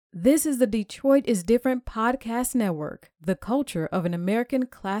This is the Detroit is Different podcast network, the culture of an American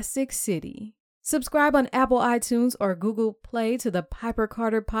classic city. Subscribe on Apple iTunes or Google Play to the Piper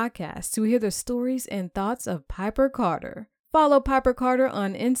Carter podcast to hear the stories and thoughts of Piper Carter. Follow Piper Carter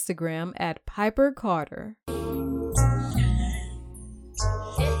on Instagram at Piper Carter.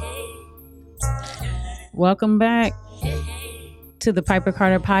 Welcome back to the Piper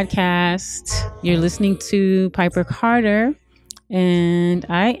Carter podcast. You're listening to Piper Carter, and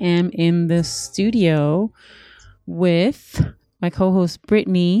I am in the studio with my co-host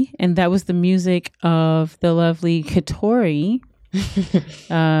Brittany, and that was the music of the lovely Katori,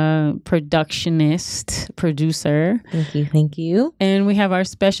 producer. Thank you. And we have our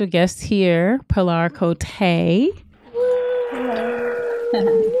special guest here, Pilar Cote.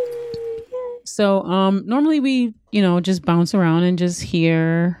 So normally we, just bounce around and just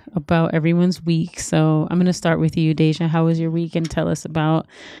hear about everyone's week. So I'm going to start with you, Deja. How was your week? And tell us about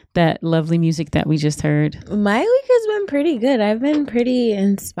that lovely music that we just heard. My week has been pretty good. I've been pretty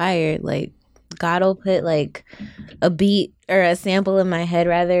inspired. Like, God will put like a beat or a sample in my head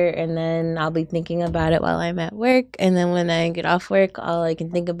rather, and then I'll be thinking about it while I'm at work. And then when I get off work, all I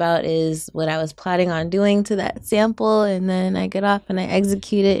can think about is what I was plotting on doing to that sample. And then I get off and I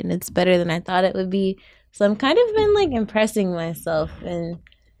execute it, and it's better than I thought it would be. So I'm kind of been like impressing myself and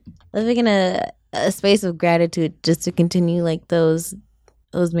living in a space of gratitude just to continue like those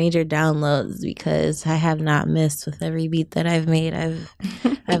major downloads, because I have not missed with every beat that I've made.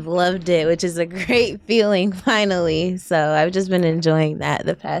 I've loved it, which is a great feeling finally. So I've just been enjoying that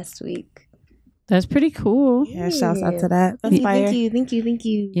the past week. That's pretty cool. Yeah, shouts out to that. That's fire. Thank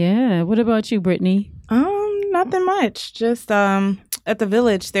you. Yeah. What about you, Brittany? Nothing much. Just at the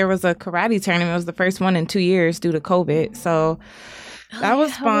village there was a karate tournament. It was the first one in 2 years due to COVID. So that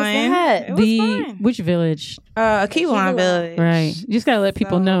was fun. It was fun. Which village? Kiwan Village. Right. You just gotta let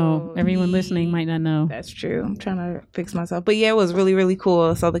people know. Everyone listening might not know. That's true. I'm trying to fix myself. But yeah, it was really, really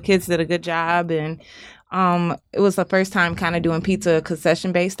cool. So the kids did a good job, and it was the first time kind of doing pizza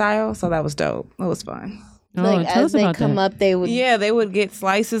concession-based style. So that was dope. It was fun. Like tell as us they about come that. up, they would get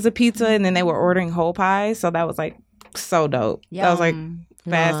slices of pizza, and then they were ordering whole pies. So that was like so dope. Yum. That was like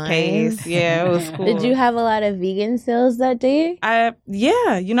fast paced. Yeah, it was cool. Did you have a lot of vegan sales that day? I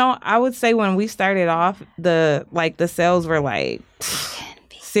would say when we started off, the sales were like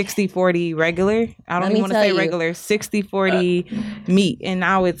 60-40 regular. I don't even want to say regular. 60-40 meat, and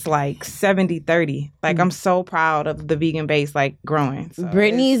now it's like 70-30. Like, I'm so proud of the vegan base like growing. So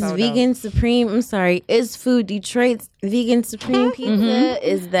Brittany's so Vegan Supreme. I'm sorry, Is Food Detroit's Vegan Supreme Pizza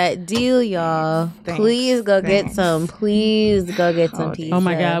is that deal, y'all. Please go get some. Please go get some pizza. Oh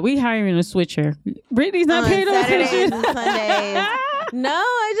my God, we hiring a switcher. Brittany's not paying no attention. and Sundays. No,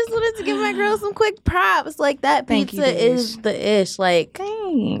 I just wanted to give my girl some quick props. Like, that pizza is the ish. Like,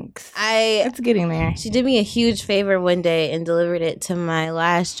 thanks. It's getting there. She did me a huge favor one day and delivered it to my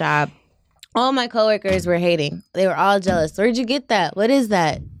last job. All my coworkers were hating. They were all jealous. Where'd you get that? What is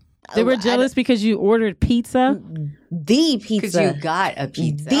that? They were jealous because you ordered pizza? The pizza. Because you got a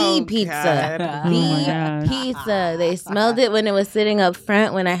pizza. The pizza. God. Pizza. They smelled it when it was sitting up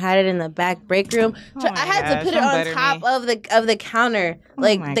front, when I had it in the back break room. I had to put it on top of the counter,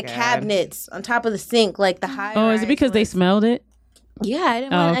 like the cabinets, on top of the sink, like the high. Oh, is it because they smelled it? Yeah, I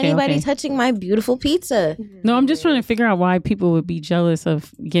didn't want anybody touching my beautiful pizza. No, I'm just trying to figure out why people would be jealous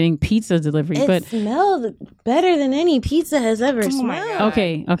of getting pizza delivery. It smelled better than any pizza has ever smelled.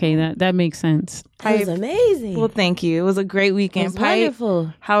 Okay, that makes sense. It was amazing. Well, thank you. It was a great weekend. It was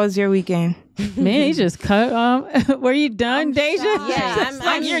wonderful. How was your weekend? Man, you just cut were you done, Deja?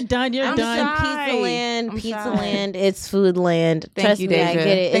 Yeah, you're done. You're done. Pizza land. It's food land. Thank you, Deja. I get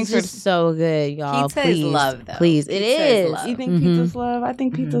it. Thanks it's just so good, y'all. Pizza please, is love, though. Please, Pizza it is. love. You think pizza's love? I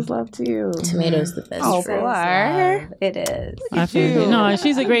think pizza's love too. Tomatoes the best. Oh, fruit. Pilar. It is. I feel you. No,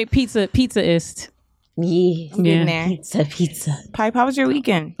 she's a great pizzaist. Yeah. Getting there. Pizza. Pipe, how was your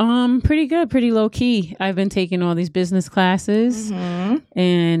weekend? Pretty good, pretty low key. I've been taking all these business classes,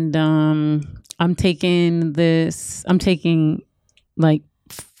 and I'm taking like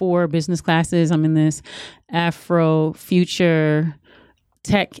 4 business classes. I'm in this Afro Future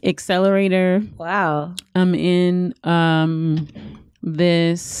Tech Accelerator. Wow. I'm in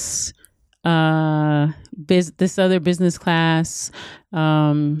this this other business class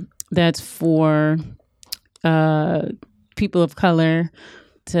that's for people of color,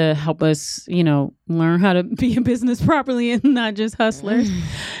 to help us, learn how to be in business properly and not just hustlers.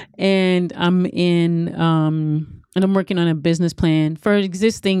 And I'm working on a business plan for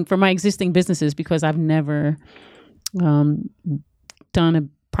my existing businesses, because I've never done a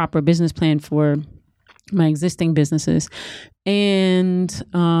proper business plan for my existing businesses. And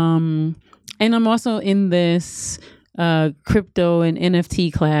I'm also in this crypto and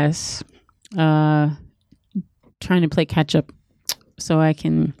NFT class, trying to play catch up so I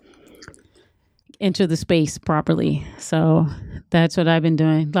can enter the space properly. So that's what I've been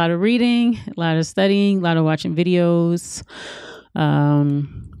doing. A lot of reading, a lot of studying, a lot of watching videos.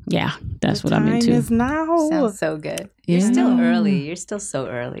 Yeah, that's what I'm into. Time is now. Sounds so good. Yeah. You're still early. You're still so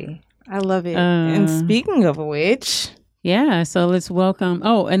early. I love it. And speaking of which, yeah, so let's welcome.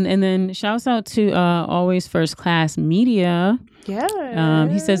 Oh, and then shouts out to Always First Class Media. yeah,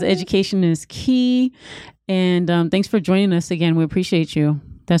 He says education is key, and thanks for joining us again. We appreciate you.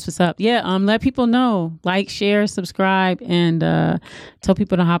 That's what's up. Yeah, let people know, like, share, subscribe, and tell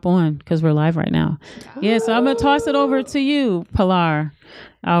people to hop on because we're live right now. Yeah, so I'm gonna toss it over to you, Pilar.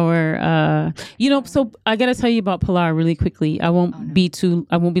 Our, so I gotta tell you about Pilar really quickly. I won't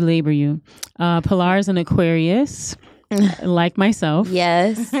belabor you. Pilar is an Aquarius, like myself.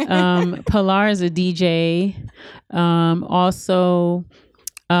 Yes. Pilar is a DJ, also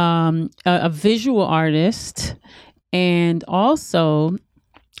a visual artist, and also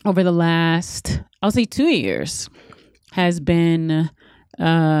over the last, I'll say 2 years, has been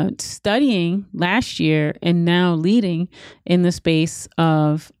studying last year and now leading in the space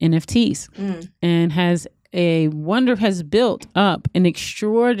of NFTs, and has built up an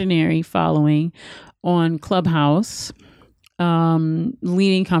extraordinary following on Clubhouse,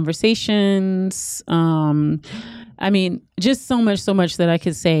 leading conversations. I mean, just so much that I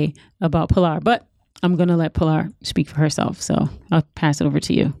could say about Pilar, but I'm going to let Pilar speak for herself. So I'll pass it over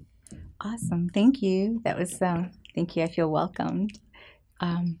to you. Awesome. Thank you. That was, thank you. I feel welcomed.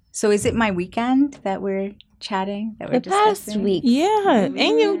 So is it my weekend that we're chatting? That we're The past discussing? week. yeah, and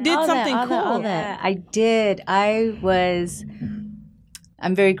you did All that, something all cool. that, all that. Yeah, I did. I'm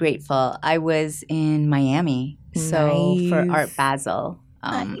very grateful. I was in Miami, so for Nice. Art Basel.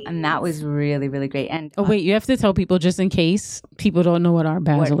 And that was really, really great. And Oh, wait, you have to tell people just in case people don't know what Art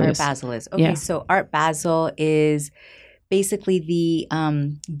Basel what is. Art Basel is. Okay, Yeah. so Art Basel is basically the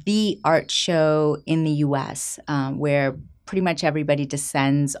art show in the U.S. Where pretty much everybody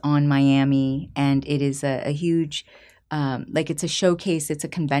descends on Miami, and it is a huge, it's a showcase, it's a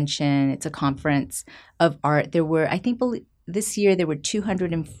convention, it's a conference of art. There were, this year there were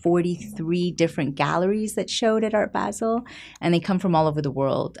 243 different galleries that showed at Art Basel, and they come from all over the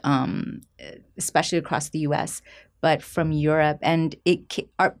world, especially across the U.S., but from Europe. And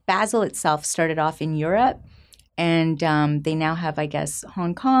Art Basel itself started off in Europe, and they now have, I guess,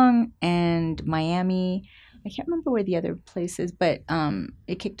 Hong Kong and Miami. I can't remember where the other place is, but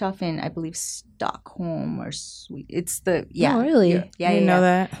it kicked off in, I believe, Stockholm or Sweden. It's the, yeah. Oh, really? Yeah, I didn't know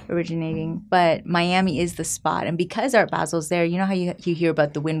that. originating. But Miami is the spot. And because Art Basel's there, you know how you hear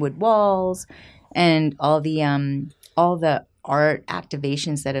about the Wynwood Walls and all the art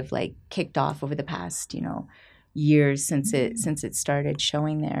activations that have like kicked off over the past, years since it started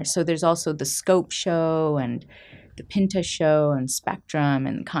showing there. So there's also the Scope show and the Pinta show and Spectrum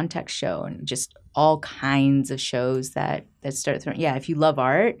and Context show and just all kinds of shows that start throwing. Yeah, if you love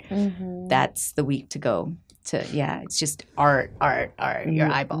art, that's the week to go to. Yeah, it's just art,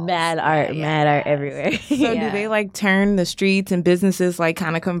 your eyeballs. Mad art everywhere. So Yeah. do they like turn the streets and businesses like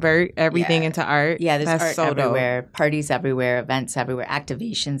kind of convert everything Yeah. into art? Yeah, there's That's art so everywhere, parties everywhere, events everywhere,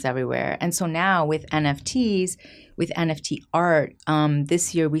 activations everywhere. And so now with NFTs, with NFT art,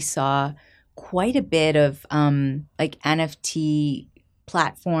 this year we saw quite a bit of like NFT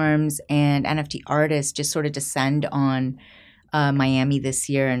platforms and NFT artists just sort of descend on Miami this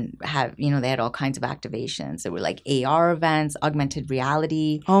year and have, they had all kinds of activations. There were like AR events, augmented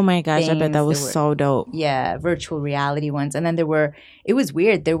reality. Oh my gosh, I bet things. that was There were- so dope. Yeah, virtual reality ones. And then it was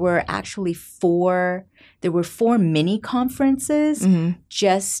weird. There were actually four mini conferences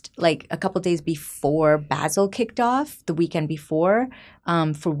just like a couple days before Basel kicked off, the weekend before,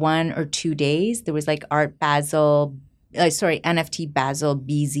 for 1 or 2 days. There was like NFT Basel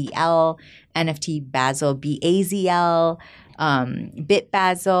BZL, NFT Basel BAZL, Bit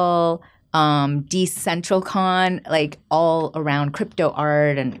Basel, DecentralCon, like all around crypto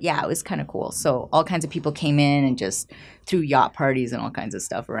art. And yeah, it was kind of cool. So all kinds of people came in and just threw yacht parties and all kinds of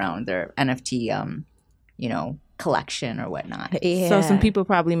stuff around their NFT, collection or whatnot. Yeah. So some people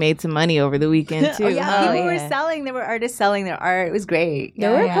probably made some money over the weekend too. Oh yeah, Oh, people were yeah. selling. There were artists selling their art. It was great.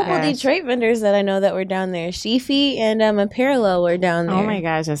 There were a Yeah, couple yeah. Detroit vendors that I know that were down there. Sheafy and a Parallel were down there. Oh my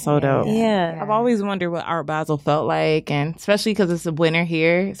gosh, that's so dope. Yeah. I've always wondered what Art Basel felt like, and especially because it's a winter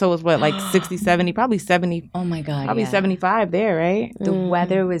here. So it was like 60, 70, probably 70, Oh my god, probably yeah. 75 there, right? The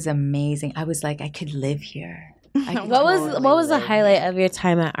weather was amazing. I was like, I could live here. I could What was totally the live highlight of your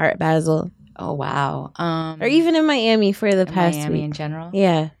time at Art Basel? Oh, wow. Or even in Miami for the past Miami week. in general?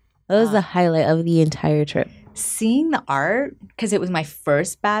 Yeah. That was the highlight of the entire trip. Seeing the art, because it was my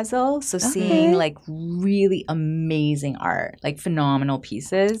first Basel, so seeing like really amazing art, like phenomenal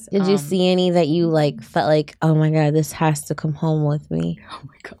pieces. Did you see any that you like felt like, oh my God, this has to come home with me? Oh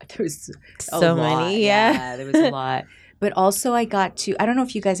my God, there was so many. Yeah, there was a lot. But also I got to, I don't know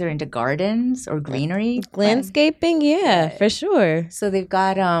if you guys are into gardens or greenery. Landscaping, yeah, for sure. So they've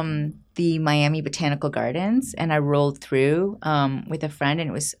got the Miami Botanical Gardens, and I rolled through with a friend, and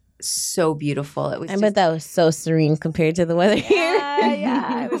it was so beautiful. It was. I bet that was so serene compared to the weather here.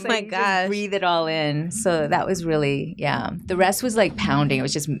 Yeah. It was my gosh. Breathe it all in. So that was really, The rest was like pounding. It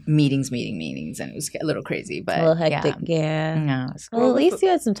was just meetings, and it was a little crazy, but a little hectic. Yeah. No, well, at least you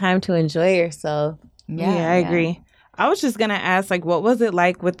had some time to enjoy yourself. Yeah, I agree. I was just gonna ask, like, what was it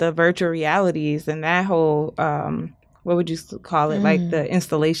like with the virtual realities and that whole, what would you call it, like the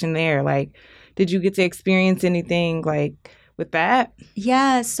installation there? Like, did you get to experience anything like with that?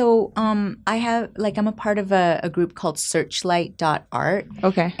 Yeah, so I have, like, I'm a part of a group called Searchlight.art.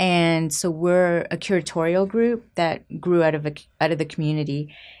 Okay. And so we're a curatorial group that grew out of the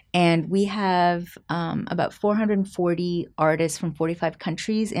community. And we have about 440 artists from 45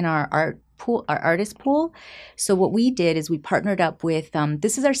 countries in our artist pool. So what we did is we partnered up with,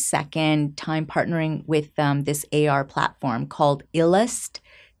 this is our second time partnering with this AR platform called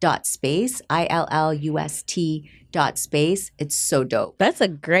Illust.space, ILLUST.space. It's so dope. That's a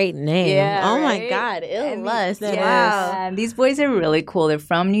great name. Yeah, oh right? my God. Illust. Wow. Wow. These boys are really cool. They're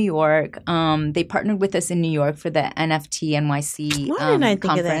from New York. They partnered with us in New York for the NFT NYC Why didn't I think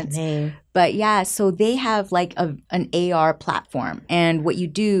conference. of that name? But yeah, so they have like an AR platform. And what you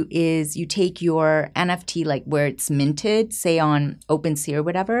do is you take your NFT, like where it's minted, say on OpenSea or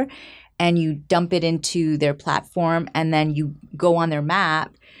whatever, and you dump it into their platform, and then you go on their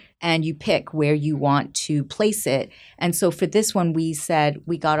map and you pick where you want to place it. And so for this one, we said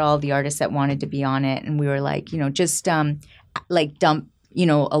we got all the artists that wanted to be on it, and we were like, just like dump,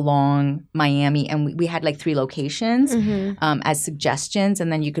 along Miami, and we had like 3 locations as suggestions,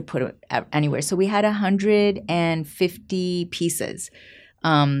 and then you could put it anywhere. So we had 150 pieces,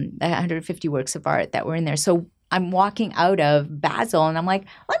 150 works of art that were in there. So I'm walking out of Basel, and I'm like,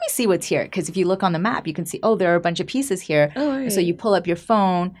 let me see what's here. Because if you look on the map, you can see, there are a bunch of pieces here. Oh, right. So you pull up your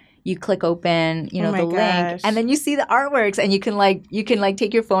phone, you click open, the link, and then you see the artworks, and you can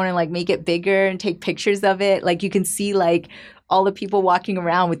take your phone and like make it bigger and take pictures of it. Like you can see like all the people walking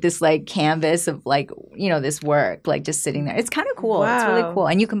around with this like canvas of like, this work, like just sitting there. It's kind of cool. Wow. It's really cool.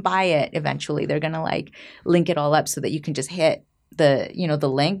 And you can buy it eventually. They're going to like link it all up so that you can just hit the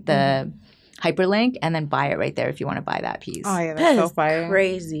link, the hyperlink, and then buy it right there if you want to buy that piece. Oh yeah, that's so fire.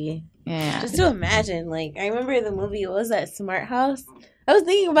 Crazy. Yeah. Just to imagine, like, I remember the movie, what was that, Smart House? I was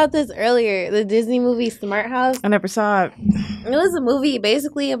thinking about this earlier, the Disney movie Smart House. I never saw it. It was a movie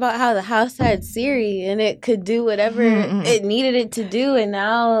basically about how the house had Siri and it could do whatever it needed it to do. And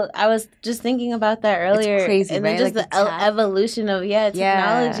now I was just thinking about that earlier. It's crazy, and right? then just like the evolution of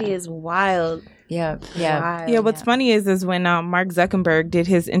technology is wild. Yeah. Wild. Yeah, what's funny is when Mark Zuckerberg did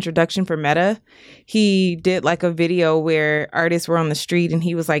his introduction for Meta, he did like a video where artists were on the street and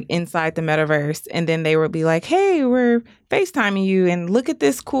he was like inside the metaverse, and then they would be like, hey, we're FaceTiming you and look at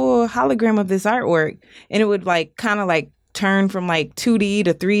this cool hologram of this artwork. And it would like kind of like turn from like 2D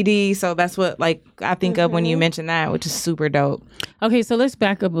to 3D. So that's what like I think of when you mention that, which is super dope. Okay, so let's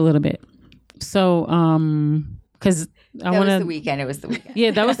back up a little bit. So, because That was the weekend. It was the weekend.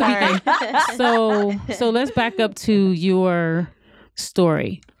 Yeah, that was the weekend. So let's back up to your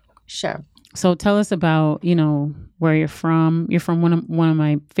story. Sure. So tell us about, where you're from. You're from one of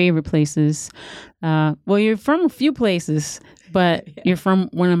my favorite places. Well, you're from a few places, but you're from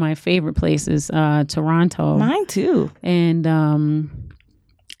one of my favorite places, Toronto. Mine too. And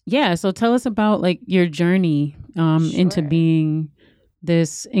so tell us about like your journey into being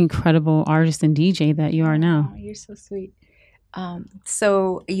this incredible artist and DJ that you are now. Oh, you're so sweet.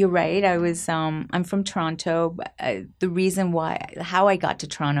 So you're right. I was, I'm from Toronto. The reason how I got to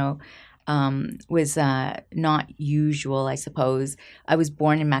Toronto was not usual, I suppose. I was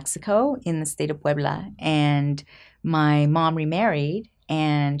born in Mexico in the state of Puebla, and my mom remarried,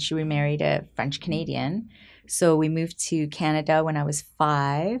 and she remarried a French Canadian. So we moved to Canada when I was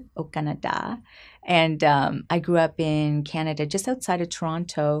 5, au Canada. And I grew up in Canada, just outside of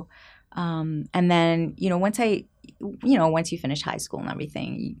Toronto. And then, once you finish high school and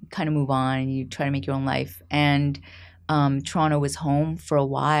everything, you kind of move on and you try to make your own life. And Toronto was home for a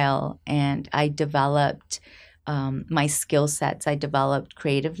while, and I developed my skill sets. I developed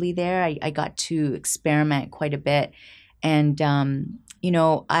creatively there. I got to experiment quite a bit. And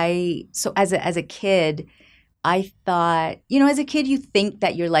as a kid, I thought, as a kid, you think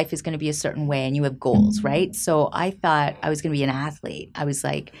that your life is going to be a certain way and you have goals, right? So I thought I was going to be an athlete. I was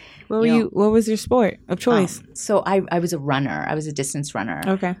like, what was your sport of choice? So I was a runner. I was a distance runner.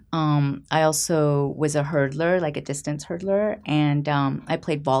 Okay. I also was a hurdler, like a distance hurdler. And I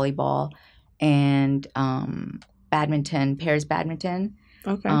played volleyball and badminton, pairs badminton.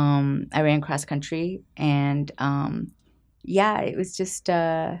 Okay. I ran cross country and it was just.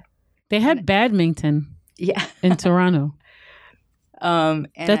 They had badminton. Yeah. In Toronto.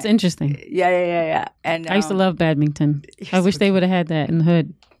 That's interesting. Yeah. And I used to love badminton. I wish they would have had that in the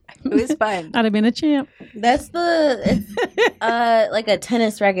hood. It was fun. I'd have been a champ. That's like a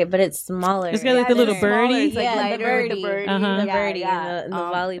tennis racket, but it's smaller. It's got like the little birdie. It's like lighter, the birdie. The birdie and the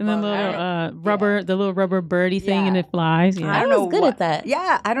volleyball. And the little rubber birdie thing, and it flies. Yeah. I was good at that.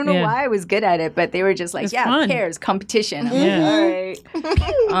 Yeah, I don't know why I was good at it, but they were just like, fun. Pairs competition. All right.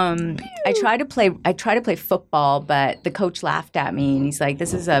 I tried to play football, but the coach laughed at me, and he's like,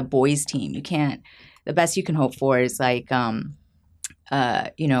 "This is a boys' team. You can't. The best you can hope for is like."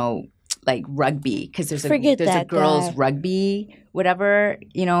 Like rugby, because there's a girls' rugby, whatever,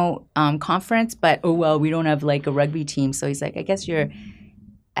 conference. But, we don't have like a rugby team. So he's like, I guess you're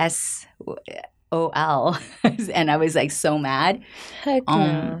SOL. And I was like so mad. Heck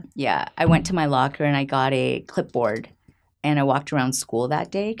no. Yeah. I went to my locker and I got a clipboard. And I walked around school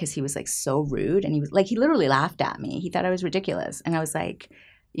that day because he was like so rude. And he was like, he literally laughed at me. He thought I was ridiculous. And I was like,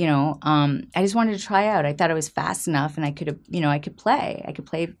 I just wanted to try out. I thought I was fast enough and I could play. I could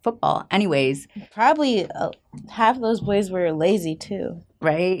play football. Anyways. Probably half those boys were lazy too.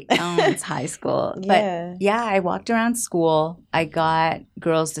 Right? It's high school. But I walked around school. I got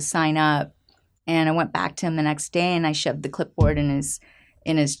girls to sign up and I went back to him the next day and I shoved the clipboard in his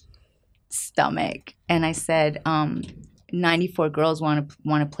stomach. And I said, 94 girls want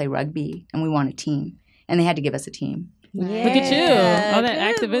to play rugby and we want a team. And they had to give us a team. Yeah. Look at you. All that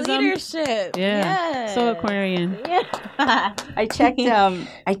activism. Leadership. Yeah. So Aquarian. Yeah. I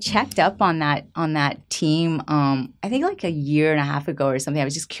checked up on that team I think like a year and a half ago or something. I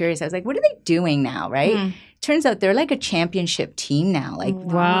was just curious. I was like, what are they doing now, right? Turns out they're like a championship team now. Like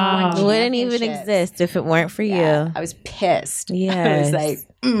wow. It wouldn't even exist if it weren't for you. I was pissed. Yeah. I was like,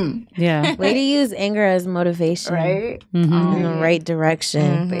 yeah. Way to use anger as motivation. Right? Mm-hmm. In the right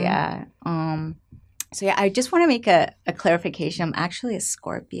direction. But yeah. So I just want to make a clarification. I'm actually a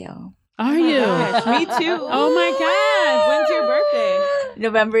Scorpio. Are you? Me too. Oh my God. When's your birthday?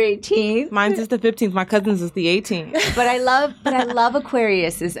 November 18th. Mine's is the 15th. My cousin's is the 18th. But I love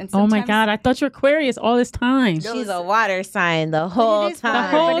Aquariuses. And oh my God. I thought you were Aquarius all this time. She's a water sign the whole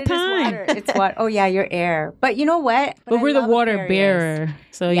time. The whole time. It's water. Oh yeah, you're air. But you know what? But we're the water Aquarius. bearer.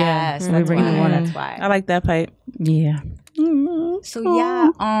 So yeah. Yes, we bring the water. That's why. I like that pipe. Yeah. So yeah,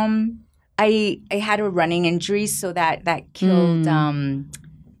 I had a running injury, so that killed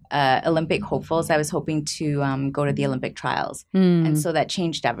Olympic hopefuls. I was hoping to go to the Olympic trials, and so that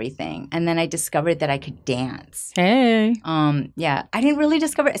changed everything. And then I discovered that I could dance. Hey. I didn't really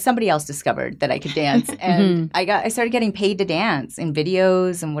discover it. Somebody else discovered that I could dance, and I started getting paid to dance in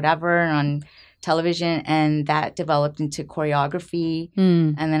videos and whatever on television, and that developed into choreography.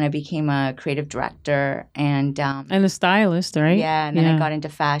 And then I became a creative director and a stylist, right? Yeah, and then I got into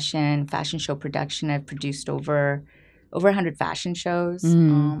fashion show production. I've produced over 100 fashion shows.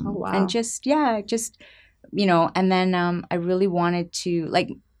 Oh, wow. And just and then I really wanted to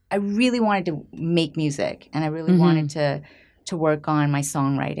make music, and I really wanted to work on my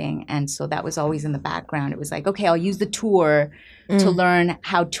songwriting. And so that was always in the background. It was like, okay, I'll use the tour to learn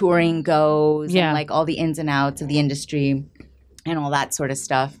how touring goes and like all the ins and outs of the industry and all that sort of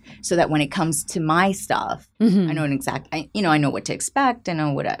stuff, so that when it comes to my stuff, I know I know what to expect. I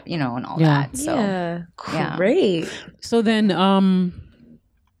know what and all that. So great. So then,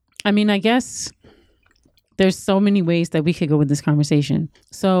 I guess there's so many ways that we could go with this conversation.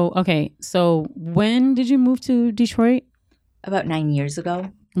 So when did you move to Detroit? About 9 years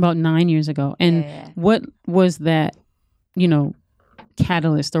ago. About 9 years ago. And what was that,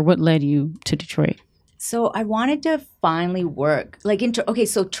 catalyst, or what led you to Detroit? So I wanted to finally work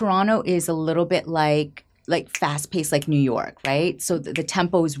so Toronto is a little bit like fast paced like New York, right? So the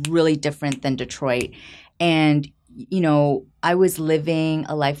tempo is really different than Detroit. And, I was living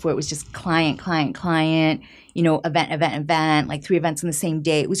a life where it was just client, event, like 3 events on the same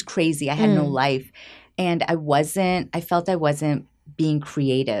day. It was crazy. I had no life. And I felt I wasn't being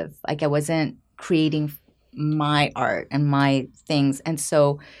creative. Like I wasn't creating my art and my things. And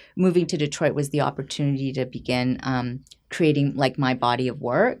so moving to Detroit was the opportunity to begin creating like my body of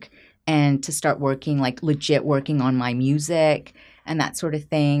work and to start working, like legit working on my music and that sort of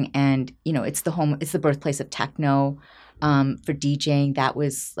thing. And, you know, it's the birthplace of techno. For DJing, that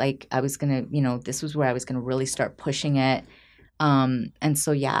was like, I was going to, you know, this was where I was going to really start pushing it. And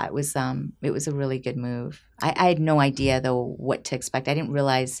so, yeah, it was a really good move. I had no idea though what to expect. I didn't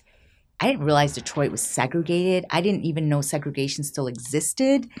realize Detroit was segregated. I didn't even know segregation still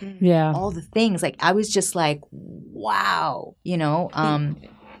existed. Yeah. All the things, like, I was just like, wow, you know.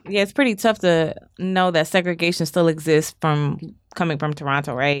 Yeah, it's pretty tough to know that segregation still exists coming from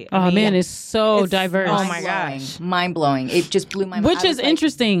Toronto, right? I mean, it's so diverse. Oh my gosh, mind blowing! It just blew my mind. Which is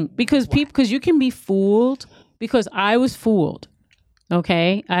interesting because because you can be fooled. Because I was fooled.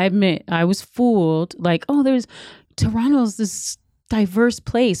 Okay, I admit I was fooled. Like, oh, Toronto's this diverse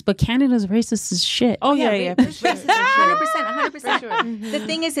place, but Canada's racist as shit. Oh yeah, 100%. The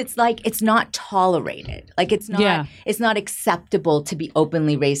thing is, it's like, it's not tolerated. Like, it's not acceptable to be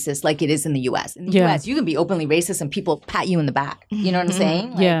openly racist like it is in the U.S. In the U.S., you can be openly racist and people pat you in the back. You know what I'm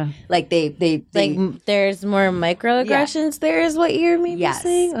saying? Like, like they like there's more microaggressions. There is what you're maybe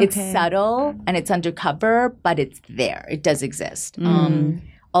saying. Okay. It's subtle and it's undercover, but it's there. It does exist.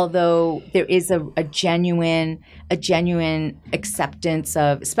 Although there is a genuine acceptance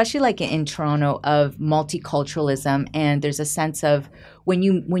of, especially like in Toronto, of multiculturalism, and there's a sense of when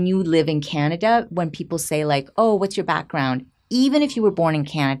you live in Canada, when people say like, oh, what's your background? Even if you were born in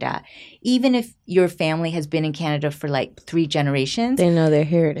Canada, even if your family has been in Canada for like 3 generations, they know their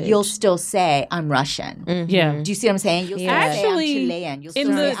heritage. You'll still say, I'm Russian. Yeah. Do you see what I'm saying? You'll still say, I'm Chilean. You'll still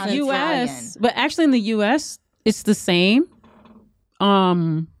say, I'm Italian. US, but actually in the US, it's the same.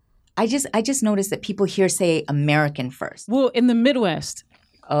 I just noticed that people here say American first. Well, in the Midwest.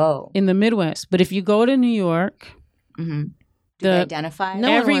 Oh. In the Midwest. But if you go to New York, do they identify?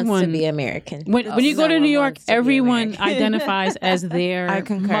 No one wants to be American. When you go to New York, everyone identifies as their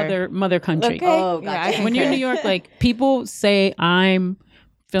mother country. Okay. Oh, gotcha. When you're in New York, like, people say, I'm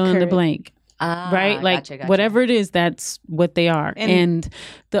fill in the blank. Right? Like, gotcha. whatever it is, that's what they are. And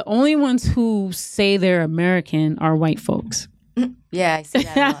the only ones who say they're American are white folks. Yeah, I see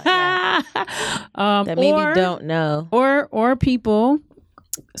that a lot. Yeah. That maybe don't know. Or people,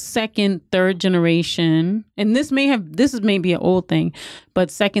 second, third generation, and this is maybe an old thing, but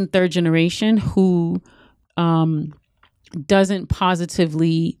second, third generation who doesn't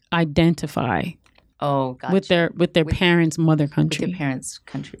positively identify with their parents' mother country. With their parents'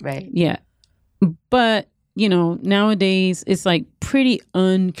 country, right. Yeah. But, you know, nowadays it's like pretty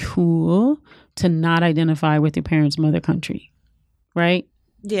uncool to not identify with your parents' mother country. Right?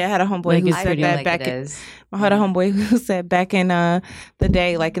 Yeah, I had a homeboy who said that back in the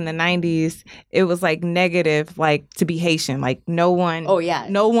day, like in the 90s, it was like negative, like to be Haitian. Like no one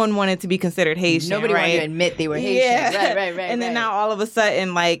wanted to be considered Haitian. Nobody wanted to admit they were Haitian. Yeah. Right. And then now all of a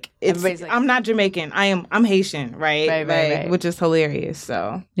sudden, like, it's, I'm not Jamaican. I'm Haitian, right? Which is hilarious.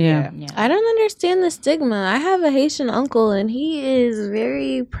 So yeah. I don't understand the stigma. I have a Haitian uncle and he is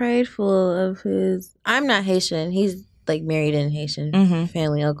very prideful of his. I'm not Haitian. He's like married in Haitian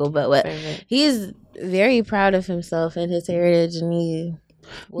family uncle, but he's very proud of himself and his heritage, and he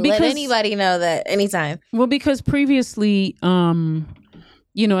will let anybody know that anytime. Well, because previously, you know,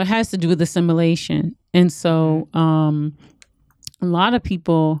 it has to do with assimilation, and so a lot of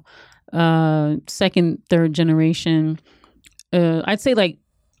people, second, third generation, I'd say, like,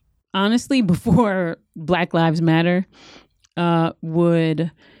 honestly, before Black Lives Matter,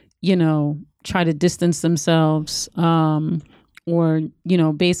 would, you know, try to distance themselves, or, you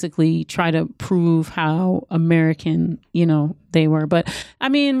know, basically try to prove how American, you know, they were. But I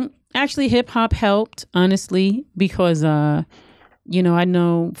mean, actually hip hop helped, honestly, because, you know, I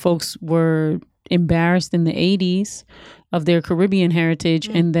know folks were embarrassed in the 80s of their Caribbean heritage.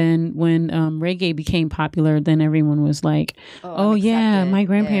 And then when reggae became popular, then everyone was like, oh yeah, my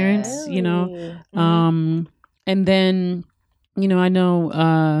grandparents, you know. And then, you know, I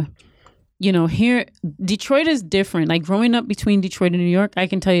know, you know, here, Detroit is different. Like, growing up between Detroit and New York, I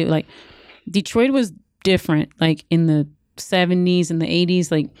can tell you, like, Detroit was different. Like, in the 70s and the 80s,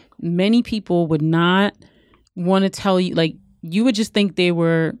 like, many people would not want to tell you, like, you would just think they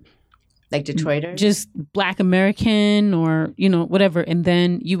were like Detroiters, just Black American or, you know, whatever. And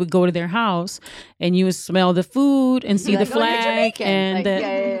then you would go to their house and you would smell the food and see the flag and like,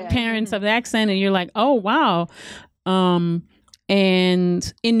 the parents of the accent. And you're like, oh, wow.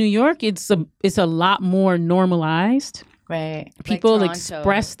 And in New York, it's a lot more normalized. Right. People like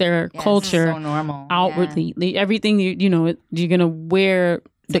express their culture so normal. outwardly. Everything, you know, you're going to wear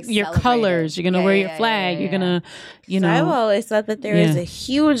your colors. You're gonna wear your flag. You're gonna, you know. I've always thought that there was a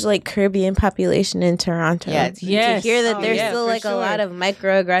huge like Caribbean population in Toronto. Yeah, to hear that there's still like a lot of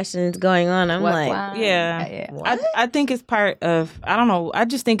microaggressions going on. I'm I think it's part of. I don't know. I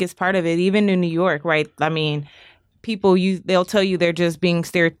just think it's part of it. Even in New York, right? I mean, people they'll tell you they're just being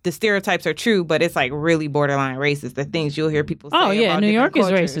the stereotypes are true, but it's like really borderline racist. The things you'll hear people say. Oh yeah, about New York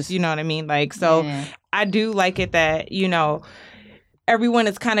cultures, is racist. You know what I mean? Like so, I do like it that everyone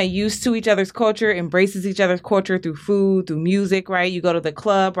is kind of used to each other's culture, embraces each other's culture through food, through music, right? You go to the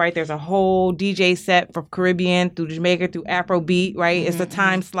club, right? There's a whole DJ set from Caribbean through Jamaica through Afrobeat, right? It's a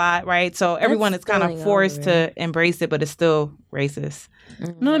time slot, right? So everyone is kind of forced to embrace it, but it's still racist.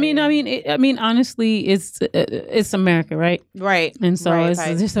 No, I mean, honestly, it's America, right? Right. And so it's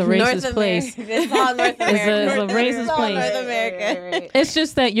just a racist place. It's all North America. It's a racist place. North America. It's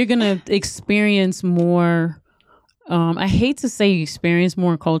just that you're gonna experience more. I hate to say you experience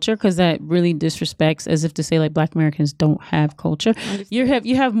more culture because that really disrespects, as if to say like Black Americans don't have culture. You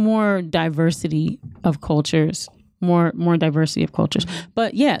have more diversity of cultures, more diversity of cultures.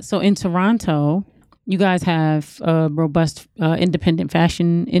 But yeah, so in Toronto, you guys have a robust independent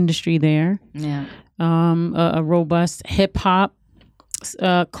fashion industry there. Yeah. A robust hip hop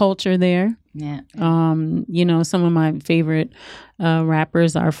culture there. Yeah. Some of my favorite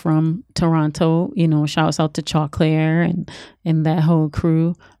rappers are from Toronto. Shouts out to Choclair and that whole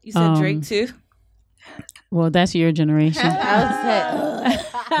crew. You said Drake too? Well, that's your generation. Six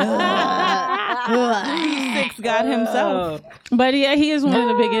God himself. But yeah, he is one of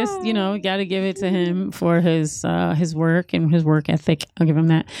the biggest. Got to give it to him for his work and his work ethic. I'll give him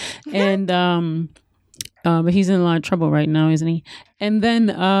that. And but he's in a lot of trouble right now, isn't he? And then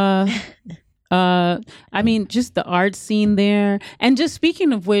just the art scene there. And just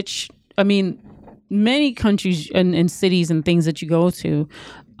speaking of which, many countries and cities and things that you go to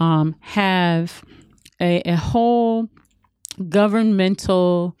have a whole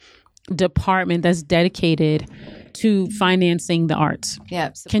governmental department that's dedicated to financing the arts.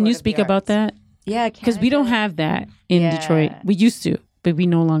 Yeah. Can you speak about that? Yeah. Because we don't have that in Detroit. We used to, but we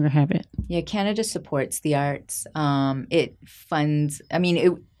no longer have it. Yeah, Canada supports the arts. It funds.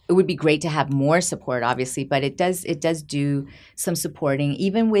 It would be great to have more support, obviously, but it does do some supporting.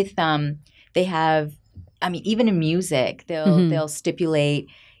 Even with they have. Even in music, they'll stipulate.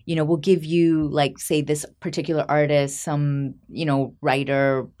 We'll give you, like, say, this particular artist, some,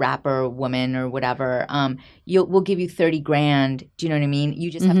 writer, rapper, woman, or whatever. We'll give you $30,000. Do you know what I mean?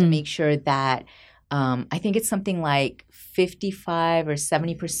 You just have to make sure that I think it's something like 55 or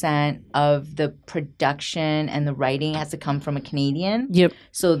 70% of the production and the writing has to come from a Canadian. Yep.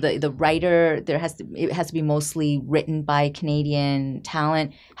 So the writer, it has to be mostly written by Canadian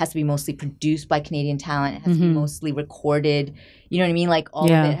talent, has to be mostly produced by Canadian talent, it has to be mostly recorded. You know what I mean? Like all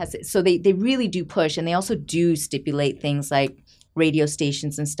of it has to, so they really do push, and they also do stipulate things like radio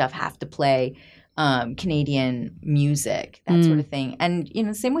stations and stuff have to play Canadian music, that sort of thing.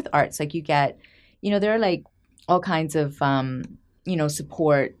 And same with arts. Like you get, there are like all kinds of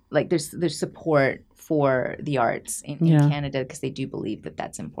support. Like there's support for the arts in Canada because they do believe that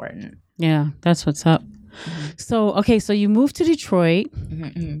that's important. Yeah, that's what's up. So you moved to Detroit,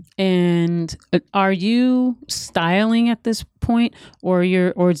 and are you styling at this point, or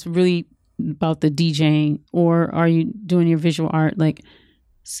it's really about the DJing, or are you doing your visual art? Like,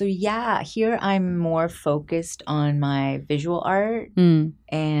 so yeah, here I'm more focused on my visual art and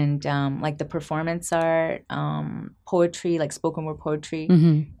like the performance art, poetry, like spoken word poetry,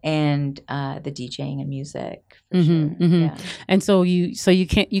 and the DJing and music for sure. Yeah. And so you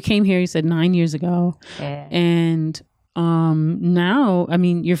came here. You said 9 years ago, and now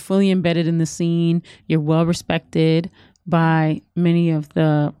you're fully embedded in the scene. You're well respected by many of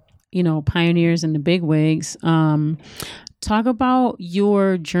the pioneers and the bigwigs. Talk about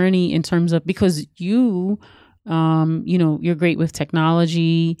your journey in terms of, because you're great with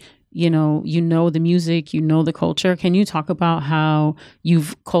technology, the music, the culture. Can you talk about how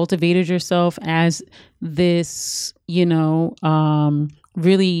you've cultivated yourself as this,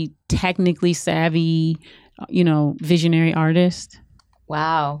 really technically savvy, visionary artist?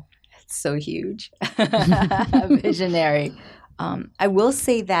 Wow. That's so huge. Visionary. I will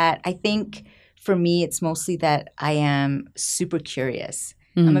say that I think for me, it's mostly that I am super curious.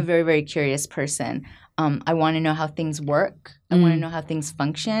 I'm a very, very curious person. I want to know how things work. I want to know how things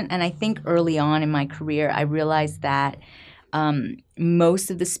function. And I think early on in my career, I realized that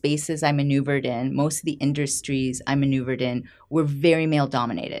most of the spaces I maneuvered in, most of the industries I maneuvered in were very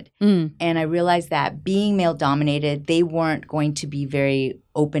male-dominated. And I realized that being male-dominated, they weren't going to be very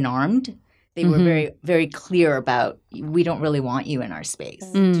open-armed. they were very, very clear about, we don't really want you in our space.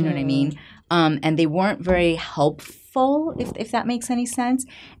 Do you know what I mean? And they weren't very helpful, if that makes any sense.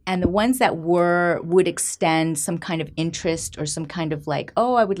 And the ones that would extend some kind of interest or some kind of like,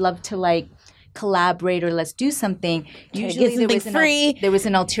 oh, I would love to like collaborate or let's do something. Usually there was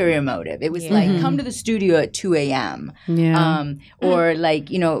an ulterior motive. It was like, come to the studio at 2 a.m. Or like,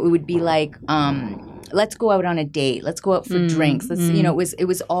 you know, it would be like, let's go out on a date. Let's go out for drinks. Let's, you know, it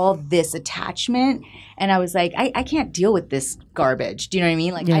was all this attachment. And I was like, I can't deal with this garbage. Do you know what I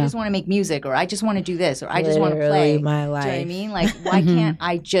mean? Like, I just want to make music, or I just want to do this, or I just want to play. My life. Do you know what I mean? Like, why can't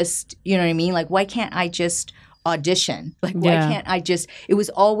I just, you know what I mean? Like, why can't I just audition? Like, why can't I just, it was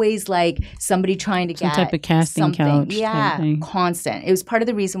always like somebody trying to get some type of casting something. couch. Yeah, constant. It was part of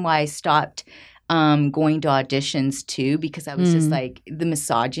the reason why I stopped going to auditions too, because I was just like, the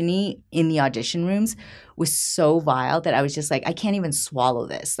misogyny in the audition rooms was so vile that I was just like, I can't even swallow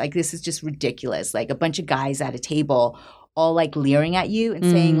this. Like, this is just ridiculous. Like, a bunch of guys at a table all like leering at you and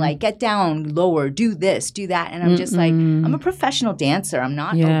saying like, get down, lower, do this, do that. And I'm just like, I'm a professional dancer. I'm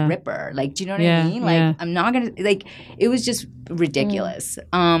not a ripper. Like, do you know what I mean? Like, I'm not going to, like, it was just ridiculous.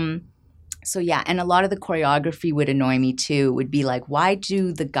 So yeah, and a lot of the choreography would annoy me too. Would be like, why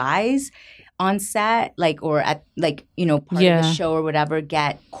do the guys on set, like, or at like, you know, part of the show or whatever,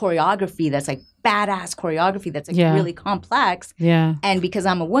 get choreography that's like badass choreography that's like really complex. Yeah. And because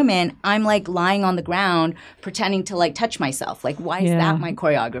I'm a woman, I'm like lying on the ground pretending to like touch myself. Like, why is that my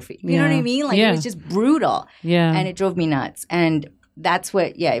choreography? You know what I mean? Like, it was just brutal. Yeah. And it drove me nuts. And that's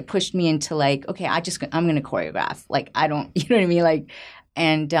what, it pushed me into like, okay, I'm going to choreograph. Like, I don't, you know what I mean? Like,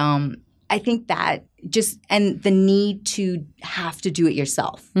 and I think that just, and the need to have to do it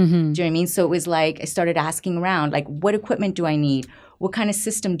yourself. Do you know what I mean? So it was like, I started asking around, like, what equipment do I need? What kind of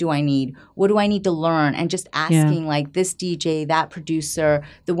system do I need? What do I need to learn? And just asking like this DJ, that producer,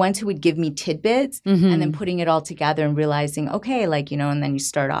 the ones who would give me tidbits, and then putting it all together and realizing, okay, like, you know, and then you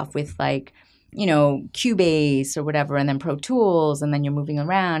start off with like, you know, Cubase or whatever, and then Pro Tools, and then you're moving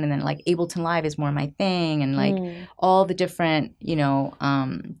around, and then like Ableton Live is more my thing, and like all the different, you know,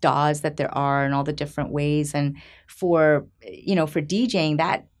 DAWs that there are, and all the different ways. And for, you know, for DJing,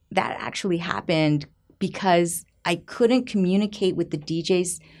 that actually happened because I couldn't communicate with the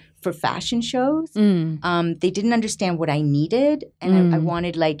DJs for fashion shows. They didn't understand what I needed. And I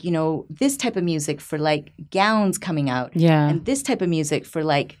wanted like, you know, this type of music for like gowns coming out. Yeah. And this type of music for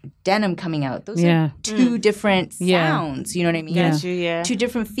like denim coming out. Those are two different sounds. You know what I mean? Yeah. Two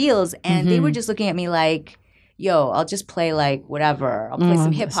different feels. And they were just looking at me like, yo, I'll just play like whatever. I'll play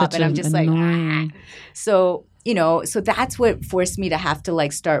some hip hop. And I'm just annoying. Like, So, you know, so that's what forced me to have to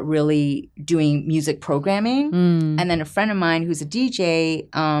like start really doing music programming. And then a friend of mine who's a DJ,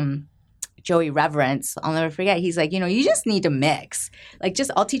 Joey Reverence, I'll never forget. He's like, you know, you just need to mix. Like,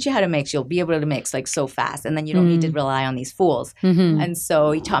 just, I'll teach you how to mix. You'll be able to mix like so fast. And then you don't need to rely on these fools. And so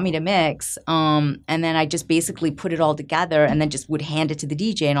he taught me to mix. And then I just basically put it all together and then just would hand it to the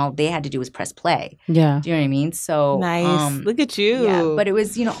DJ. And all they had to do was press play. Yeah. Do you know what I mean? So nice. Look at you. Yeah. But it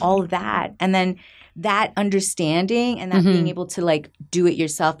was, you know, all of that. And then that understanding and that being able to like do it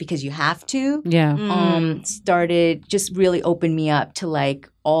yourself because you have to started just really opened me up to like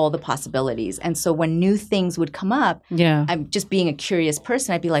all the possibilities. And so when new things would come up, I'm just being a curious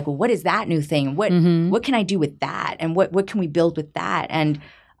person. I'd be like, well, what is that new thing? What can I do with that? And what can we build with that? And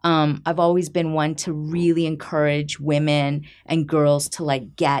I've always been one to really encourage women and girls to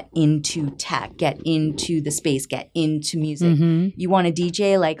like get into tech, get into the space, get into music. You want to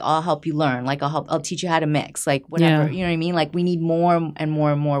DJ? Like, I'll help you learn. Like, I'll teach you how to mix. Like, whatever. You know what I mean? Like, we need more and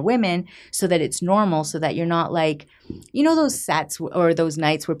more and more women so that it's normal, so that you're not like, you know, those sets or those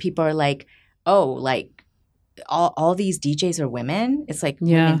nights where people are like, oh, like all these DJs are women. It's like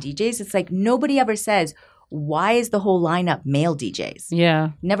women DJs. It's like nobody ever says, why is the whole lineup male DJs?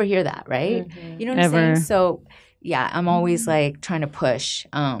 Yeah. Never hear that, right? You know what I'm saying? So, yeah, I'm always like trying to push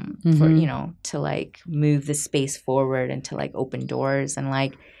for, you know, to like move the space forward and to like open doors. And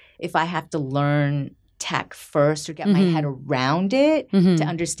like, if I have to learn tech first or get my head around it to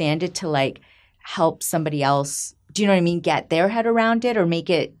understand it, to like help somebody else, do you know what I mean? Get their head around it or make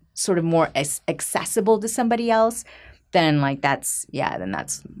it sort of more accessible to somebody else, then like that's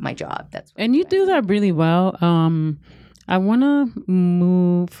my job. And you do that really well. I want to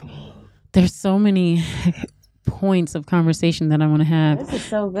move. There's so many points of conversation that I want to have. This is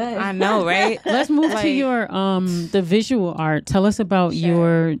so good. I know, right? Let's move to your the visual art. Tell us about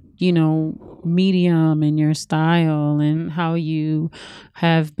your, you know, medium and your style and how you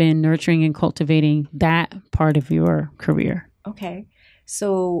have been nurturing and cultivating that part of your career. Okay.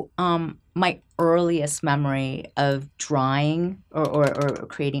 So my earliest memory of drawing or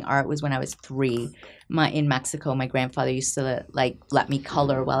creating art was when I was 3. In Mexico, my grandfather used to let me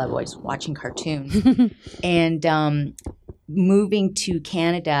color while I was watching cartoons. And moving to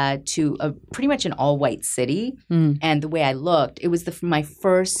Canada, to pretty much an all-white city, and the way I looked, it was my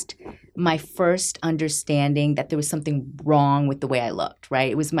first understanding that there was something wrong with the way I looked,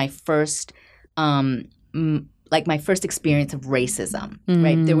 right? It was my first my first experience of racism,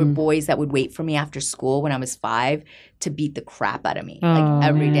 right? There were boys that would wait for me after school when I was 5 to beat the crap out of me,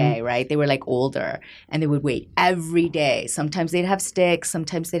 every day, right? They were older, and they would wait every day. Sometimes they'd have sticks,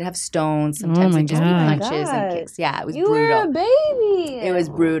 sometimes they'd have stones, sometimes they'd just be punches and kicks. Yeah, it was brutal. You were a baby. It was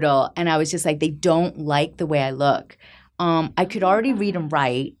brutal. And I was just they don't like the way I look. I could already read and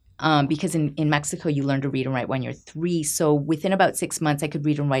write. Because in Mexico, you learn to read and write when you're 3. So within about 6 months, I could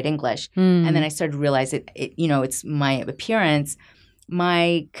read and write English. And then I started to realize it's my appearance.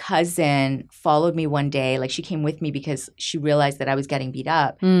 My cousin followed me one day. She came with me because she realized that I was getting beat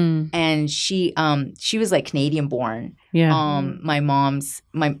up. And she was Canadian born. Yeah. Our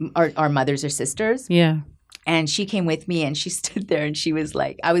mothers are sisters. Yeah. And she came with me, and she stood there, and she was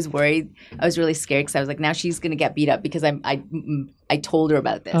I was worried. I was really scared because I was now she's going to get beat up because I told her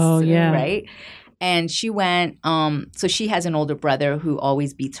about this. Oh, yeah. Right? And she went, so she has an older brother who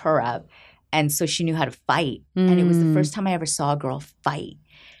always beats her up. And so she knew how to fight. And it was the first time I ever saw a girl fight.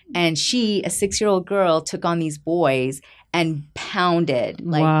 And she, a 6-year-old girl, took on these boys and pounded,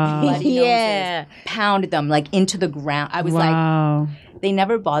 bloody noses, pounded them, into the ground. I was they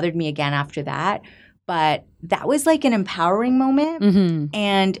never bothered me again after that. But that was an empowering moment.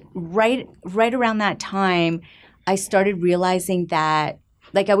 And right around that time, I started realizing that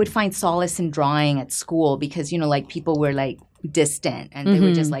I would find solace in drawing at school because, people were distant and they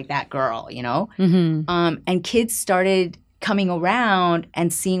were just that girl, and kids started coming around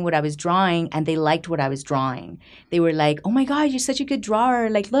and seeing what I was drawing, and they liked what I was drawing. They were like, oh my God, you're such a good drawer.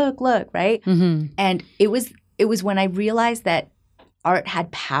 Look, right? And it was when I realized that art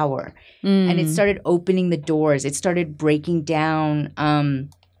had power, and it started opening the doors. It started breaking down,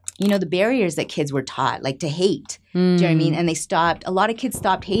 the barriers that kids were taught, to hate. Do you know what I mean? And a lot of kids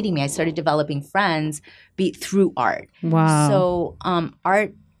stopped hating me. I started developing friends through art. Wow. So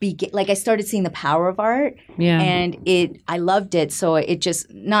art I started seeing the power of art, and I loved it. So it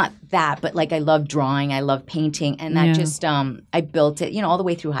just, not that, but I love drawing, I love painting, and that just, I built it, all the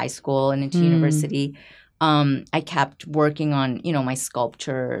way through high school and into university. I kept working on, my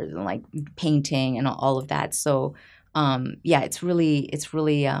sculpture, painting and all of that. So, it's really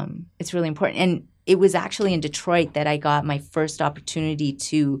important. And it was actually in Detroit that I got my first opportunity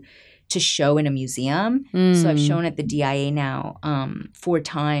to show in a museum. So I've shown at the DIA now 4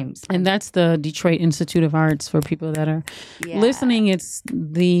 times. And that's the Detroit Institute of Arts for people that are listening. It's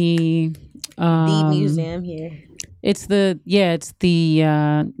the museum here. It's the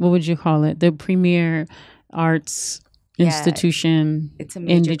what would you call it? The premier arts institution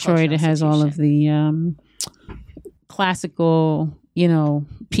in Detroit. It has all of the classical,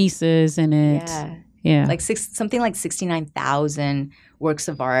 pieces in it. Yeah. Something like 69,000 works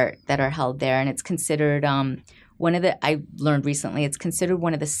of art that are held there, and it's considered I learned recently, it's considered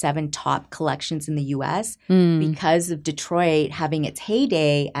one of the 7 top collections in the U.S. because of Detroit having its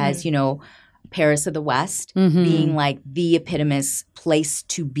heyday as, Paris of the West, being the epitomous place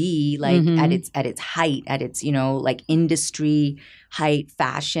to be, at its height, at its industry height,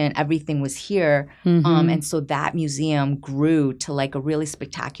 fashion, everything was here, and so that museum grew to a really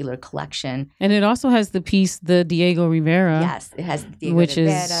spectacular collection. And it also has the piece, the Diego Rivera. Yes, it has Diego which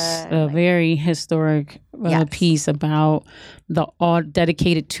Rivera, is a very historic piece about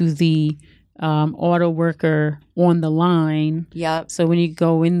dedicated to the auto worker on the line. Yep. So when you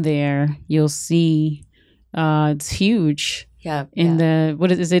go in there, you'll see it's huge. Yeah. In the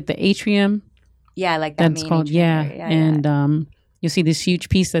is it the atrium? Yeah, that that's called. Yeah. And you'll see this huge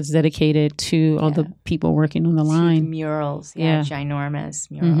piece that's dedicated to all the people working on the line. Murals. Yeah.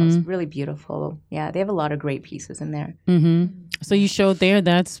 Ginormous murals. Really beautiful. Yeah, they have a lot of great pieces in there. So you showed there.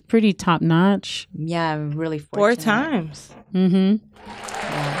 That's pretty top notch. Yeah, I'm really fortunate. 4 times.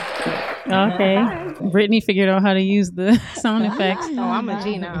 Okay. Brittany figured out how to use the sound effects. Oh, I'm a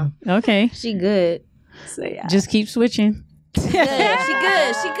G now. Okay. She good. So yeah. Just keep switching. She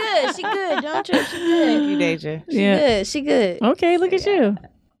good. She good. Don't trip. She good. Thank you, Deja. She good. Okay, look at you.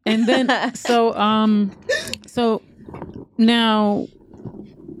 And then so now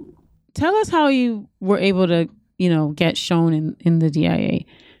tell us how you were able to, get shown in the DIA.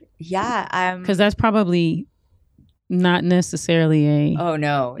 Yeah. Because that's probably not necessarily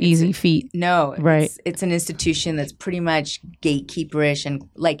easy feat. No, right. It's an institution that's pretty much gatekeeperish, and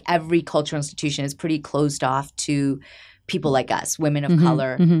like every cultural institution is pretty closed off to people like us, women of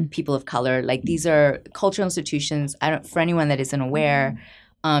color, people of color. Like these are cultural institutions. For anyone that isn't aware,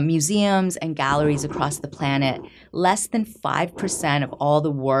 museums and galleries across the planet, less than 5% of all the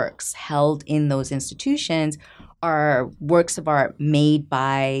works held in those institutions are works of art made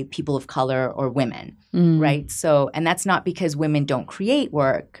by people of color or women, right? So, and that's not because women don't create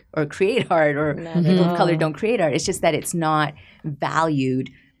work or create art, or people of color don't create art. It's just that it's not valued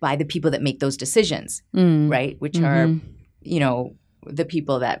by the people that make those decisions, right? Which are, you know, the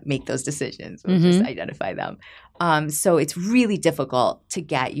people that make those decisions. We'll just identify them. So it's really difficult to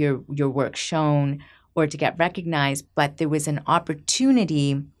get your work shown or to get recognized. But there was an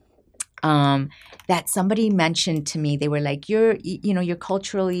opportunity that somebody mentioned to me. They were like, you're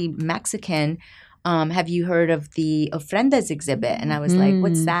culturally Mexican. Have you heard of the Ofrendas exhibit? And I was like,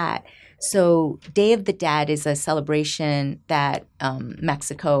 what's that? So Day of the Dead is a celebration that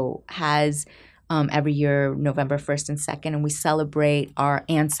Mexico has every year, November 1st and 2nd, and we celebrate our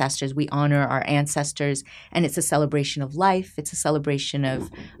ancestors. We honor our ancestors, and it's a celebration of life. It's a celebration of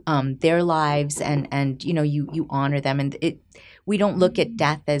their lives, and you know, you honor them. And we don't look at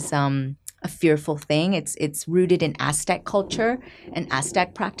death as a fearful thing. It's rooted in Aztec culture and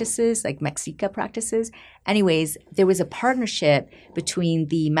Aztec practices, like Mexica practices. Anyways, there was a partnership between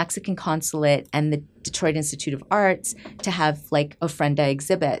the Mexican consulate and the Detroit Institute of Arts to have like ofrenda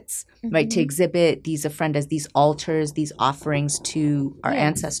exhibits, right? To exhibit these ofrendas, these altars, these offerings to our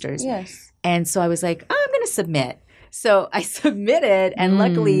ancestors. Yes. And so I was like, oh, I'm going to submit. So I submitted, and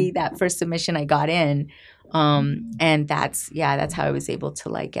luckily that first submission I got in. And that's how I was able to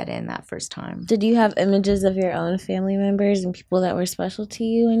like get in that first time. Did you have images of your own family members and people that were special to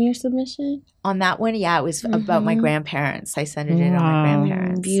you in your submission? On that one, it was about my grandparents. I centered it on my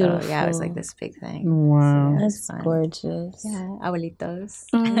grandparents. Beautiful. So it was like this big thing. Wow. So that's gorgeous. Yeah, abuelitos.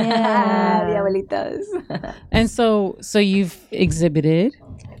 Yeah, the abuelitos. And so you've exhibited.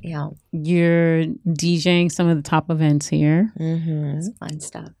 Yeah. You're DJing some of the top events here. It's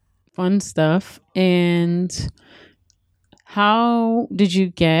fun stuff. And how did you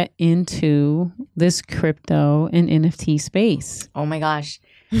get into this crypto and NFT space? Oh my gosh.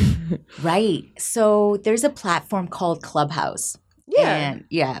 Right. So there's a platform called Clubhouse. And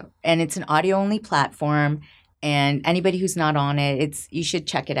it's an audio only platform. And anybody who's not on it, you should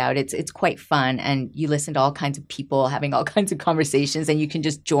check it out. It's quite fun, and you listen to all kinds of people having all kinds of conversations, and you can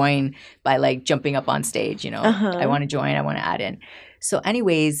just join by like jumping up on stage. You know, I want to join, I want to add in. So,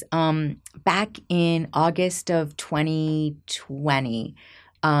 anyways, back in August of 2020,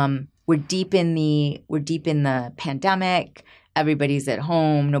 we're deep in the pandemic. Everybody's at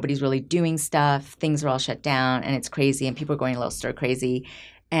home. Nobody's really doing stuff. Things are all shut down, and it's crazy, and people are going a little stir crazy.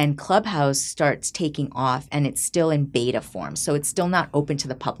 And Clubhouse starts taking off, and it's still in beta form. So it's still not open to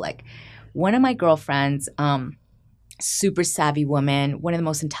the public. One of my girlfriends, super savvy woman, one of the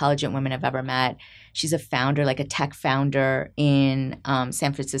most intelligent women I've ever met. She's a founder, like a tech founder in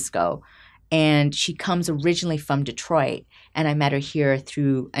San Francisco. And she comes originally from Detroit. And I met her here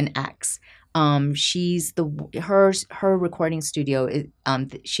through an ex. She's her recording studio.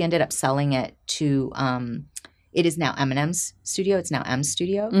 She ended up selling it to it is now Eminem's studio. It's now M's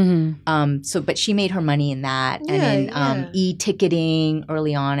studio. But she made her money in that and in e-ticketing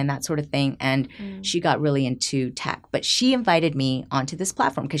early on and that sort of thing. And she got really into tech. But she invited me onto this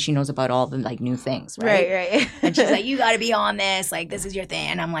platform because she knows about all the like new things, right? Right. And she's like, you got to be on this. Like, this is your thing.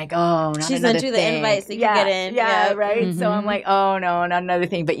 And I'm like, oh, not she another sent you thing. the invite so you could get in. Yeah, right? So I'm like, oh, no, not another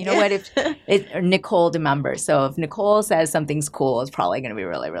thing. But you know what? If Nicole DeMember. So if Nicole says something's cool, it's probably going to be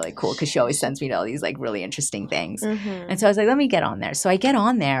really, really cool because she always sends me to all these like really interesting things. And so I was like, let me get on there. So I get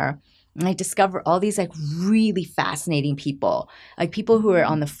on there and I discover all these like really fascinating people, like people who are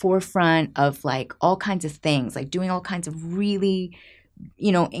on the forefront of like all kinds of things, like doing all kinds of really,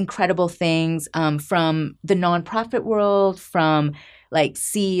 you know, incredible things from the nonprofit world, from like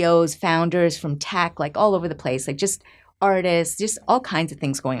CEOs, founders, from tech, like all over the place, like just artists, just all kinds of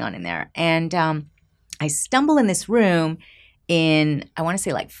things going on in there. And I stumble in this room in, I want to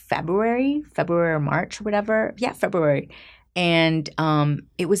say like February or March or whatever. Yeah, February. And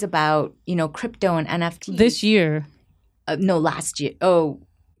it was about, you know, crypto and NFTs. This year. No, last year. Oh,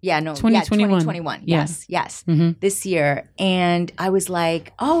 yeah, no. 2021. 2021. Yes. This year. And I was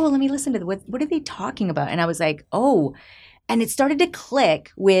like, oh, well, let me listen to what are they talking about? And I was like, oh. And it started to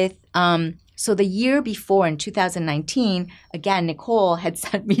click with, so the year before in 2019, again, Nicole had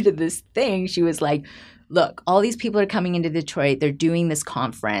sent me to this thing. She was like, look, all these people are coming into Detroit. They're doing this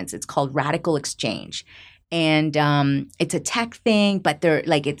conference. It's called Radical Exchange. and it's a tech thing, but they're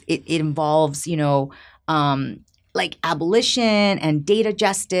like it involves, you know, like abolition and data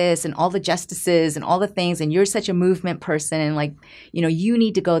justice and all the justices and all the things, and you're such a movement person, and like, you know, you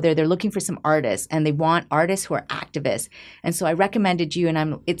need to go there. They're looking for some artists, and they want artists who are activists. And so I recommended you,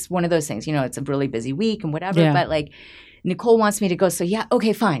 and it's one of those things, you know, it's a really busy week and whatever, but like Nicole wants me to go, so yeah,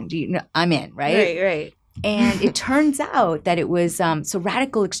 okay, fine, I'm in, Right. And it turns out that it was so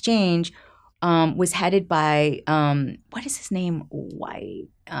Radical Exchange was headed by what is his name? White.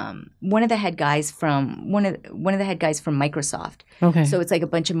 One of the head guys from Microsoft. Okay. So it's like a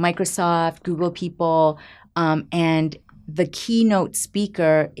bunch of Microsoft, Google people, and the keynote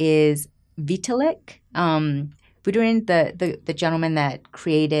speaker is Vitalik Buterin, the gentleman that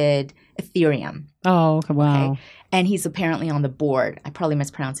created Ethereum. Oh, okay. Wow. Okay? And he's apparently on the board. I probably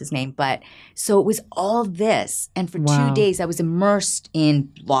mispronounced his name, but so it was all this. And for 2 days, I was immersed in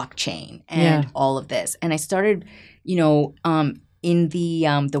blockchain and all of this. And I started, you know, in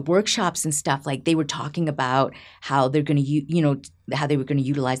the workshops and stuff, like they were talking about how they're going to, how they were going to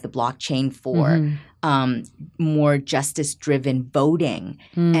utilize the blockchain for more justice-driven voting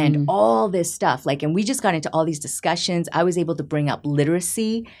and all this stuff. Like, and we just got into all these discussions. I was able to bring up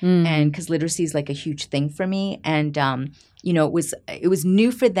literacy, and because literacy is like a huge thing for me. And you know, it was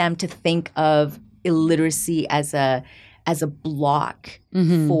new for them to think of illiteracy as a block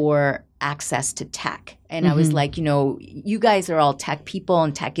for access to tech. And I was like, you know, you guys are all tech people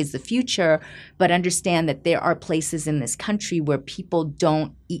and tech is the future, but understand that there are places in this country where people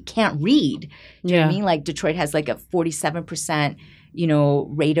can't read. Do you know what I mean? Like Detroit has like a 47%, you know,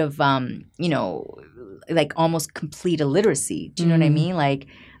 rate of, you know, like almost complete illiteracy. Do you know what I mean? Like,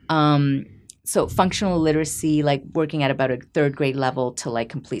 so functional literacy, like working at about a third grade level to like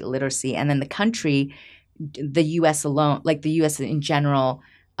complete literacy. And then the country, the U.S. alone, like the U.S. in general,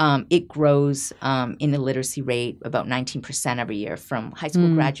 it grows in illiteracy rate about 19% every year from high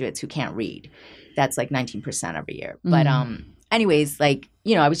school graduates who can't read. That's like 19% every year. But anyways, like,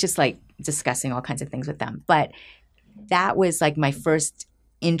 you know, I was just like discussing all kinds of things with them. But that was like my first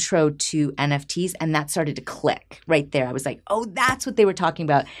intro to NFTs, and that started to click right there. I was like, oh, that's what they were talking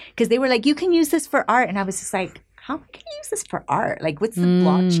about. Because they were like, you can use this for art. And I was just like, how can I use this for art? Like, what's the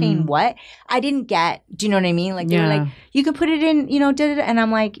blockchain? What? I didn't get, do you know what I mean? Like, they were like, you can put it in, you know, and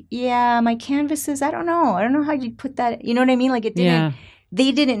I'm like, yeah, my canvases, I don't know how you put that, you know what I mean? Like, it didn't,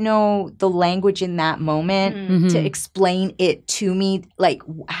 they didn't know the language in that moment to explain it to me, like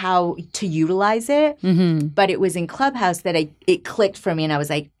how to utilize it. But it was in Clubhouse that it clicked for me, and I was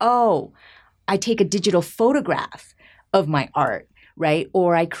like, oh, I take a digital photograph of my art, right?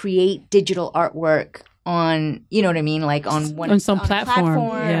 Or I create digital artwork on, you know what I mean, like on some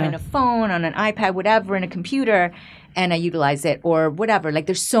platform, in a phone, on an iPad, whatever, in a computer, and I utilize it or whatever. Like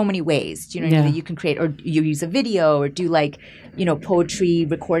there's so many ways, do you know what I mean, that you can create, or you use a video or do like, you know, poetry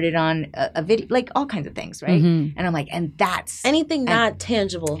recorded on a video, like all kinds of things, right? And I'm like, and that's anything not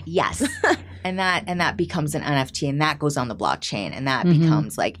tangible. Yes. and that becomes an NFT, and that goes on the blockchain, and that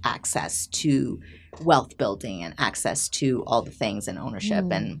becomes like access to wealth building and access to all the things and ownership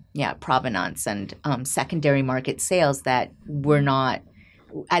and provenance and secondary market sales that we're not,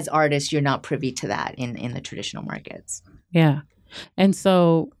 as artists, you're not privy to that in the traditional markets. Yeah. And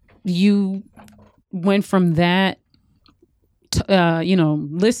so you went from that you know,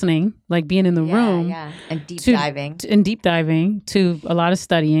 listening, like being in the room and deep diving to a lot of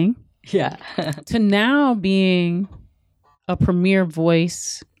studying to now being a premier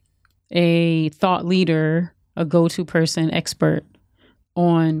voice, a thought leader, a go-to person, expert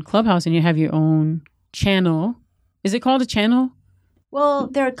on Clubhouse, and you have your own channel. Is it called a channel? Well,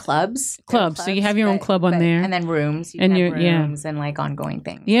 there are clubs. So you have your own club on there. And then rooms. And your rooms and like ongoing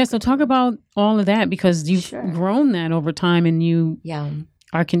things. Yeah, so talk about all of that, because you've grown that over time, and you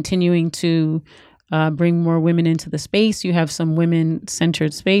are continuing to bring more women into the space. You have some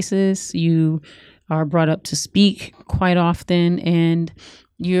women-centered spaces. You are brought up to speak quite often, and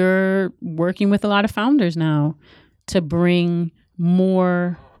you're working with a lot of founders now to bring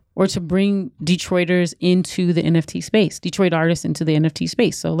more, or to bring Detroiters into the NFT space, Detroit artists into the NFT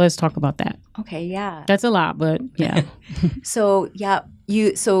space. So let's talk about that. Okay, yeah. That's a lot, but yeah. So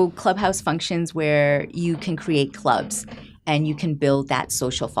Clubhouse functions where you can create clubs and you can build that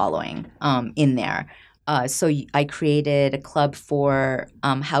social following in there. So I created a club for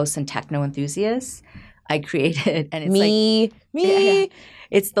house and techno enthusiasts. I created, and it's me. Yeah.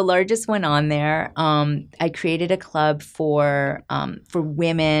 It's the largest one on there. I created a club for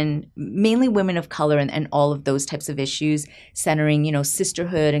women, mainly women of color, and all of those types of issues, centering,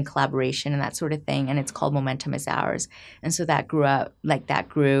 sisterhood and collaboration and that sort of thing. And it's called Momentum is Ours. And so that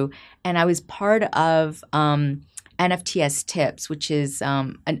grew. And I was part of NFTS Tips, which is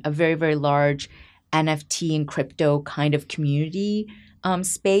a very, very large NFT and crypto kind of community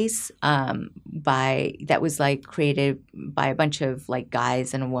space that was like created by a bunch of like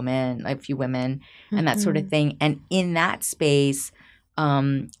guys and a few women and that sort of thing. And in that space,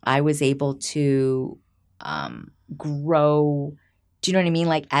 I was able to grow. Do you know what I mean?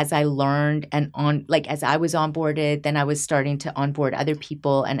 Like as I learned and as I was onboarded, then I was starting to onboard other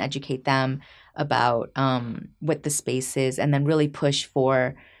people and educate them about what the space is, and then really push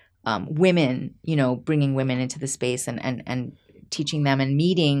for women, bringing women into the space and teaching them and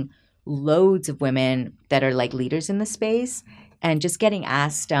meeting loads of women that are like leaders in the space, and just getting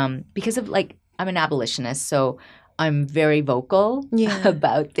asked because of like I'm an abolitionist, so I'm very vocal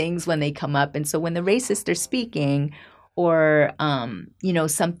about things when they come up. And so when the racists are speaking or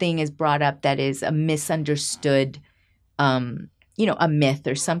something is brought up that is a misunderstood a myth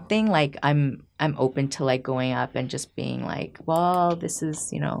or something, like I'm open to like going up and just being like, well, this is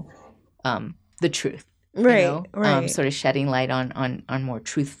the truth. Right. Sort of shedding light on more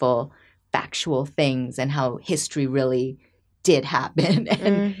truthful, factual things and how history really did happen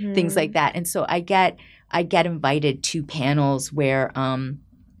and things like that. And so I get invited to panels where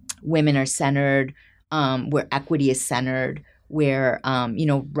women are centered, where equity is centered, where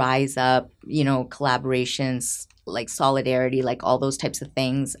rise up, collaborations, like solidarity, like all those types of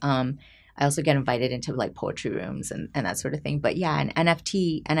things. I also get invited into like poetry rooms and that sort of thing. But yeah, and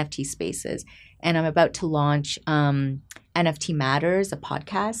NFT spaces. And I'm about to launch NFT Matters, a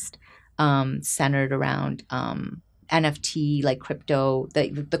podcast centered around NFT, like crypto,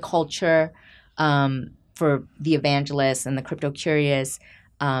 the culture for the evangelists and the crypto curious,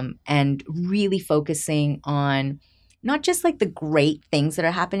 and really focusing on not just like the great things that are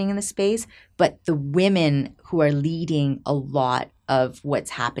happening in the space, but the women who are leading a lot of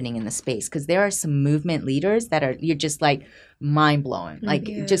what's happening in the space. Because there are some movement leaders that you're just like mind blowing, like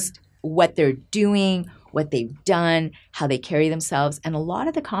just what they're doing, what they've done, how they carry themselves. And a lot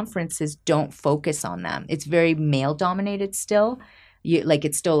of the conferences don't focus on them. It's very male dominated still.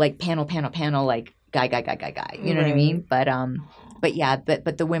 It's still like panel, like guy. You know what I mean? But yeah,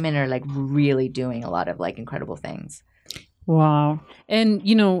 but the women are like really doing a lot of like incredible things. Wow. And,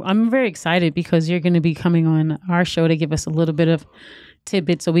 I'm very excited because you're going to be coming on our show to give us a little bit of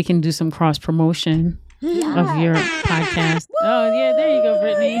tidbits so we can do some cross promotion of your podcast. Oh, yeah. There you go,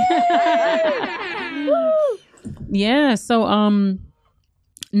 Brittany. Yeah. So,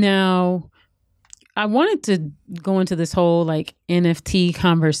 now I wanted to go into this whole like NFT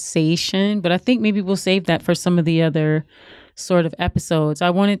conversation, but I think maybe we'll save that for some of the other sort of episodes.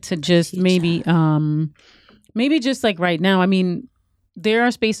 I wanted to just maybe just like right now, I mean, there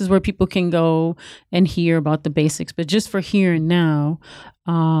are spaces where people can go and hear about the basics, but just for here and now,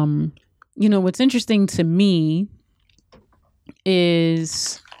 what's interesting to me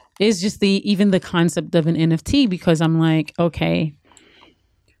is just even the concept of an NFT, because I'm like, okay,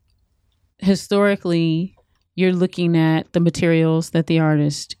 historically, you're looking at the materials that the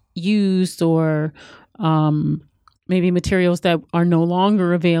artist used, or maybe materials that are no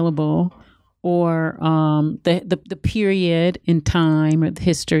longer available, or the period in time, or the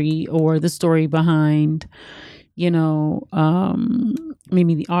history, or the story behind, maybe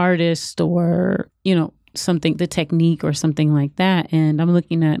the artist, or something, the technique, or something like that. And I'm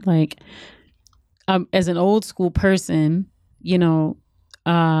looking at like, as an old school person,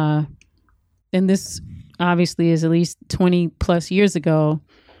 and this obviously is at least 20 plus years ago,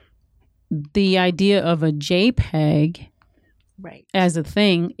 the idea of a JPEG as a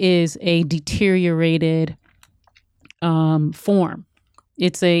thing is a deteriorated form.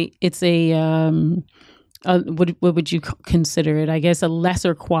 It's a what would you consider it? I guess a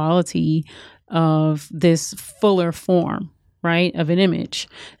lesser quality of this fuller form, right, of an image.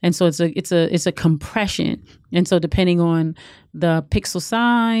 And so it's a compression. And so depending on the pixel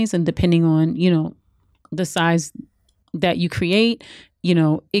size and depending on the size that you create,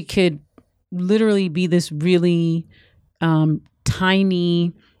 it could literally be this really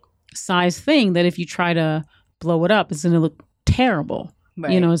tiny size thing that if you try to blow it up, it's going to look terrible.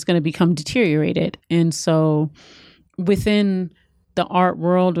 Right. It's going to become deteriorated. And so within the art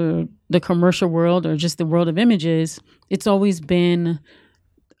world or the commercial world or just the world of images, it's always been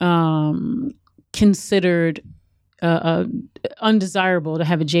considered undesirable to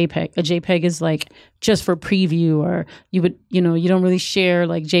have a JPEG. A JPEG is like just for preview, or you would, you don't really share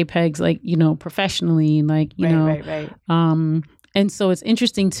like JPEGs like, professionally, like, Right. And so it's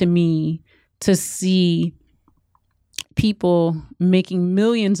interesting to me to see people making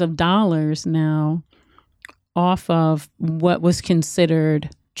millions of dollars now off of what was considered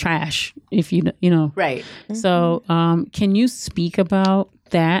trash, if you know. Right. So can you speak about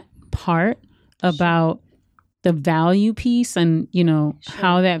that part, about the value piece and,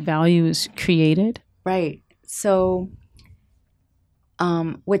 how that value is created? Right. So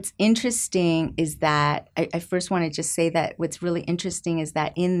what's interesting is that I first want to just say that what's really interesting is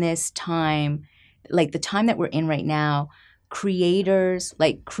that in this time, like the time that we're in right now, creators,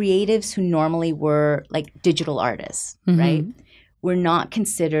 like creatives who normally were like digital artists, right? Were not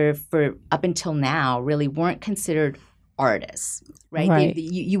considered up until now, really weren't considered artists, right?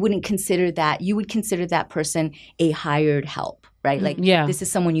 You wouldn't consider that, you would consider that person a hired help, right? Like, this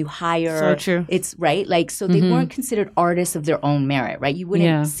is someone you hire. So true. It's right. Like, so they weren't considered artists of their own merit, right? You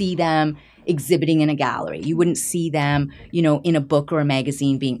wouldn't see them exhibiting in a gallery. You wouldn't see them, in a book or a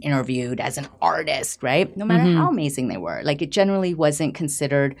magazine being interviewed as an artist, right? No matter how amazing they were. Like, it generally wasn't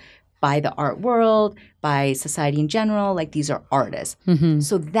considered by the art world, by society in general, like these are artists.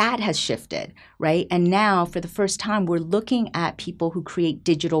 So that has shifted, right? And now for the first time, we're looking at people who create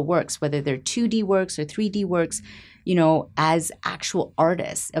digital works, whether they're 2D works or 3D works, as actual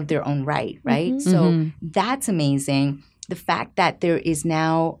artists of their own right? So that's amazing. The fact that there is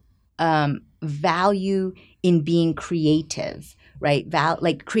now value in being creative, right?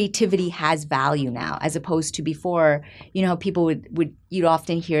 Like creativity has value now, as opposed to before, people you'd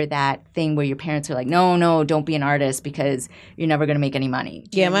often hear that thing where your parents are like, no, don't be an artist because you're never going to make any money.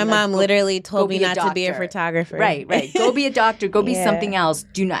 My mom literally told me not to be a photographer. Right. Go be a doctor, go be something else.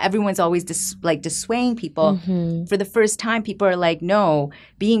 Everyone's always dissuading people. For the first time, people are like, no,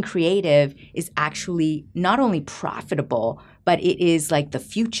 being creative is actually not only profitable, but it is like the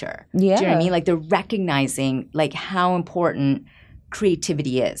future. Do you know what I mean? Like they're recognizing like how important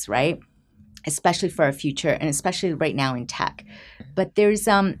creativity is, right? Especially for our future and especially right now in tech. But there's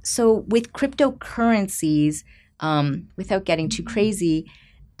so with cryptocurrencies, without getting too crazy,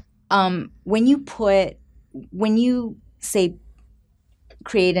 when you say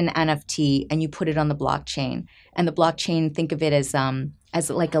create an NFT and you put it on the blockchain, and the blockchain, think of it as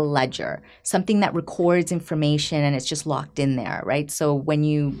like a ledger, something that records information and it's just locked in there, right? So when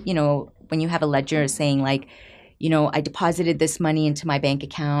you have a ledger saying like, I deposited this money into my bank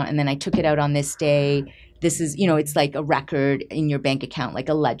account and then I took it out on this day. This is, it's like a record in your bank account, like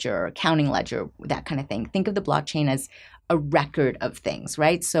a ledger, accounting ledger, that kind of thing. Think of the blockchain as a record of things,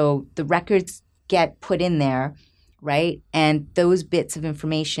 right? So the records get put in there, right? And those bits of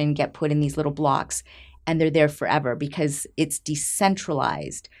information get put in these little blocks and they're there forever because it's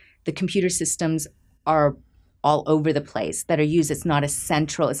decentralized. The computer systems are all over the place that are used. It's not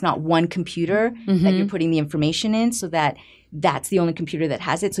one computer that you're putting the information in, so that's the only computer that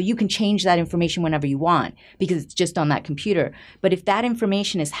has it. So you can change that information whenever you want because it's just on that computer. But if that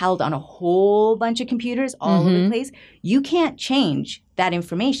information is held on a whole bunch of computers all over the place, you can't change that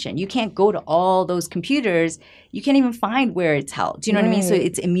information. You can't go to all those computers. You can't even find where it's held. Do you know what I mean? So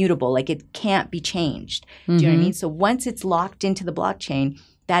it's immutable. Like it can't be changed. Do you know what I mean? So once it's locked into the blockchain,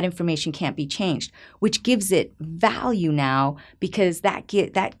 that information can't be changed, which gives it value now because that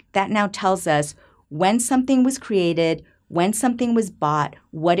now tells us when something was created, when something was bought,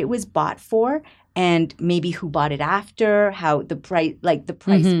 what it was bought for, and maybe who bought it after, how the price,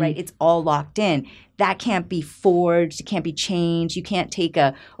 right? It's all locked in. That can't be forged. It can't be changed. You can't take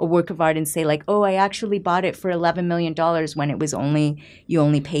a work of art and say like, oh, I actually bought it for $11 million when it was you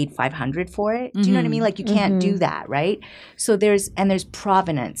only paid $500 for it. Do you know what I mean? Like you can't do that, right? So there's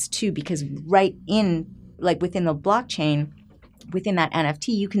provenance too, because right in, like within the blockchain, within that NFT,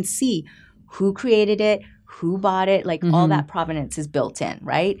 you can see who created it, who bought it, like all that provenance is built in,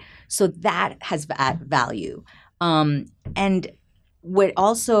 right? So that has value. And what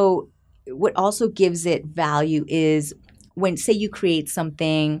also gives it value is when, say you create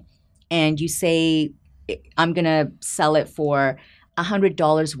something and you say, I'm going to sell it for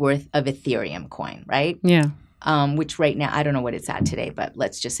 $100 worth of Ethereum coin, right? Yeah. Which right now, I don't know what it's at today, but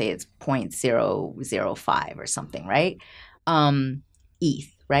let's just say it's 0.005 or something, right?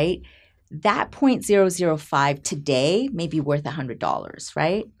 ETH, right? That 0.005 today may be worth $100,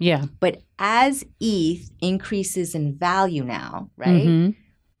 right? Yeah. But as ETH increases in value now, right?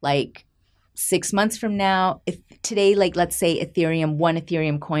 Like 6 months from now, if today, like let's say one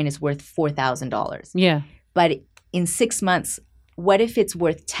Ethereum coin is worth $4,000. Yeah. But in 6 months, what if it's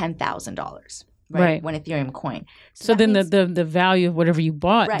worth $10,000? Right. 1 Ethereum coin. So then the value of whatever you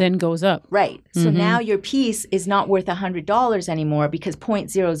bought then goes up. Right. So now your piece is not worth $100 anymore because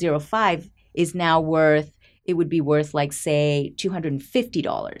 0.005 is now worth, it would be worth like, say,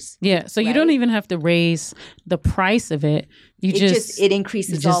 $250. Yeah. So you don't even have to raise the price of it. It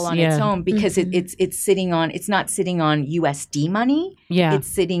increases all on its own because it's sitting on, it's not sitting on USD money. Yeah. It's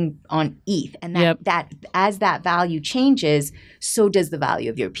sitting on ETH. And that as that value changes, so does the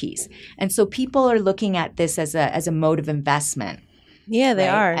value of your piece. And so people are looking at this as a mode of investment. Yeah, they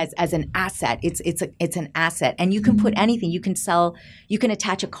are. As an asset. It's an asset. And you can put anything. You can sell, you can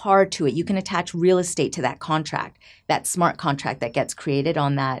attach a car to it. You can attach real estate to that contract, that smart contract that gets created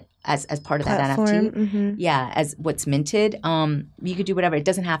on that as part of platform. that NFT. Yeah, as what's minted. You could do whatever. It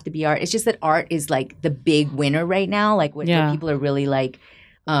doesn't have to be art. It's just that art is like the big winner right now. Like what people are really like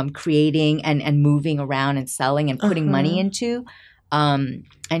creating and moving around and selling and putting money into.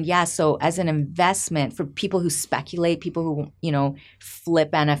 So as an investment for people who speculate, people who,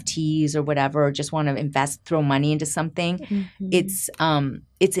 flip NFTs or whatever, or just want to invest, throw money into something, it's an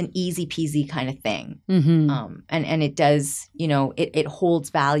easy peasy kind of thing. And it does, it holds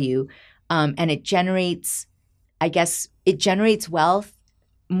value. And it generates wealth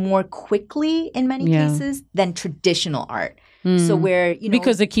more quickly in many cases than traditional art. So where,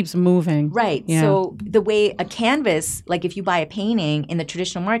 because it keeps moving. Right. Yeah. So the way a canvas, like if you buy a painting in the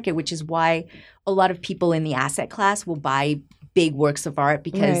traditional market, which is why a lot of people in the asset class will buy big works of art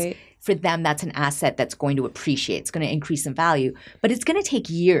because for them, that's an asset that's going to appreciate. It's going to increase in value. But it's going to take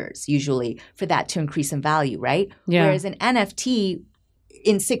years usually for that to increase in value, right? Yeah. Whereas an NFT,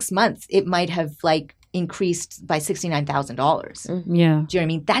 in 6 months, it might have like increased by $69,000. Yeah. Do you know what I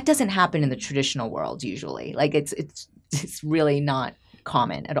mean? That doesn't happen in the traditional world usually. Like it's really not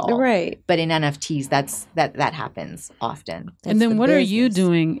common at all. Right. But in NFTs, that happens often. And then what are you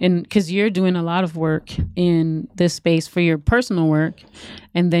doing? Because you're doing a lot of work in this space for your personal work,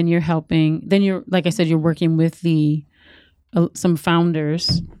 and then you're like I said, you're working with some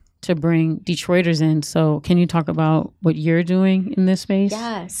founders to bring Detroiters in. So can you talk about what you're doing in this space?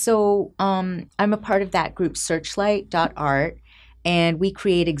 Yeah. So I'm a part of that group, Searchlight.art. And we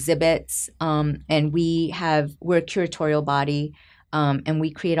create exhibits, and we're a curatorial body, and we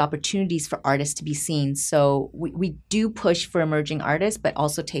create opportunities for artists to be seen. So we do push for emerging artists, but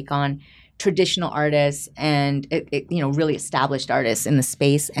also take on traditional artists and really established artists in the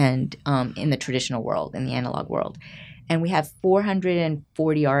space and in the traditional world, in the analog world. And we have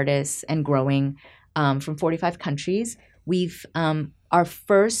 440 artists and growing from 45 countries. Our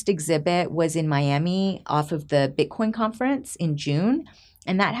first exhibit was in Miami off of the Bitcoin conference in June.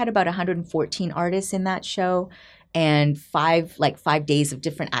 And that had about 114 artists in that show and 5 days of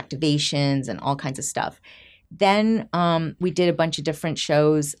different activations and all kinds of stuff. Then we did a bunch of different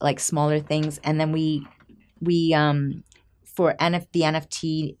shows, like smaller things. And then we for the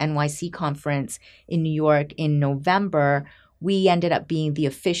NFT NYC conference in New York in November, we ended up being the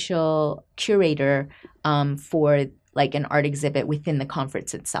official curator for like an art exhibit within the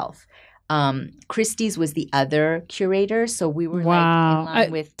conference itself. Christie's was the other curator, so we were like in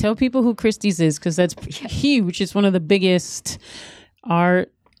line with. Tell people who Christie's is, because that's huge. It's one of the biggest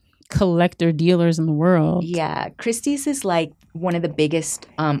art collector dealers in the world. Yeah, Christie's is like one of the biggest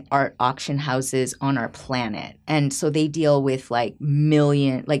art auction houses on our planet, and so they deal with like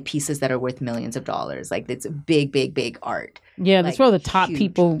pieces that are worth millions of dollars. Like it's big art. Yeah, that's where the top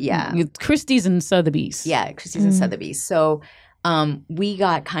people. Yeah, Christie's and Sotheby's. Yeah, Christie's and Sotheby's. So we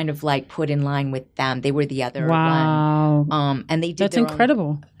got kind of like put in line with them. They were the other one. And they did. That's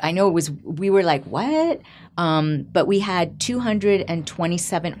incredible. I know we were like, what? But we had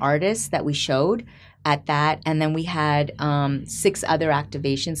 227 artists that we showed at that. And then we had 6 other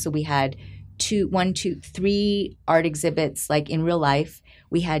activations. So we had 3 art exhibits like in real life.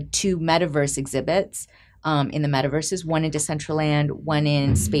 We had 2 metaverse exhibits. In the metaverses, one in Decentraland, one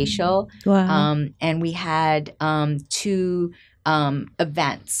in Spatial. Wow. And we had 2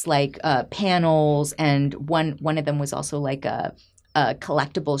 events like panels, and one of them was also like a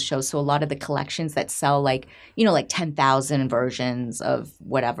collectible show. So a lot of the collections that sell like 10,000 versions of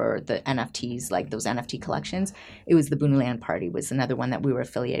whatever the NFTs, like those NFT collections. It was the Booneland Party was another one that we were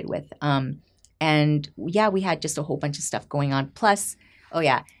affiliated with. And yeah, we had just a whole bunch of stuff going on. Plus,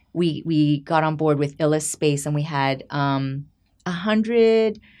 we got on board with Illis Space, and we had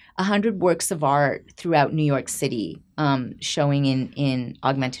 100 works of art throughout New York City showing in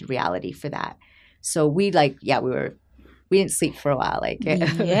augmented reality for that. So we didn't sleep for a while.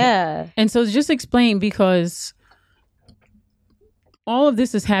 Yeah. And so just explain, because all of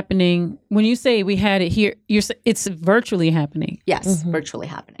this is happening. When you say we had it here, it's virtually happening. Yes, virtually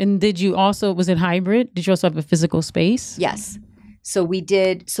happening. And was it hybrid? Did you also have a physical space? Yes. So we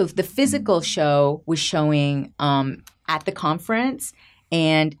did. So the physical show was showing at the conference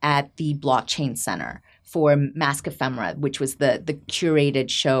and at the Blockchain Center for Mask Ephemera, which was the curated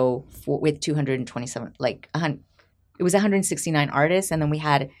show with 227, it was 169 artists, and then we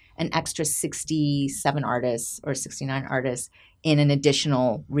had an extra 67 artists or 69 artists in an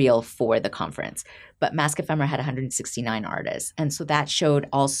additional reel for the conference. But Mask Ephemera had 169 artists. And so that showed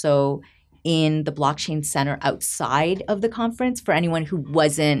also in the Blockchain Center outside of the conference for anyone who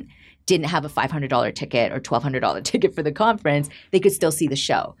didn't have a $500 ticket or $1,200 ticket for the conference, they could still see the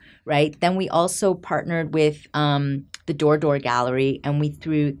show, right? Then we also partnered with the Door Gallery, and we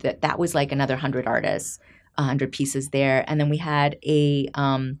threw that was like another 100 artists, 100 pieces there. And then we had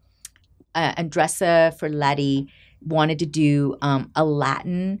Andressa Ferletti wanted to do a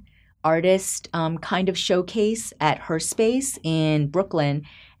Latin artist kind of showcase at her space in Brooklyn.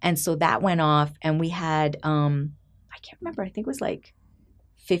 And so that went off, and we had, I can't remember, I think it was like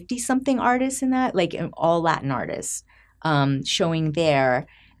 50-something artists in that, like all Latin artists showing there.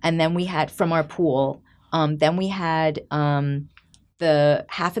 And then we had, from our pool, then we had the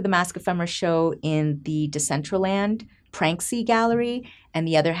half of the Mask Ephemera show in the Decentraland Pranksy Gallery, and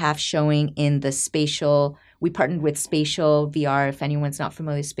the other half showing in the Spatial. We partnered with Spatial VR. If anyone's not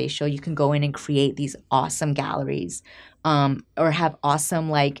familiar with Spatial, you can go in and create these awesome galleries or have awesome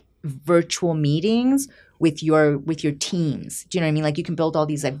like virtual meetings with your teams. Do you know what I mean? Like you can build all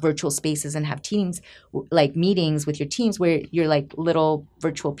these like virtual spaces and have teams like meetings with your teams where you're like little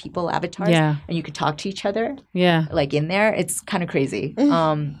virtual people avatars, and you can talk to each other. Yeah, like in there, it's kind of crazy.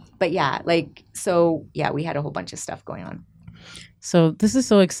 But yeah, like so yeah, we had a whole bunch of stuff going on. So this is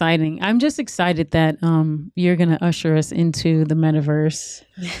so exciting. I'm just excited that you're going to usher us into the metaverse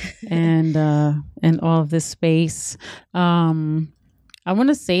and all of this space. I want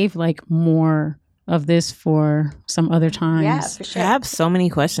to save like more of this for some other times. Yeah, for sure. I have so many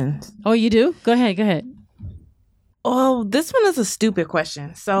questions. Oh, you do? Go ahead. Oh, this one is a stupid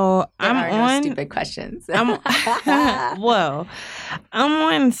question. So no stupid questions. I'm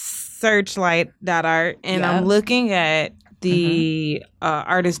on searchlight.art and I'm looking at the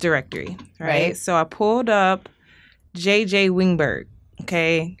artist directory, right? So I pulled up JJ Weinberg.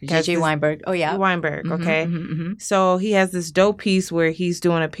 Okay. JJ Weinberg. Oh, yeah. Weinberg. Okay. So he has this dope piece where he's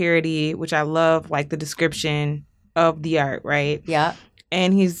doing a parody, which I love, like the description of the art, right? Yeah.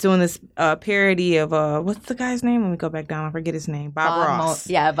 And he's doing this parody of, what's the guy's name? Let me go back down. I forget his name. Bob Ross.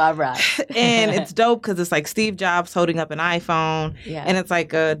 Bob Ross. And it's dope because it's like Steve Jobs holding up an iPhone. Yeah. And it's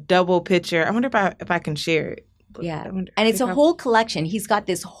like a double picture. I wonder if I can share it. Yeah. And it's a whole collection. He's got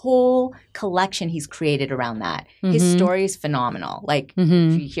this whole collection he's created around that. His story is phenomenal. Like,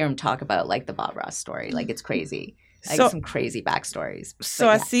 if you hear him talk about, like, the Bob Ross story, like, it's crazy. Like, some crazy backstories. So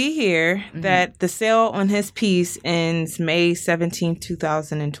I see here that the sale on his piece ends May 17th,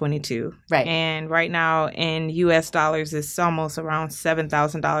 2022. Right. And right now in US dollars, it's almost around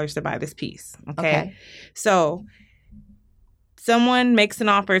 $7,000 to buy this piece. Okay. So someone makes an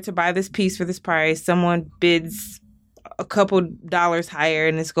offer to buy this piece for this price. Someone bids a couple dollars higher,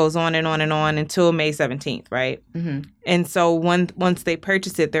 and this goes on and on and on until May 17th, right? And so once they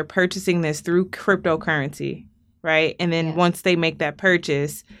purchase it, they're purchasing this through cryptocurrency, right? And then once they make that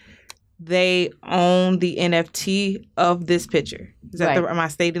purchase, they own the NFT of this picture. Is that am I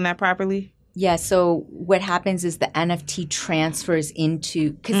stating that properly? Yeah, so what happens is the NFT transfers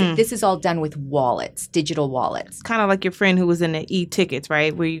into, because this is all done with wallets, digital wallets. Kind of like your friend who was in the e-tickets,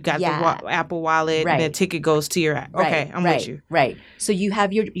 right? Where you got the Apple wallet and the ticket goes to your app. Okay, I'm with you. Right. So you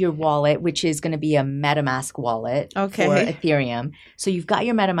have your wallet, which is going to be a MetaMask wallet for Ethereum. So you've got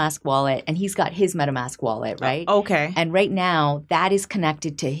your MetaMask wallet, and he's got his MetaMask wallet, right? Okay. And right now, that is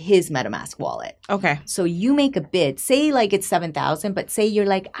connected to his MetaMask wallet. Okay. So you make a bid. Say like it's $7,000, but say you're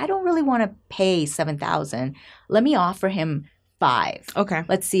like, I don't really want to pay $7,000. Let me offer him $5,000. Okay.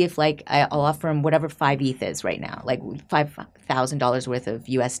 Let's see if like I'll offer him whatever 5 ETH is right now, like $5,000 worth of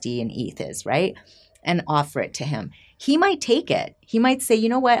USD and ETH is, right? And offer it to him. He might take it. He might say, you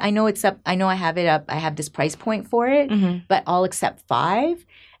know what? I know it's up. I know I have it up. I have this price point for it, but I'll accept $5,000.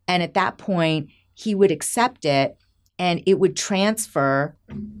 And at that point, he would accept it, and it would transfer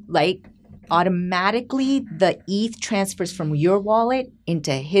like automatically. The ETH transfers from your wallet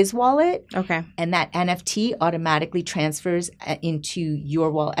into his wallet. Okay. And that NFT automatically transfers into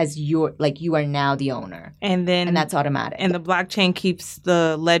your wallet as you are now the owner. And that's automatic. And the blockchain keeps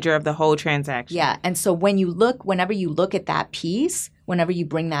the ledger of the whole transaction. Yeah. And so whenever you look at that piece, whenever you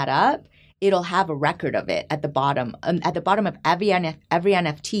bring that up, it'll have a record of it at the bottom. At the bottom of every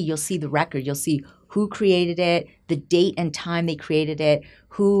NFT, you'll see the record. You'll see who created it, the date and time they created it,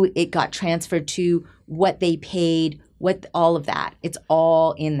 who it got transferred to, what they paid, all of that. It's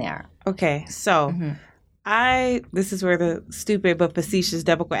all in there. Okay, so this is where the stupid but facetious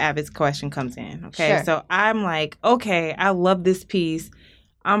Debicle Avids question comes in. Okay, Sure. So I'm like, okay, I love this piece.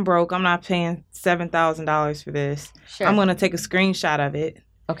 I'm broke. I'm not paying $7,000 for this. Sure. I'm going to take a screenshot of it.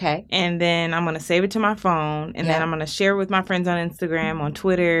 Okay. And then I'm going to save it to my phone. And then I'm going to share it with my friends on Instagram, on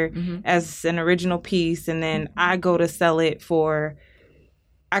Twitter as an original piece. And then I go to sell it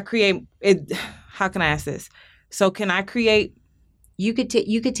I create it. How can I ask this? So can I create? You could take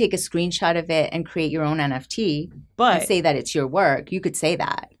a screenshot of it and create your own NFT But and say that it's your work. You could say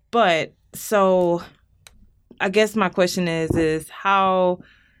that. But so I guess my question is how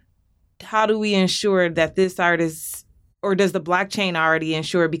do we ensure that this artist, or does the blockchain already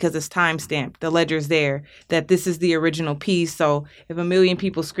ensure, because it's timestamped, the ledger's there, that this is the original piece? So if 1 million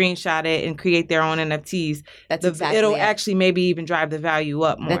people screenshot it and create their own NFTs, it'll actually maybe even drive the value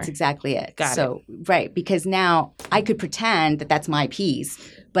up more. That's exactly it. Got it. Right, because now I could pretend that that's my piece,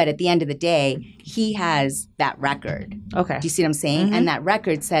 but at the end of the day, he has that record. Okay. Do you see what I'm saying? And that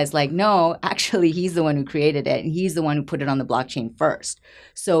record says like, no, actually, he's the one who created it, and he's the one who put it on the blockchain first.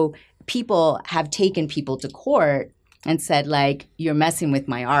 So people have taken people to court and said, like, you're messing with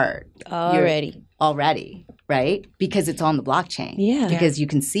my art. Already, right? Because it's on the blockchain. Yeah. Because you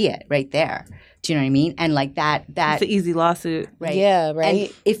can see it right there. Do you know what I mean? And like that It's an easy lawsuit. right? Yeah, right.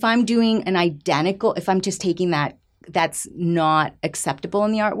 And if I'm doing if I'm just taking that, that's not acceptable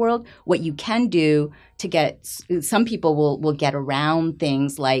in the art world. What you can do to get, some people will get around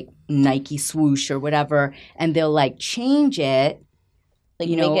things like Nike swoosh or whatever, and they'll like change it, Like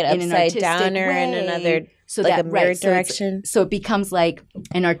you make know, it in an upside artistic down or in way. another, So like that a mirror right, so it's- direction. So it becomes like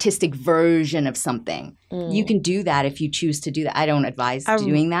an artistic version of something. You can do that if you choose to do that. I don't advise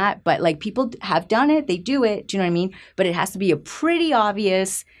doing that, but like people have done it, they do it. Do you know what I mean? But it has to be a pretty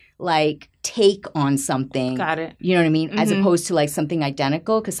obvious like take on something. Got it. You know what I mean? As opposed to like something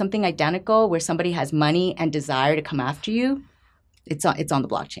identical, because something identical where somebody has money and desire to come after you, it's on the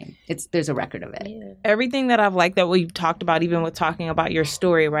blockchain. There's a record of it. Yeah. Everything that I've liked that we've talked about, even with talking about your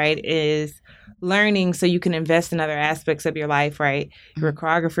story, right, is learning so you can invest in other aspects of your life, right? You're a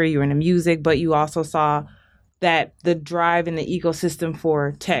choreographer, you're into music, but you also saw that the drive in the ecosystem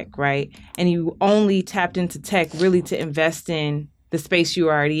for tech, right? And you only tapped into tech really to invest in the space you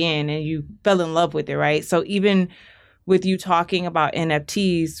were already in, and you fell in love with it, right? So even with you talking about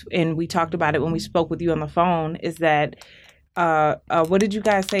NFTs, and we talked about it when we spoke with you on the phone, is that, what did you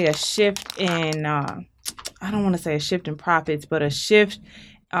guys say? A shift in, I don't want to say a shift in profits, but a shift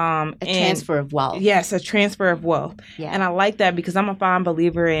A transfer of wealth. Yes, a transfer of wealth. Yeah. And I like that because I'm a fond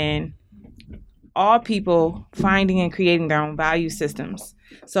believer in all people finding and creating their own value systems.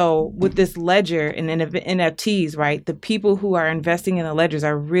 So with this ledger and NFTs, right, the people who are investing in the ledgers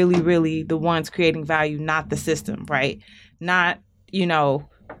are really, really the ones creating value, not the system, right? Not,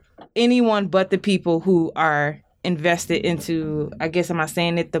 anyone but the people who are invested into, I guess, am I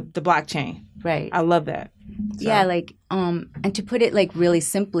saying it, the blockchain. Right. I love that. So. Yeah, like, and to put it like really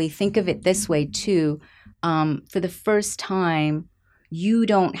simply, think of it this way too. For the first time, you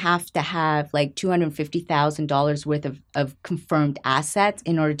don't have to have like $250,000 worth of confirmed assets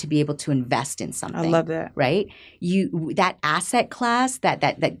in order to be able to invest in something. I love that. Right? That asset class that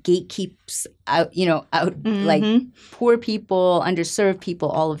gatekeeps out, like poor people, underserved people,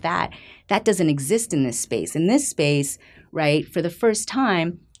 all of that doesn't exist in this space. In this space, right, for the first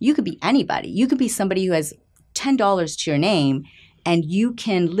time, you could be anybody. You could be somebody who has $10 to your name, and you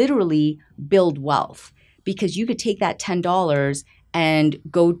can literally build wealth because you could take that $10 and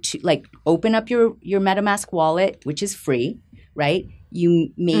go to like open up your MetaMask wallet, which is free, right?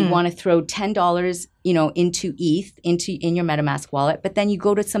 You may want to throw $10, into ETH in your MetaMask wallet, but then you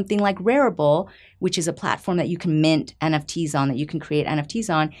go to something like Rarible, which is a platform that you can mint NFTs on, that you can create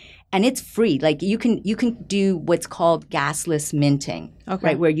NFTs on, and it's free. Like you can do what's called gasless minting,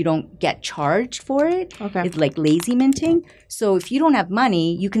 right? Where you don't get charged for it. Okay. It's like lazy minting. So if you don't have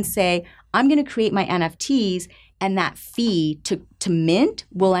money, you can say, I'm going to create my NFTs, and that fee to mint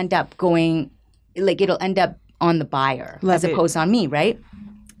will end up going, like it'll end up on the buyer as opposed on me, right?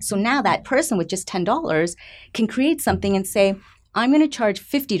 So now that person with just $10 can create something and say, I'm going to charge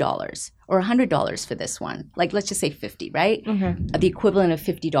 $50 or $100 for this one. Like let's just say 50, right? Okay. The equivalent of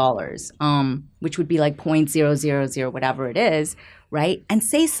 $50, which would be like 0.000 whatever it is, right? And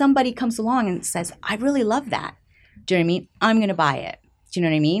say somebody comes along and says, I really love that. Do you know what I mean? I'm going to buy it. Do you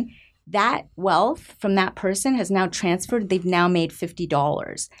know what I mean? that wealth from that person has now transferred. They've now made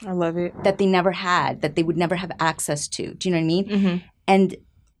 $50. I love it. That they never had, that they would never have access to. Do you know what I mean? Mm-hmm. And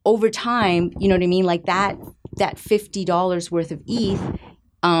over time, you know what I mean? Like that $50 worth of ETH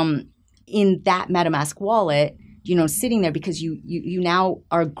in that MetaMask wallet, you know, sitting there because you now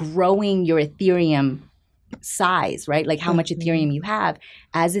are growing your Ethereum size, right? Like how much Ethereum you have.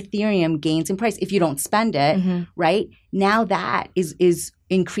 As Ethereum gains in price, if you don't spend it, right? Now that is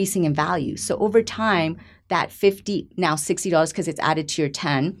increasing in value. So over time, that now $60 because it's added to your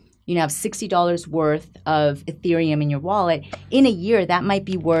 10, you now have $60 worth of Ethereum in your wallet. In a year, that might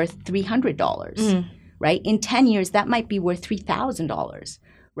be worth $300, right? In 10 years, that might be worth $3,000,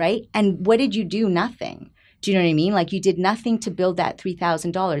 right? And what did you do? Nothing. Do you know what I mean? Like you did nothing to build that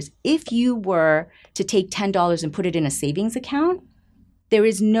 $3,000. If you were to take $10 and put it in a savings account, there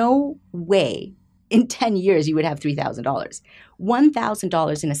is no way in 10 years you would have $3,000.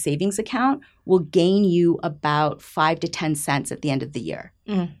 $1,000 in a savings account will gain you about 5 to 10 cents at the end of the year,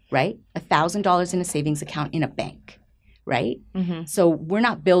 right? $1,000 in a savings account in a bank, right? So we're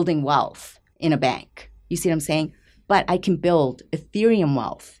not building wealth in a bank. You see what I'm saying? But I can build Ethereum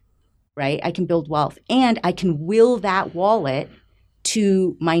wealth. Right? I can build wealth and I can will that wallet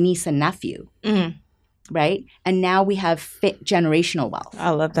to my niece and nephew. Right? And now we have generational wealth. I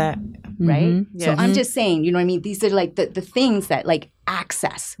love that. Right? So I'm just saying, you know what I mean? These are like the things that like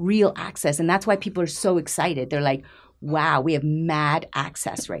access, real access. And that's why people are so excited. They're like, wow, we have mad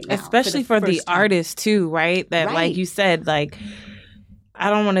access right now. Especially for the artists too, right? That like you said, like, I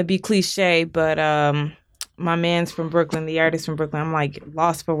don't want to be cliche, but my man's from Brooklyn, the artist from Brooklyn. I'm like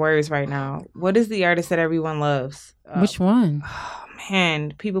lost for words right now. What is the artist that everyone loves? Which one? Oh,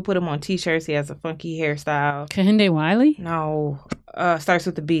 man, people put him on T-shirts. He has a funky hairstyle. Kehinde Wiley? No, starts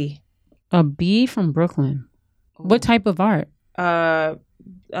with a B. A B from Brooklyn. What type of art?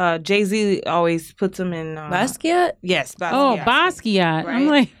 Jay-Z always puts him in Basquiat. Yes, Basquiat. Oh, Basquiat. Right? I'm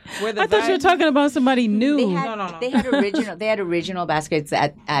like, I thought you were talking about somebody new. No. They had original Basquiats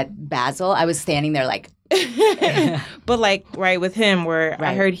at Basel. I was standing there like. But like with him where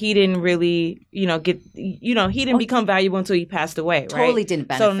I heard he didn't really he didn't become valuable until he passed away, right? Totally didn't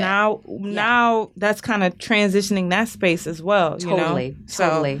benefit. So now that's kind of transitioning that space as well. Totally.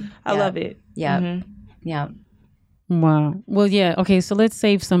 I love it. Yeah. Wow. Well, yeah. Okay. So let's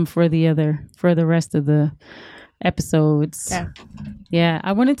save some for the rest of the episodes. Yeah.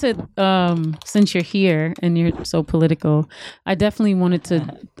 I wanted to, since you're here and you're so political, I definitely wanted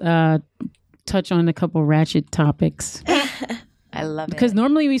to touch on a couple ratchet topics. I love it. Because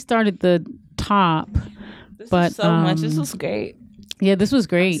normally we start at the top, but much. This was great. Yeah, this was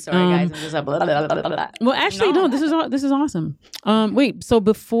great. Sorry, guys. I'm just like, blah, blah, blah, blah. Well, actually, no. This is awesome. Wait. So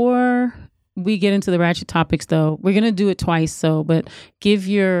before we get into the ratchet topics, though, we're gonna do it twice. So, but give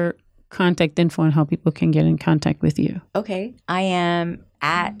your contact info and how people can get in contact with you. Okay, I am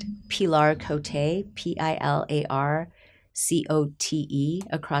at Pilar Cote, PILARCOTE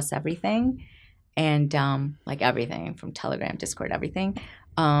across everything, and like everything from Telegram, Discord, everything.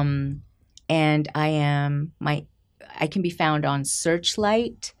 And I can be found on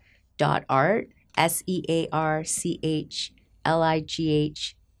searchlight.art,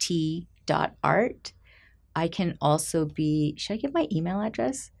 SEARCHLIGHT.art. I can also be, should I give my email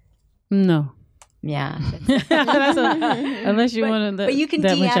address? No. Yeah. Unless you want to. But you can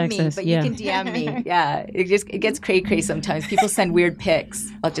DM me. But you can DM me. Yeah. It gets cray sometimes. People send weird pics.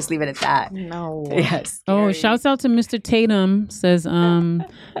 I'll just leave it at that. No. Yes. Oh, shouts out to Mr. Tatum. Says,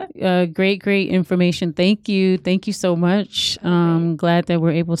 great information. Thank you so much. Glad that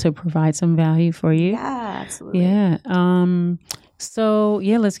we're able to provide some value for you. Yeah, absolutely. Yeah. So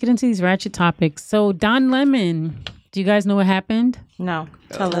yeah, let's get into these ratchet topics. So Don Lemon, do you guys know what happened? No.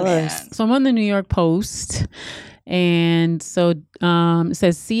 Tell us. So I'm on the New York Post, and so it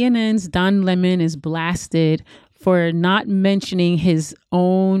says CNN's Don Lemon is blasted for not mentioning his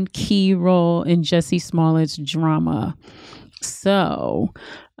own key role in Jussie Smollett's drama. So,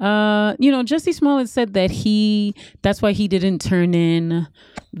 Jussie Smollett said that that's why he didn't turn in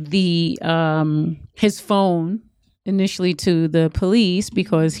his phone initially to the police,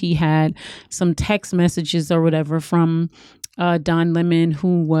 because he had some text messages or whatever from Don Lemon,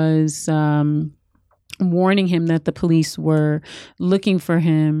 who was warning him that the police were looking for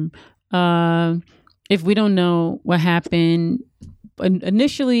him. If we don't know what happened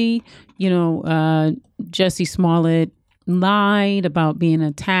initially, Jussie Smollett lied about being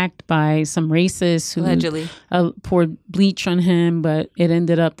attacked by some racists who allegedly poured bleach on him, but it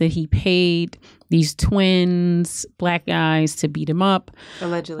ended up that he paid these twins, black guys, to beat him up.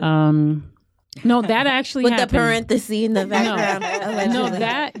 Allegedly. No, that actually with happened. the parenthesis in the background. No,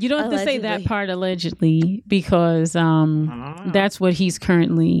 that you don't have to say that part allegedly because that's what he's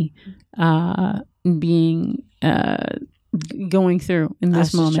currently being going through in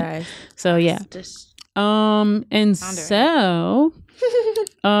this moment. So yeah. And so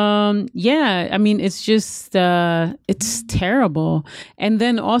yeah, I mean it's just it's terrible. And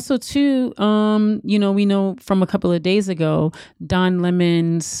then also too you know, we know from a couple of days ago Don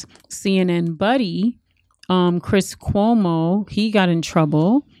Lemon's CNN buddy Chris Cuomo, he got in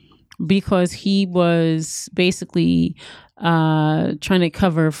trouble because he was basically trying to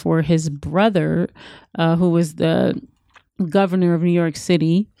cover for his brother who was the governor of New York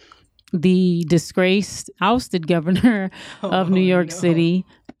City, the disgraced, ousted governor of New York City,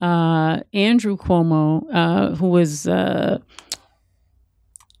 Andrew Cuomo, who was,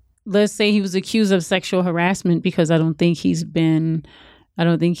 let's say he was accused of sexual harassment because I don't think he's going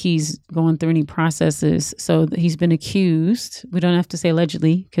through any processes. So he's been accused. We don't have to say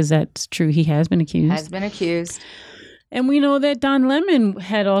allegedly because that's true. He has been accused. And we know that Don Lemon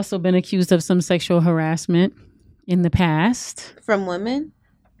had also been accused of some sexual harassment in the past. From women?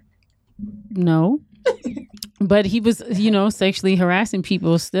 No. But he was, you know, sexually harassing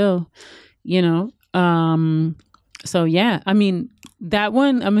people still, you know. So, yeah, I mean, that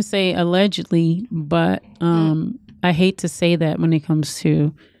one, I'm going to say allegedly, but I hate to say that when it comes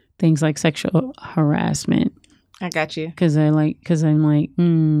to things like sexual harassment. I got you. Because I'm like,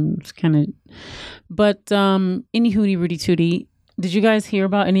 it's kind of. But any hootie Rudy Tootie, did you guys hear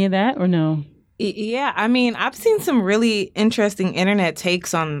about any of that or no? Yeah, I mean, I've seen some really interesting internet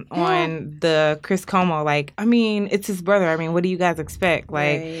takes on the Chris Cuomo. Like, I mean, it's his brother. I mean, what do you guys expect?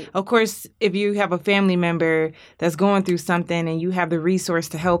 Like, Of course, if you have a family member that's going through something and you have the resource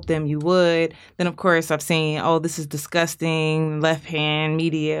to help them, you would. Then, of course, I've seen, oh, this is disgusting, left-hand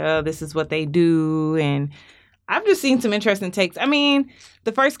media, this is what they do. And I've just seen some interesting takes. I mean,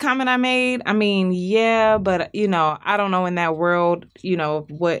 the first comment I made, I mean, yeah, but, you know, I don't know in that world, you know,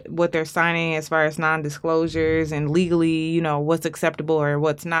 what they're signing as far as non-disclosures and legally, you know, what's acceptable or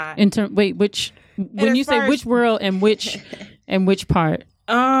what's not. When you say which world and which part?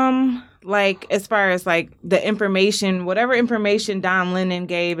 Like, as far as, like, the information, whatever information Don Lemon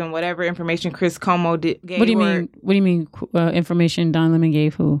gave and whatever information Chris Cuomo gave. What do you mean information Don Lemon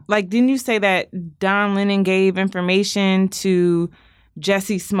gave who? Like, didn't you say that Don Lemon gave information to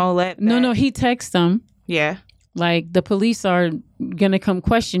Jussie Smollett? No, he texted them. Yeah. Like, the police are going to come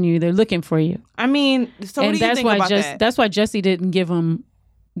question you. They're looking for you. I mean, so what do you think about that? That's why Jussie didn't give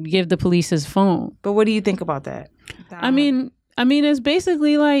the police his phone. But what do you think about that? I mean, it's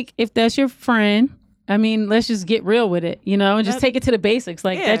basically like, if that's your friend, I mean, let's just get real with it, you know, and just take it to the basics.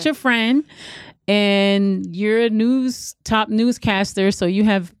 Like, that's your friend and you're a top newscaster. So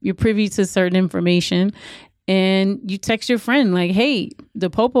you're privy to certain information and you text your friend like, hey,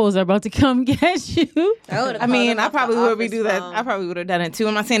 the popos are about to come get you. I mean, I probably would redo that. I probably would have done it too.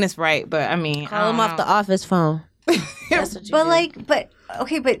 I'm not saying it's right, but I mean. Call him off the office phone. But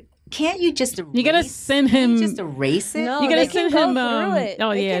can't you just erase? You gotta send him. Just erase it. No, you gotta send him.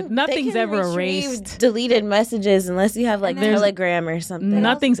 Oh yeah, nothing's ever erased. Deleted messages unless you have like Telegram or something.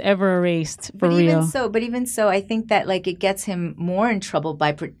 Nothing's ever erased for real. But even so, I think that like it gets him more in trouble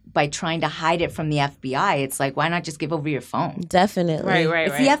by trying to hide it from the FBI. It's like, why not just give over your phone? Definitely. Right.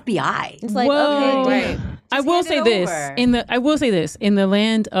 It's the FBI. It's like, okay, right. I will say this in the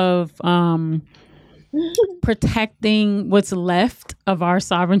land of protecting what's left of our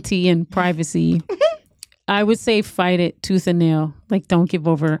sovereignty and privacy, I would say fight it tooth and nail. Like, don't give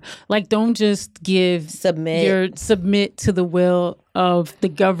over. Like, don't just submit to the will of the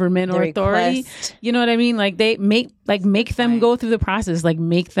government or authority. You know what I mean? Like, they make them go through the process. Like,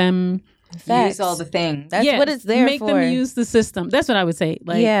 make them use all the things. That's what it's there for. Make them use the system. That's what I would say.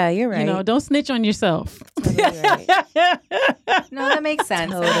 Like, yeah, you're right. You know, don't snitch on yourself. Totally right. No, that makes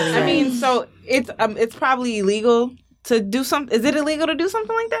sense. Totally right. I mean, so it's probably illegal to do something. Is it illegal to do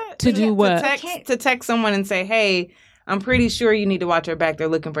something like that? To do what? To text someone and say, "Hey, I'm pretty sure you need to watch your back. They're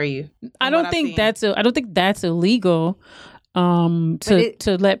looking for you." I don't think that's illegal.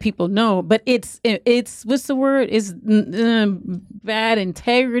 To let people know, but it's what's the word? It's bad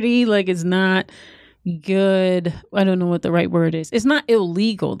integrity. Like, it's not good. I don't know what the right word is. It's not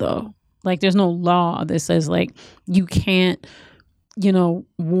illegal though. Like, there's no law that says like you can't, you know,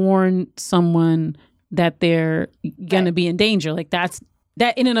 warn someone that they're gonna be in danger. Like, that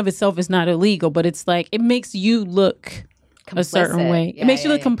in and of itself is not illegal, but it's like it makes you look complicit. A certain way. It makes you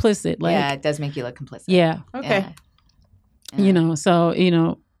look complicit. Like, yeah, it does make you look complicit. Yeah. Okay. Yeah. You know, so, you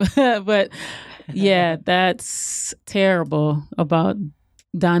know, but yeah, that's terrible about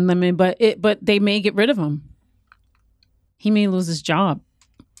Don Lemon, but they may get rid of him. He may lose his job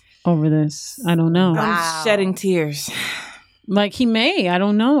over this. I don't know. I'm shedding tears. Like he may. I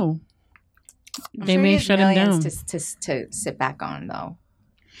don't know. They may shut him down. To sit back on though.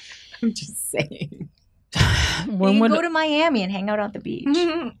 I'm just saying. When you can go to Miami and hang out on the beach.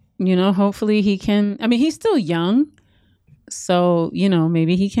 You know, hopefully he can. I mean, he's still young, so you know,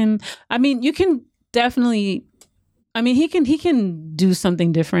 maybe he can. I mean, you can definitely. I mean, he can do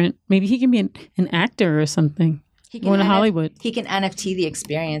something different. Maybe he can be an actor or something. He can going to Hollywood. He can NFT the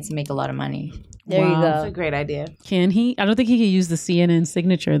experience and make a lot of money. There you go. That's a great idea. Can he? I don't think he can use the CNN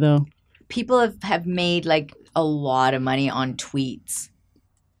signature though. People have made like a lot of money on tweets.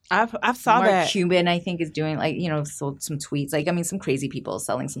 I've saw Mark that. Cuban, I think, is doing like, you know, sold some tweets. Like, I mean, some crazy people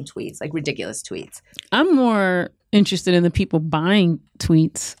selling some tweets, like ridiculous tweets. I'm more interested in the people buying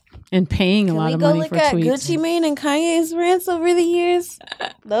tweets and paying a lot of money for tweets. Can we go look at Gucci Mane and Kanye's rants over the years?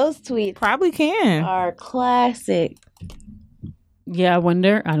 Those tweets Probably can. are classic. Yeah, I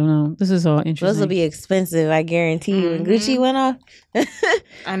wonder. I don't know. This is all interesting. Those will be expensive, I guarantee you. When Gucci went off,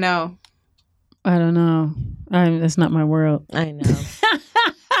 I know. I don't know. That's not my world. I know.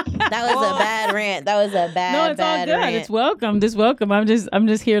 That was a bad rant. That was a bad, No, it's all bad good. rant. It's welcome. It's welcome. I'm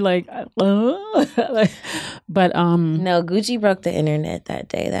just here like, but No, Gucci broke the internet that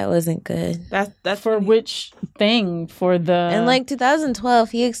day. That wasn't good. That's for which thing? For the In like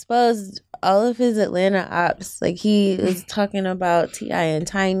 2012, he exposed all of his Atlanta ops. Like he was talking about T.I. and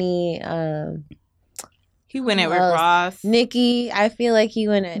Tiny. he went at Rick Ross. Nicki, I feel like he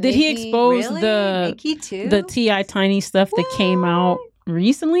went at Did Nicki. he expose Really? the Nicki too? the T.I. Tiny stuff that came out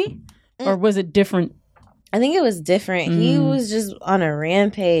recently, or was it different? I think it was different. He was just on a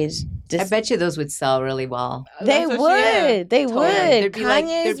rampage. I bet you those would sell really well. They That's would. what she- They Totally. would. There'd be like-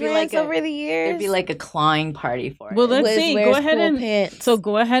 Kanye's there'd be rants like a- over the years. There'd be like a clawing party for it. Well, let's Wiz see. Go wears ahead cool and pants. so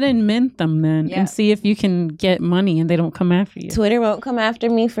go ahead and mint them then, Yeah. and see if you can get money and they don't come after you. Twitter won't come after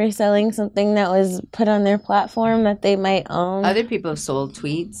me for selling something that was put on their platform that they might own. Other people have sold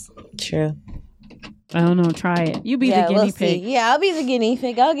tweets. True. I don't know. Try it. You be the guinea we'll pig. see. Yeah, I'll be the guinea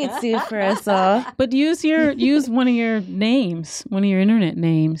pig. I'll get sued for us all. But use one of your names, one of your internet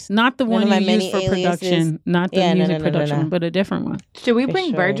names, not the One one of you my use many for aliases. production, not the Yeah, no, music no, no, production, no. but a different one. Should we For bring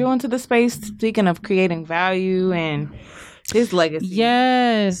sure. Virgil into the space? Speaking of creating value and his legacy.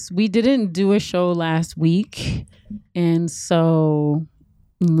 Yes, we didn't do a show last week, and so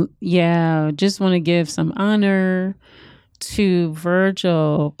yeah, just want to give some honor to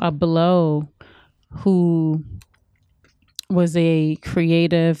Virgil Abloh, who was a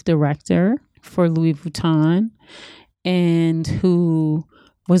creative director for Louis Vuitton and who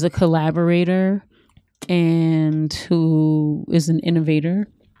was a collaborator and who is an innovator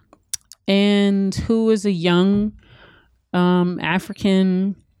and who is a young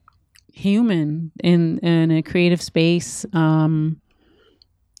African human in a creative space,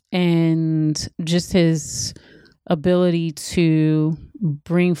 and just his ability to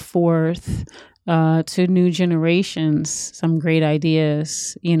bring forth to new generations some great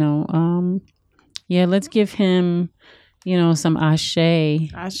ideas, yeah, let's give him some ashe.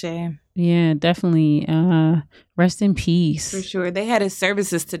 Ashe. Yeah, definitely. Rest in peace. For sure. They had his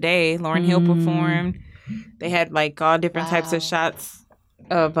services today. Lauryn Hill performed. They had like all different types of shots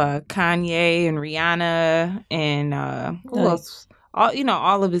of Kanye and Rihanna and who else?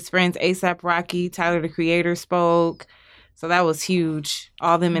 All of his friends. A$AP Rocky, Tyler the Creator spoke. So that was huge.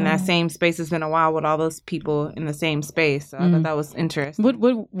 All them in that same space. It's been a while with all those people in the same space. So I thought that was interesting. What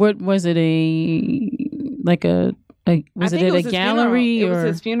was it? Was it at a gallery It or was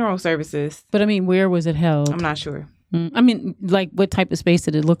his funeral services. But I mean, where was it held? I'm not sure. I mean, like, what type of space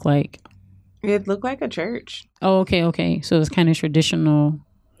did it look like? It looked like a church. Oh, okay. So it was kind of traditional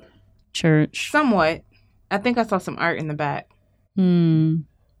church. Somewhat. I think I saw some art in the back.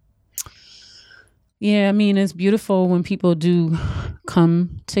 Yeah, I mean, it's beautiful when people do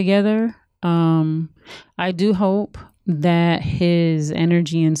come together. I do hope that his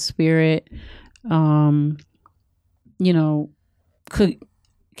energy and spirit, could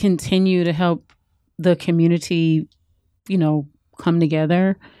continue to help the community, come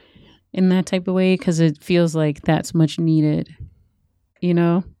together in that type of way, because it feels like that's much needed,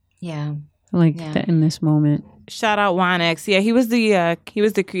 Yeah. that in this moment. Shout out Juanex. Yeah, he was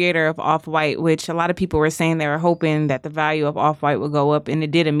the creator of Off-White, which a lot of people were saying they were hoping that the value of Off-White would go up, and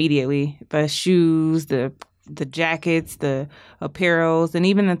it did immediately. The shoes, the jackets, the apparels, and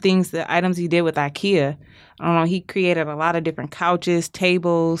even the items he did with IKEA. I don't know. He created a lot of different couches,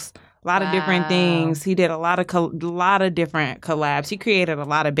 tables, a lot of different things. He did a lot of different collabs. He created a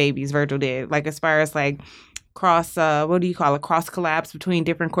lot of babies. Virgil did, like as far as like cross collapse between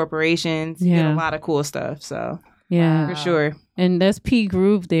different corporations. He did a lot of cool stuff. So for sure. And that's P.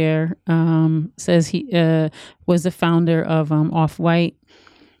 Groove there. Says he was the founder of Off-White.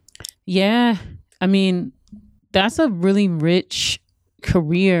 Yeah, I mean, that's a really rich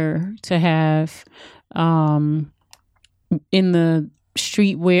career to have in the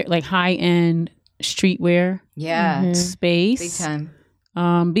streetwear, like high-end streetwear space. Big time.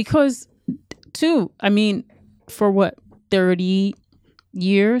 Because, too, I mean, for 30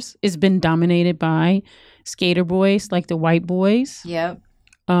 years, it's been dominated by skater boys, like the white boys. Yep.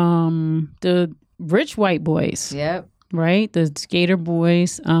 The rich white boys. Yep. Right? The skater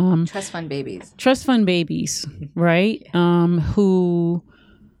boys. Trust fund babies, right? Who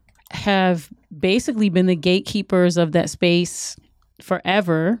have basically been the gatekeepers of that space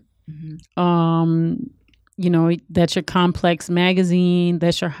forever. Mm-hmm. You know, that's your Complex magazine,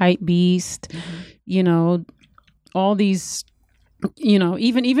 that's your Hype Beast, you know, all these, you know,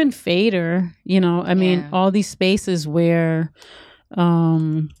 even Fader, you know, I mean, all these spaces where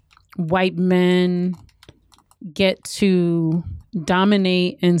white men get to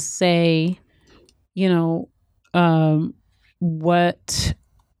dominate and say, you know, what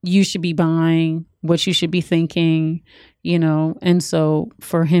you should be buying, what you should be thinking, you know. And so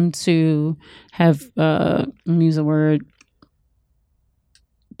for him to have, use a word,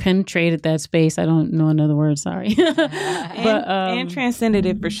 penetrated that space, I don't know another word, sorry. and transcended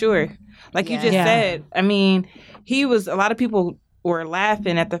it for sure. Like you just said, I mean, a lot of people were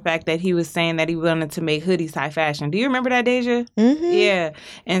laughing at the fact that he was saying that he wanted to make hoodies high fashion. Do you remember that, Deja? Mm-hmm. Yeah.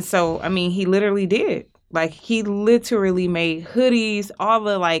 And so, I mean, he literally did. Like, he literally made hoodies, all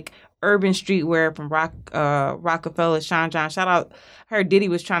the, like, urban streetwear from Rockefeller, Sean John. Shout out. I heard Diddy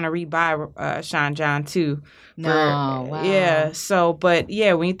was trying to rebuy Sean John, too. Wow. Yeah. So, but,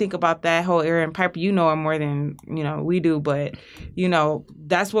 yeah, when you think about that whole era, and Piper, you know it more than, you know, we do, but, you know,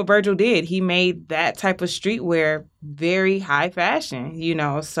 that's what Virgil did. He made that type of streetwear very high fashion, you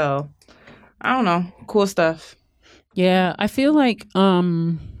know, so, I don't know. Cool stuff. Yeah, I feel like,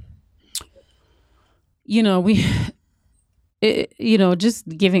 you know, you know, just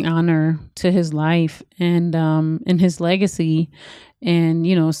giving honor to his life and his legacy, and,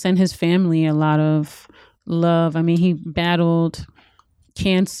 you know, send his family a lot of love. I mean, he battled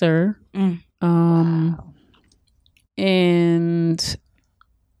cancer. Wow. And,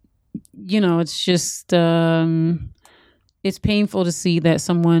 you know, it's just, it's painful to see that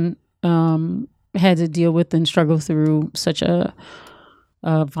someone had to deal with and struggle through such a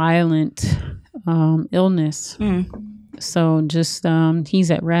violent illness. So just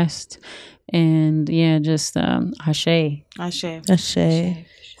he's at rest, and just Ashe.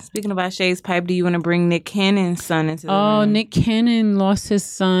 Speaking of Ashe's Pipe, do you want to bring Nick Cannon's son into the room? Nick Cannon lost his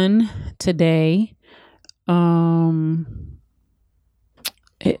son today.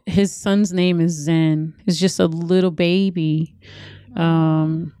 His son's name is Zen. He's just a little baby.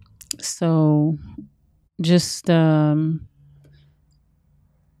 So just want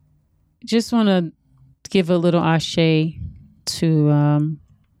to give a little ashe to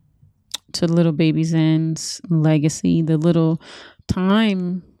little baby Zen's legacy, the little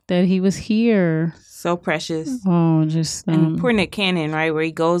time that he was here. So precious. Oh, just and poor Nick Cannon, right? Where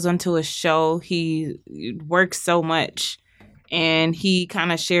he goes onto a show, he works so much, and he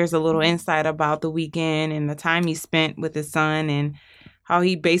kind of shares a little insight about the weekend and the time he spent with his son, and how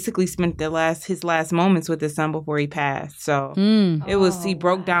he basically spent his last moments with his son before he passed. So he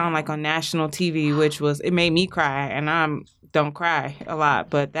broke down like on national TV, it made me cry, and I don't cry a lot,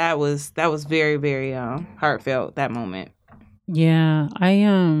 but that was very, very heartfelt, that moment. Yeah,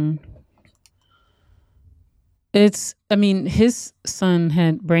 his son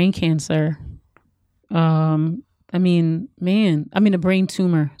had brain cancer. A brain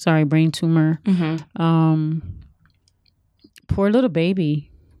tumor. Sorry, brain tumor. Mm-hmm. Poor little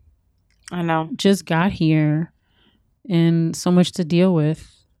baby. I know. Just got here, and so much to deal with.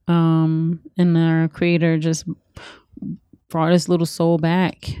 And our creator just brought his little soul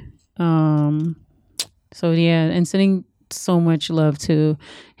back. And sending so much love to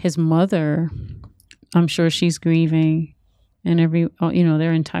his mother. I'm sure she's grieving, and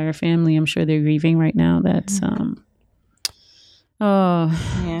their entire family, I'm sure they're grieving right now. That's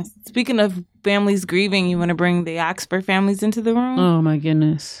yeah. Speaking of families grieving, you want to bring the Oxford families into the room? Oh my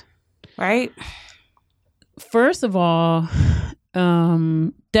goodness. Right? First of all,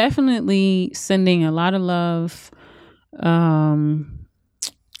 definitely sending a lot of love to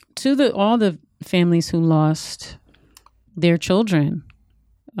all the families who lost their children,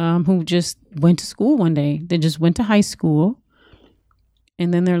 who just went to school one day. They just went to high school,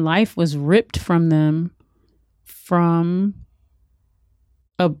 and then their life was ripped from them from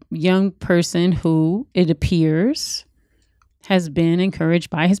a young person who, it appears, has been encouraged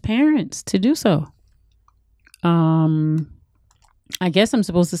by his parents to do so. I guess I'm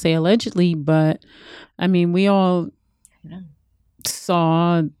supposed to say allegedly, but I mean, we all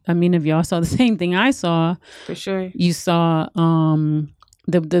saw, I mean, if y'all saw the same thing I saw, for sure, you saw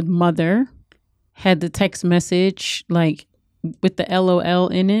the mother had the text message like with the LOL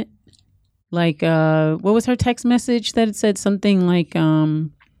in it. Like, what was her text message that it said something like,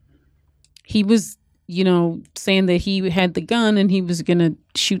 he was, you know, saying that he had the gun and he was going to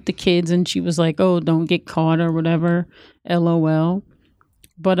shoot the kids. And she was like, oh, don't get caught or whatever. LOL.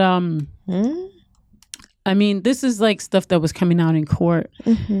 But, I mean, this is like stuff that was coming out in court.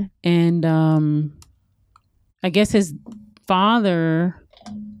 Mm-hmm. And, I guess his father,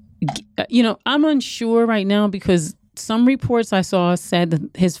 you know, I'm unsure right now because some reports I saw said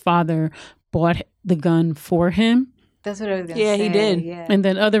that his father bought the gun for him. That's what I was going to say. Yeah, he did. Yeah. And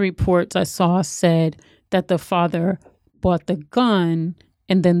then other reports I saw said that the father bought the gun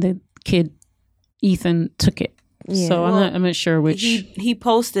and then the kid, Ethan, took it. Yeah. So I'm not sure which. He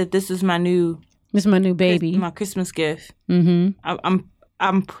posted, this is my new baby. My Christmas gift. Mm-hmm.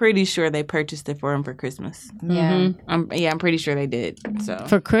 I'm pretty sure they purchased it for him for Christmas. Yeah. Mm-hmm. I'm pretty sure they did. So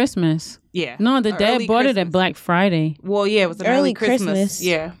for Christmas. Yeah. No, the dad bought it at Black Friday. Well, yeah, it was an early Christmas.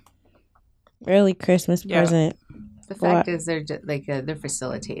 Yeah. Early Christmas present. The fact is, they're just, like they're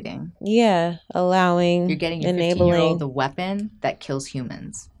facilitating. Yeah, allowing. You're getting your 15-year-old the weapon that kills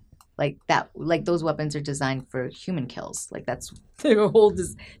humans. Like that. Like those weapons are designed for human kills. Like that's their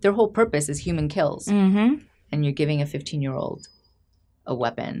whole purpose is human kills. Mm-hmm. And you're giving a 15-year-old a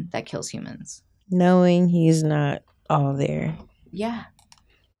weapon that kills humans, knowing he's not all there. Yeah.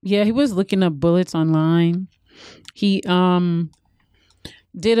 Yeah, he was looking up bullets online. He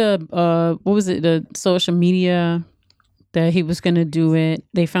did a social media that he was going to do it.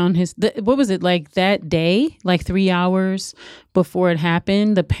 They found what was it, like that day, like 3 hours before it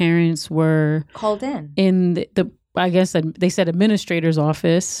happened, the parents were called in the I guess they said administrator's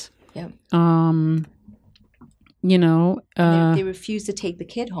office. Yep. You know, they refused to take the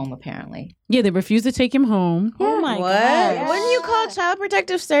kid home, apparently. Yeah, they refused to take him home. Yeah. Oh my God. Yes. Wouldn't you call Child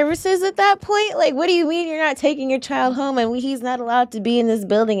Protective Services at that point? Like, what do you mean you're not taking your child home and he's not allowed to be in this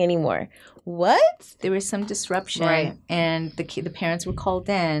building anymore? What? There was some disruption, right? And the parents were called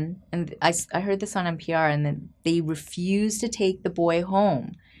in, and I heard this on NPR, and then they refused to take the boy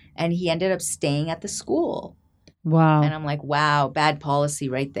home, and he ended up staying at the school. Wow. And I'm like, wow, bad policy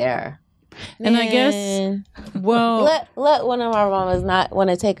right there. And I guess, well, let one of our mamas not want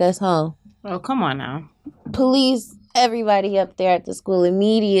to take us home. Oh, come on now. Police everybody up there at the school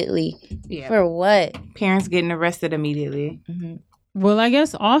immediately. Yeah. For what? Parents getting arrested immediately. Mm-hmm. Well, I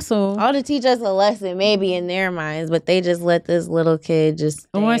guess also all to teach us a lesson, maybe in their minds, but they just let this little kid just.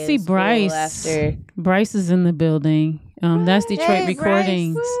 Oh, I see Bryce. After. Bryce is in the building. That's Detroit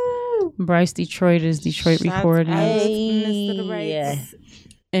Recordings. Bryce Detroit is Detroit Recordings. Yeah.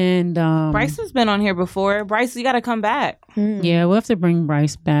 And Bryce has been on here before. Bryce, you got to come back. Yeah, we'll have to bring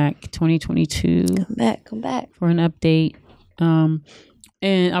Bryce back 2022. Come back for an update.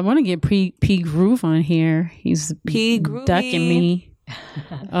 And I want to get P Groove on here. He's P Groovy ducking me.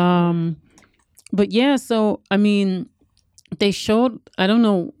 But yeah, so I mean, they showed. I don't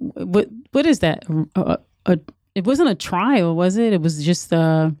know what is that? It wasn't a trial, was it? It was just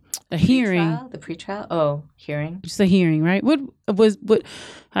a hearing. The pretrial? Oh, hearing. Just a hearing, right? What?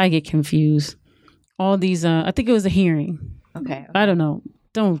 I get confused. All these, I think it was a hearing. Okay. I don't know.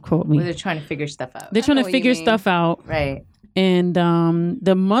 Don't quote me. Well, they're trying to figure stuff out. They're trying to figure stuff out. Right. And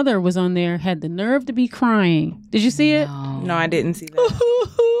the mother was on there, had the nerve to be crying. Did you see it? No, I didn't see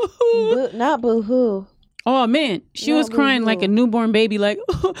that. Not boo-hoo. Oh, man. She was crying like a newborn baby. Like,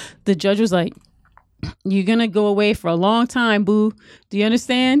 the judge was like, you're going to go away for a long time, boo. Do you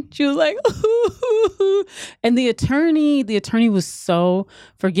understand? She was like, and the attorney was so,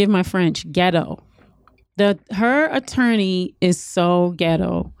 forgive my French, ghetto. Her attorney is so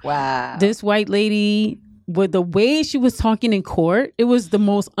ghetto. Wow. This white lady, with the way she was talking in court, it was the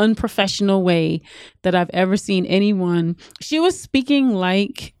most unprofessional way that I've ever seen anyone. She was speaking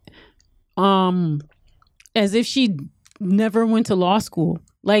like, as if she never went to law school.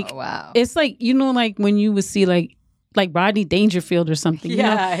 Like, oh, wow. It's like, you know, like when you would see like Rodney Dangerfield or something.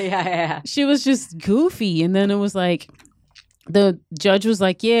 Yeah. She was just goofy. And then it was like, the judge was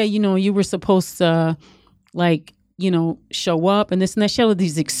like, yeah, you know, you were supposed to like, you know, show up and this and that. She had all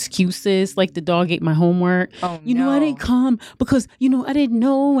these excuses, like the dog ate my homework. Oh, you know, I didn't come because, you know, I didn't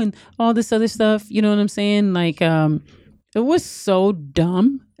know, and all this other stuff. You know what I'm saying? Like, it was so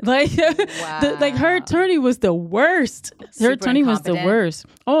dumb. Like, like her attorney was the worst. Her attorney was the worst.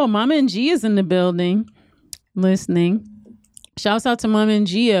 Oh, Mama and G is in the building, listening. Shouts out to Mama and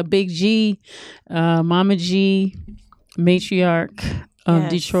Gia, Big G, Mama G, matriarch of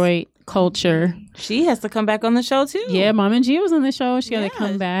Detroit culture. She has to come back on the show too. Yeah, Mama and Gia was on the show. She got to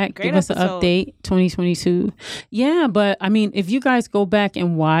come back, give us an update. 2022. Yeah, but I mean, if you guys go back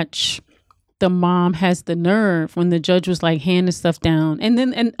and watch, the mom has the nerve when the judge was like handing stuff down,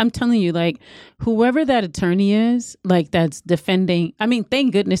 and I'm telling you, like, whoever that attorney is, like, that's defending. I mean,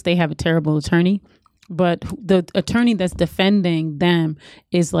 thank goodness they have a terrible attorney. But the attorney that's defending them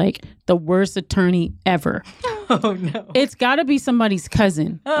is like the worst attorney ever. Oh no! It's got to be somebody's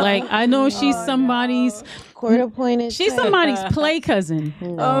cousin. Like, I know she's somebody's court appointed. She's somebody's play cousin.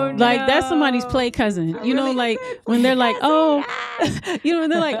 Oh no! Like, that's somebody's play cousin. You know, like when they're like, oh, you know,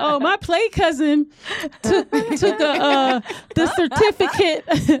 they're like, oh, my play cousin took the certificate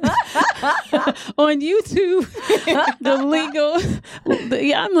on YouTube. The legal.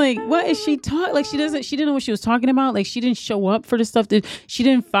 Yeah, I'm like, what is she talking? Like, she didn't know what she was talking about. Like, she didn't show up for the stuff that she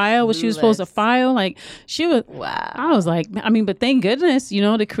didn't file what she was supposed to file. Like, she was. Wow. I was like, I mean, but thank goodness, you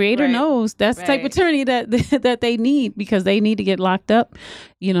know, the creator knows that's the type of attorney that they need, because they need to get locked up,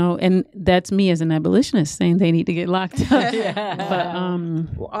 you know, and that's me as an abolitionist saying they need to get locked up. But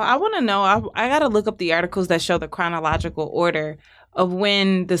I want to know, I got to look up the articles that show the chronological order of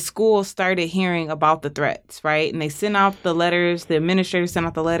when the school started hearing about the threats, right? And they sent out the letters, the administrators sent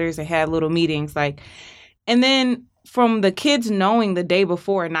out the letters, they had little meetings, like, and then from the kids knowing the day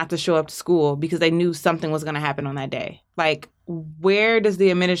before not to show up to school because they knew something was going to happen on that day. Like, where does the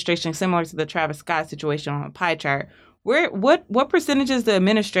administration, similar to the Travis Scott situation on the pie chart, what percentages the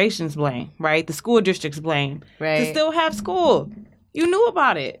administrations blame, right? The school districts blame to still have school. You knew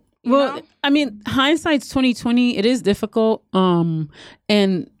about it. Well, know? I mean, hindsight's 2020. It is difficult.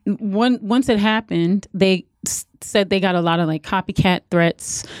 And once it happened, they said they got a lot of like copycat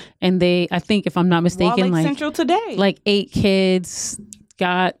threats, and I think if I'm not mistaken, like Central today, like 8 kids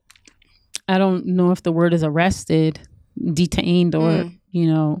got, I don't know if the word is arrested, detained, or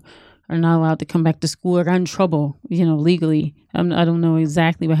you know, are not allowed to come back to school or got in trouble, you know, legally. I don't know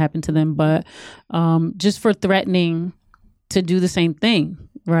exactly what happened to them, but just for threatening to do the same thing,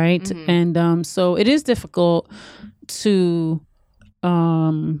 right? And so it is difficult to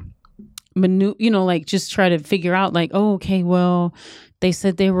you know, like, just try to figure out, like, oh, okay, well, they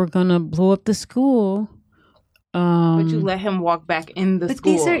said they were gonna blow up the school, but you let him walk back in the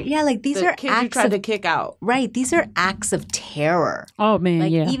school. These are these are kids acts you tried to kick out. Right, these are acts of terror. Oh man,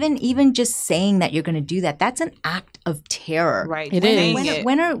 like, yeah. Even just saying that you're going to do that, that's an act of terror. Right, it is.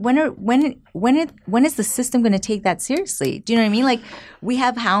 When is the system going to take that seriously? Do you know what I mean? Like, we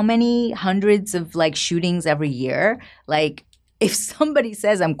have how many hundreds of like shootings every year? Like, if somebody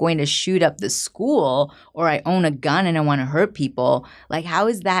says I'm going to shoot up the school, or I own a gun and I want to hurt people, like, how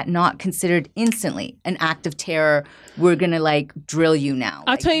is that not considered instantly an act of terror? We're going to like drill you now.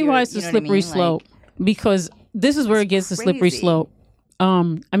 I'll tell you why it's a slippery slope, because this is where it gets a slippery slope.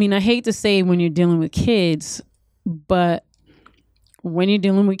 I mean, I hate to say when you're dealing with kids, but when you're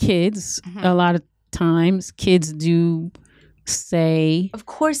dealing with kids, a lot of times kids do say, of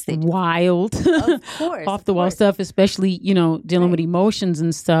course they do. Wild, of course, off the wall stuff, especially, you know, dealing with emotions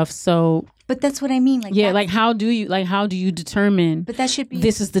and stuff. So, but that's what I mean. Like, yeah, like, how do you determine? But that should be,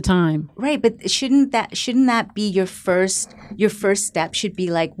 this is the time, right? But shouldn't that be your first step? Should be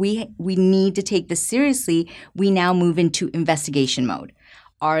like, we need to take this seriously. We now move into investigation mode.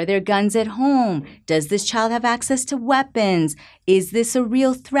 Are there guns at home? Does this child have access to weapons? Is this a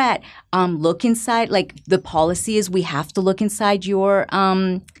real threat? Look inside. Like, the policy is we have to look inside your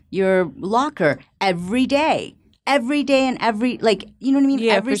locker every day. Every day and like, you know what I mean?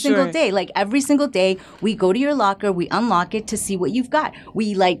 Yeah, every single day. Like, every single day we go to your locker, we unlock it to see what you've got.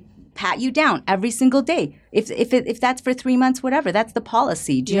 We like pat you down every single day. If that's for 3 months, whatever, that's the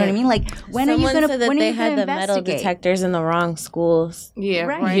policy. Do you know what I mean? Like, when Someone are you said going to they had the metal detectors in the wrong schools. Yeah,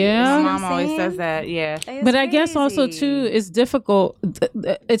 right. Yeah. My mom always says that. Yeah, but I guess also too, it's difficult.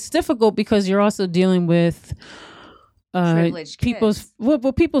 It's difficult because you're also dealing with people's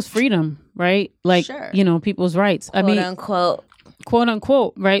people's freedom, right? Like, you know, people's rights. Quote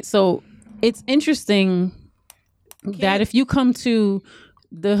unquote, right? So it's interesting that if you come to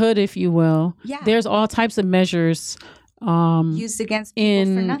the hood, if you will, there's all types of measures used against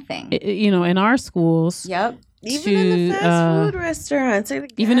people for nothing. You know, in our schools. Yep. Even in the fast food restaurants, or the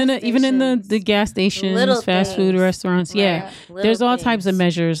even in the gas stations, little fast food restaurants. Right. Yeah, there's all types of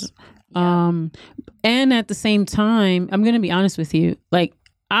measures. And at the same time, I'm going to be honest with you. Like,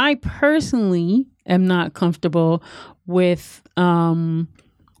 I personally am not comfortable with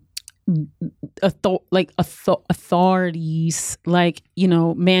authorities, like, you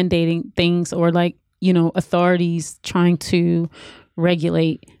know, mandating things, or like, you know, authorities trying to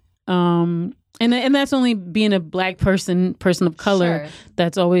regulate. And that's only being a Black person of color,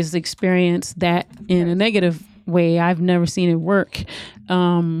 that's always experienced that in a negative way. I've never seen it work.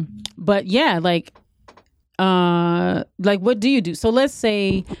 But yeah, like what do you do? So let's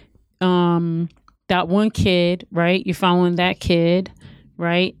say that one kid, right? You're following that kid,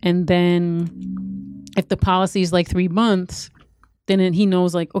 right? And then if the policy is like 3 months, then he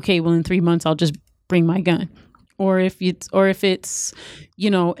knows like, okay, well, in 3 months I'll just bring my gun. Or if it's, you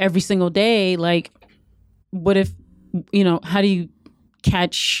know, every single day, like, what if, you know, how do you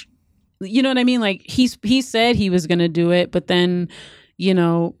catch, you know what I mean? Like, he said he was going to do it, but then, you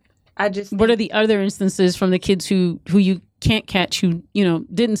know, what are the other instances from the kids who you can't catch, who, you know,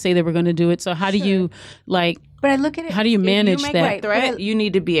 didn't say they were going to do it? So how do you, like, but I look at it, how do you manage that? Threat, you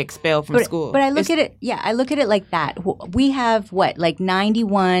need to be expelled from school. But I look at it, I look at it like that. We have like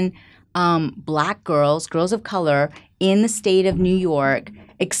 91 Black girls of color in the state of New York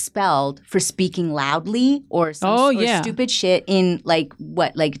expelled for speaking loudly or stupid shit in like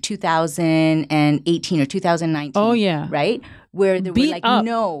 2018 or 2019. Oh yeah, right. Where there were like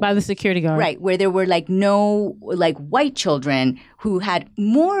no by the security guard, right? Where there were like no like white children who had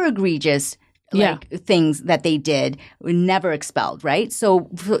more egregious things that they did were never expelled, right? So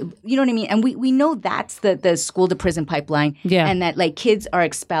you know what I mean? And we know that's the school to prison pipeline, and that like kids are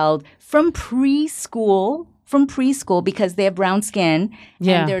expelled from preschool because they have brown skin,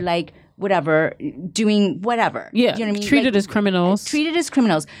 and they're like whatever, doing whatever. Yeah, do you know what I mean? Treated as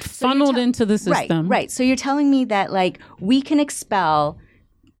criminals. Funneled into the system. Right. So you're telling me that like we can expel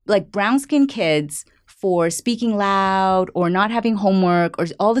like brown skin kids for speaking loud or not having homework or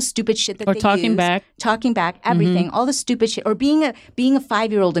all the stupid shit that they talking back, everything, all the stupid shit, or being a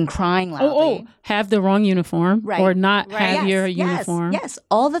 5-year-old and crying loudly. Have the wrong uniform, or not have your uniform. Yes,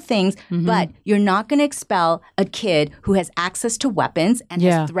 all the things. But you're not going to expel a kid who has access to weapons and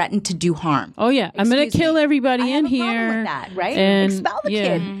has threatened to do harm. Oh yeah, I'm going to kill everybody in here. I have a problem with that, right? And, expel the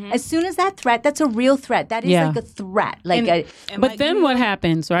kid as soon as that threat. That's a real threat. That is like a threat. But then what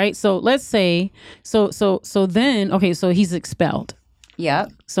happens, right? So let's say so then so he's expelled. Yeah.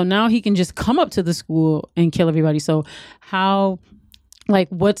 So now he can just come up to the school and kill everybody. So how, like,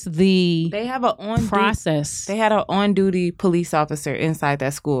 what's the process? They had an on-duty police officer inside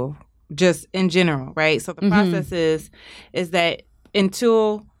that school, just in general, right? So the process is that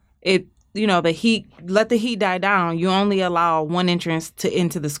until it, you know, let the heat die down, you only allow one entrance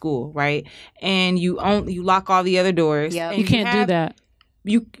into the school, right? And you lock all the other doors. Yeah. You can't do that.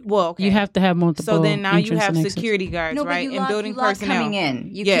 You have to have multiple. So then now you have security guards, right, and building personnel coming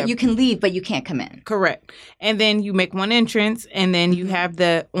in. You can leave, but you can't come in. Correct. And then you make one entrance, and then you have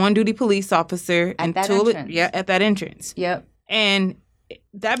the on-duty police officer at that entrance. At that entrance. Yep. And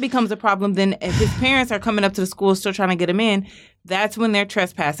that becomes a problem. Then if his parents are coming up to the school still trying to get him in, that's when they're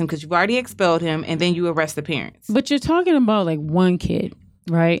trespassing because you've already expelled him, and then you arrest the parents. But you're talking about like one kid.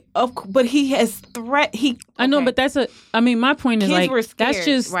 Right. But he has I know, but my point is kids like, were scared, that's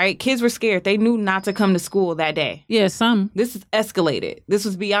just. Right. Kids were scared. They knew not to come to school that day. Yeah, some. This is escalated. This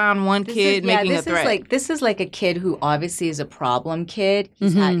was beyond one kid making a threat. This is like a kid who obviously is a problem kid.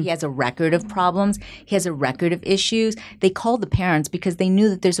 He has a record of problems. He has a record of issues. They called the parents because they knew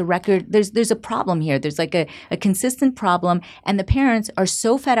that there's a record. There's a problem here. There's like a consistent problem. And the parents are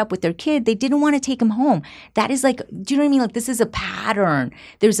so fed up with their kid, they didn't want to take him home. That is like, do you know what I mean? Like, this is a pattern.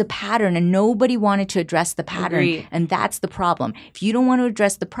 There's a pattern, and nobody wanted to address the pattern. Agreed. And that's the problem. If you don't want to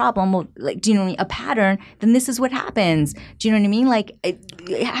address the problem, well, like, do you know what I mean? A pattern, then this is what happens. Do you know what I mean? Like,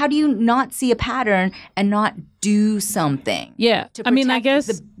 how do you not see a pattern and not do something? Yeah. To protect I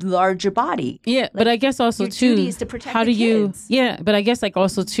guess the larger body. Yeah. Like, but I guess also your too, duty is to protect how the do you, kids. yeah. But I guess like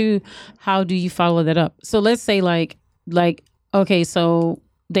also too, how do you follow that up? So let's say like, okay, so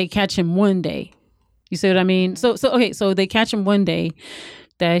they catch him one day. You see what I mean? So they catch him one day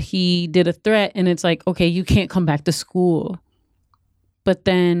that he did a threat, and it's like, okay, you can't come back to school. But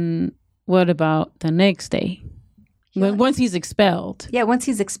then what about the next day? Once he's expelled. Yeah, once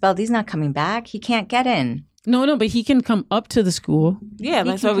he's expelled, he's not coming back. He can't get in. No, but he can come up to the school. Yeah,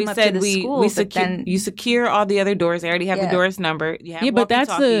 that's what we said. You secure all the other doors. They already have the doors numbered. You have but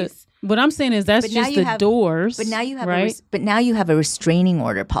that's what I'm saying is that's just the doors. But now you have right? but now you have a restraining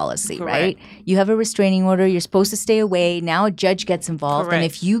order policy, Correct. right? You have a restraining order. You're supposed to stay away. Now a judge gets involved, Correct.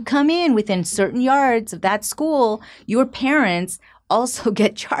 and if you come in within certain yards of that school, your parents also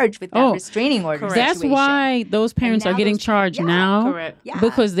get charged with that restraining order. That's situation. why those parents are getting charged now. Correct. Yeah.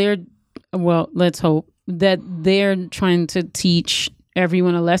 Because let's hope that they're trying to teach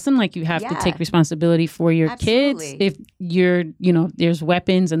everyone a lesson. Like you have to take responsibility for your kids if you're, there's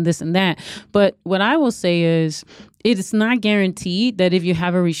weapons and this and that. But what I will say is it's not guaranteed that if you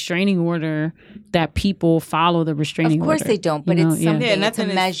have a restraining order that people follow the restraining order. Of course they don't, but it's something, it's a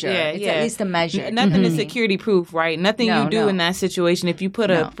measure. It's at least a measure. Nothing is security proof, right? Nothing you do in that situation. If you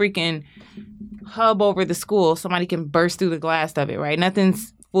put a freaking hub over the school, somebody can burst through the glass of it, right?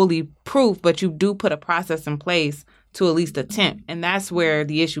 Nothing's fully proof, but you do put a process in place to at least attempt. And that's where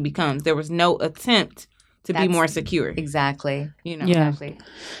the issue becomes. There was no attempt to be more secure. Exactly. Exactly.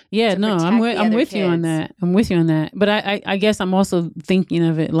 Yeah, no, I'm with you on that. I'm with you on that. But I guess I'm also thinking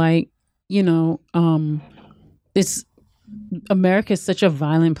of it like, it's America's such a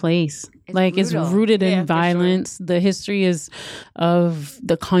violent place. It's rooted in violence. Sure. The history of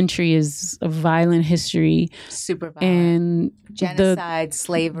the country is a violent history. Super violent. And genocide,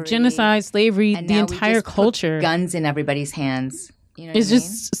 slavery, and the entire culture. Put guns in everybody's hands. It's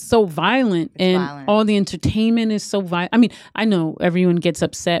just so violent, and all the entertainment is so violent. I mean, I know everyone gets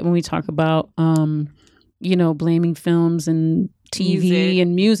upset when we talk about, blaming films and TV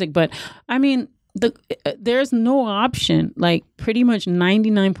and music, but I mean, there's no option. Like pretty much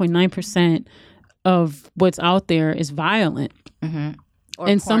 99.9% of what's out there is violent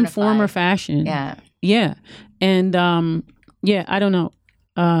in some form or fashion. Yeah, and I don't know.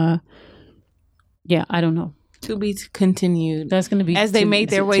 I don't know. To be continued. That's going to be as they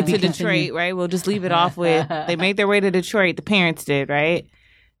made their way to Detroit, right? We'll just leave it off with they made their way to Detroit. The parents did, right?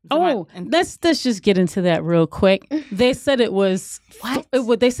 Let's just get into that real quick. They said it was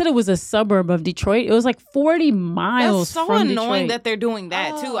they said it was a suburb of Detroit. It was like 40 miles. That's so from annoying Detroit. that they're doing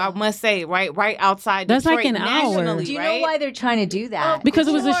that too. I must say, right outside. That's Detroit, like an hour. Do you know why they're trying to do that? Because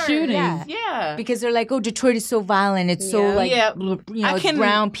it was a shooting. Yeah. Because they're like, Detroit is so violent. It's so it's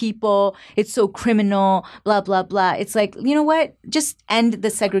brown people. It's so criminal. Blah blah blah. It's like, you know what? Just end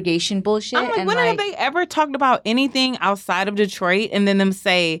the segregation bullshit. I'm like, when have they ever talked about anything outside of Detroit and then them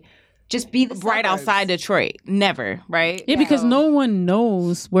say? Just be the right outside Detroit. Never, right? Yeah, because no one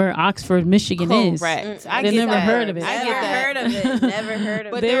knows where Oxford, Michigan is. Correct. They never heard of it. Never heard of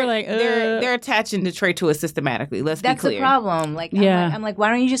it. But they were like, they're attaching Detroit to it systematically. Let's be clear. That's the problem. Like, I'm like, why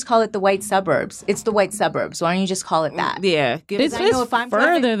don't you just call it the white suburbs? It's the white suburbs. Why don't you just call it that? Yeah. It's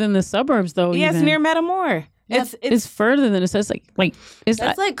further than the suburbs, though. Yeah, it's near Metamore. It's further than it says.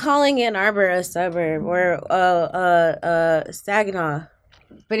 It's like calling Ann Arbor a suburb or Saginaw.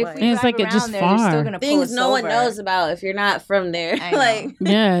 But if we drive around there, they're still going to pull us things no one knows about if you're not from there.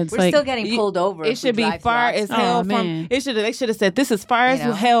 We're still getting pulled over. It should be far as hell from. They should have said this is far as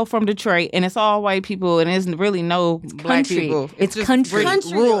hell from Detroit, and it's all white people, and there's really no black people. It's country.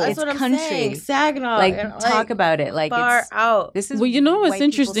 Rural. That's what I'm saying. Saginaw. Talk about it. Like far out. This is what's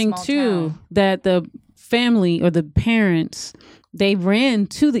interesting too, that the family or the parents. They ran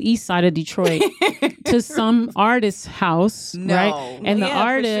to the east side of Detroit to some artist's house, right? And the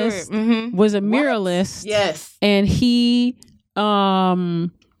artist was a muralist. Yes. And he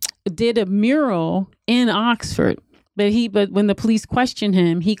did a mural in Oxford. But when the police questioned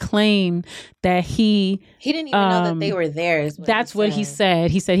him, he claimed that he didn't even know that they were there. That's what he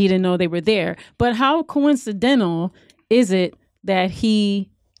said. He said he didn't know they were there. But how coincidental is it that he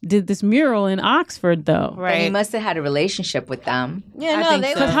did this mural in Oxford, though? Right. And he must have had a relationship with them. Yeah,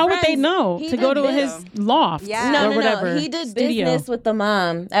 because how would they know to go to his loft? Yeah. or whatever. He did business with the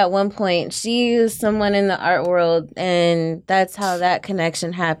mom at one point. She was someone in the art world, and that's how that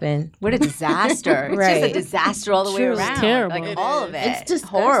connection happened. What a disaster! It's just a disaster all the way around. It's terrible. Like all of it. It's just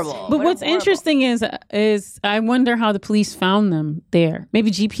horrible. But what's interesting is I wonder how the police found them there.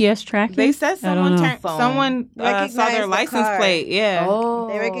 Maybe GPS tracking. They said someone saw their license plate. Yeah.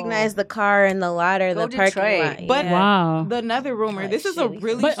 They recognized the car and the ladder, the parking lot. But wow. Another rumor. This is a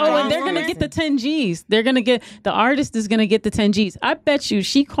really and they're going to get the 10 G's. They're going to get, the artist is going to get the 10 G's. I bet you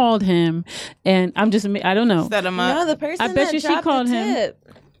she called him, and I don't know. Set him up. No, the person I bet you she called him.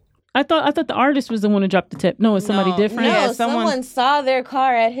 I thought the artist was the one who dropped the tip. No, it's somebody different. No, yeah, someone saw their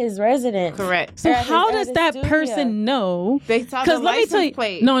car at his residence. Correct. So how does that person know? They saw the license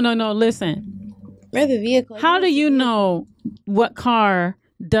plate. No. Listen. Or the vehicle. How do you know what car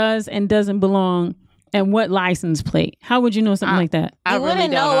does and doesn't belong and what license plate? How would you know something like that? You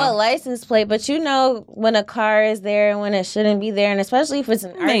wouldn't know what license plate, but you know when a car is there and when it shouldn't be there, and especially if it's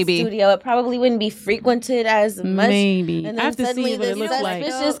an art studio, it probably wouldn't be frequented as much. Maybe. And I have to see what it looks like.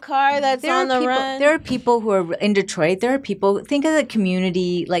 Suspicious car that's on the run. There are people who are in Detroit. There are people. Think of the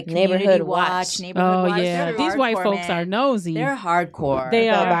community, like Neighborhood Watch. Neighborhood Watch. Yeah, these white folks are nosy. They're hardcore. They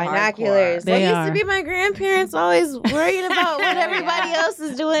are binoculars. They used to be my grandparents always worried about what everybody else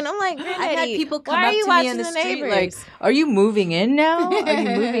is doing. I'm like, Granddaddy, I've had people come why up are be to me watching on the the street neighbors. like, "Are you moving in now? Are you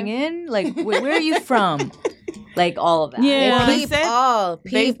moving in? Like, where are you from?" Like all of that. Yeah. They Peep said- all.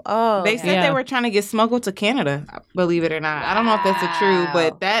 Peep all. They said Yeah. they were trying to get smuggled to Canada. Believe it or not, I don't know if that's the true,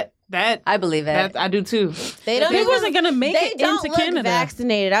 but that I believe it. I do too. They don't. He even- wasn't gonna make They it don't into look Canada.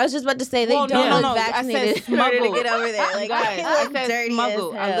 vaccinated. I was just about to say they Well, don't no, look no. I vaccinated said in order to smuggle. get over there. Like Guys, they I look said dirty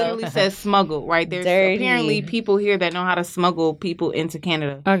smuggle. as I hell. literally said smuggle. Right there's Dirty. apparently people here that know how to smuggle people into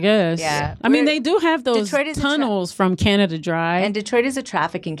Canada. I guess. Yeah. I mean, they do have those Detroit is a tunnels from Canada Dry. And Detroit is a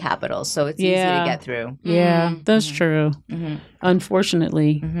trafficking capital, so it's easy Yeah. to get through. yeah, that's true. Mhm.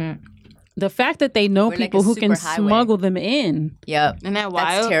 Unfortunately, hmm the fact that they know We're like people a who can super highway. smuggle them in. Yep. Isn't that That's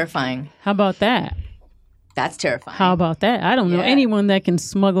wild? terrifying. How about that? That's terrifying. How about that? I don't know Yeah. anyone that can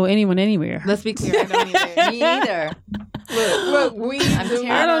smuggle anyone anywhere. Let's be clear. I don't either. Me either. Look, we. I'm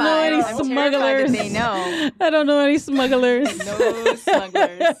terrified. I don't know any I'm terrified smugglers. that they know. I don't know any smugglers. No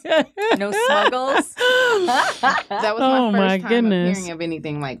smugglers. No smuggles. That was Oh, my my first time goodness. of hearing of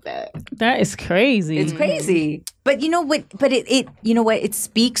anything like that. That is crazy. It's crazy. But you know what? But it you know what? It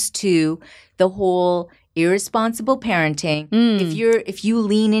speaks to the whole irresponsible parenting. If you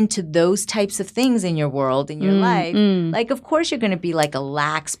lean into those types of things in your world, in your life, like of course you're going to be like a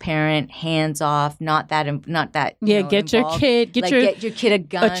lax parent, hands off, not that you Yeah, know, get your involved. kid, get Like, your get your kid a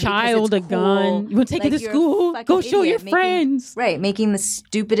gun, a because child it's a gun. cool. You want to take Like, it to you're a school? fucking Go show your idiot making- friends. Right, making the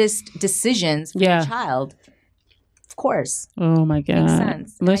stupidest decisions for Yeah. your child. Of course, Oh my god. makes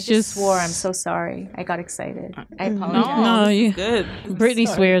sense. And Let's I just swore. I'm so sorry. I got excited. I apologize. No, this is you- good. Brittany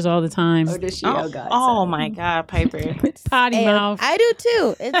swears all the time. Oh, does she? Oh, Oh, God. oh my God, Piper. Potty And mouth. I do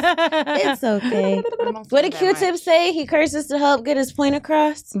too. It's okay. What did Q-Tip say? He curses to help get his point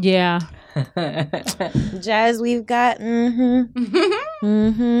across. Yeah. Jazz, we've got.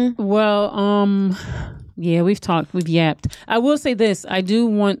 Well, yeah, we've yapped. I will say this. I do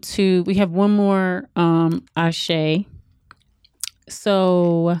want to, we have one more Ashe.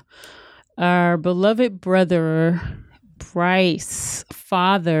 So our beloved brother, Bryce,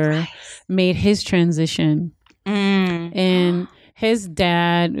 father, made his transition. And his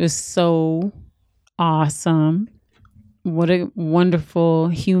dad was so awesome. What a wonderful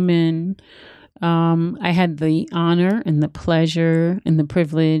human. I had the honor and the pleasure and the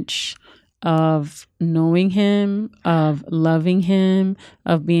privilege of knowing him, of loving him,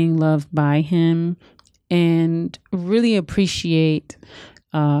 of being loved by him, and really appreciate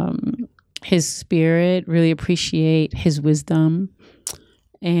his spirit, really appreciate his wisdom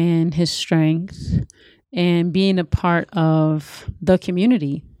and his strength, and being a part of the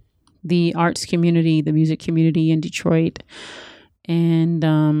community, the arts community, the music community in Detroit. And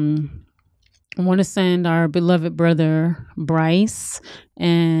I want to send our beloved brother Bryce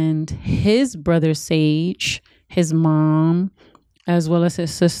and his brother Sage, his mom, as well as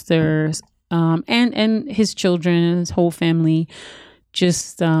his sisters, and his children, his whole family,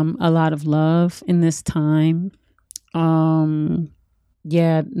 just a lot of love in this time.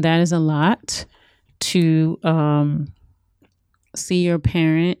 Yeah, that is a lot to see your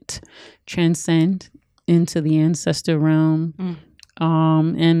parent transcend into the ancestor realm.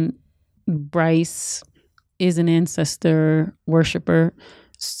 And Bryce is an ancestor worshiper,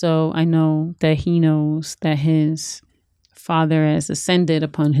 so I know that he knows that his father has ascended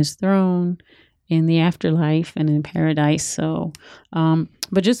upon his throne in the afterlife and in paradise. So,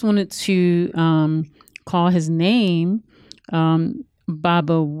 but just wanted to call his name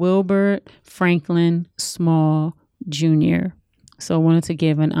Baba Wilbert Franklin Small Jr. So I wanted to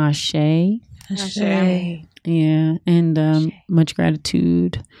give an Ashe. Yeah, and much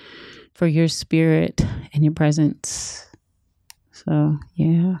gratitude for your spirit and your presence. So,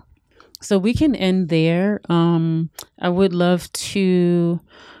 yeah. So we can end there. I would love to,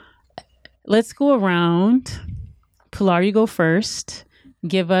 let's go around. Pilar, you go first.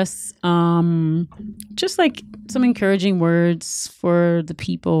 Give us just like some encouraging words for the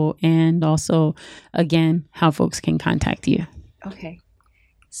people, and also, again, how folks can contact you. Okay.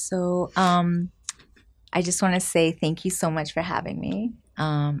 So I just want to say thank you so much for having me.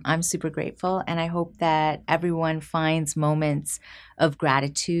 I'm super grateful, and I hope that everyone finds moments of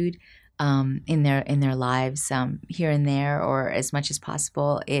gratitude in their lives, here and there, or as much as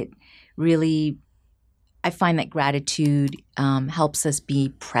possible. It really, I find that gratitude helps us be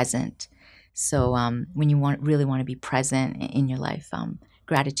present. So when you really want to be present in your life,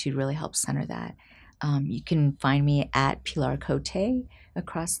 gratitude really helps center that. You can find me at Pilar Cote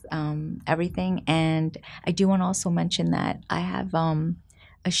across everything. And I do want to also mention that I have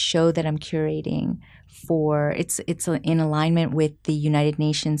a show that I'm curating for, it's in alignment with the United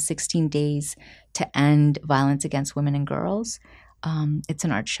Nations 16 Days to End Violence Against Women and Girls. It's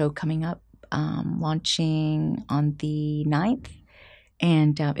an art show coming up launching on the 9th,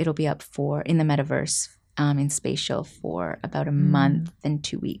 and it'll be up in the metaverse in Spatial for about a month and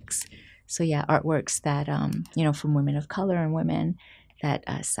 2 weeks. So yeah, artworks that from women of color and women that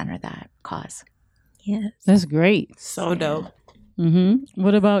center that cause. Yes, that's great. So dope.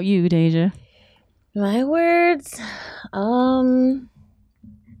 What about you, Deja? My words, I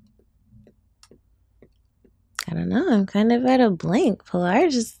don't know. I'm kind of at a blank. Pilar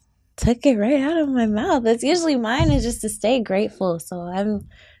just took it right out of my mouth. That's usually mine, is just to stay grateful. So I'm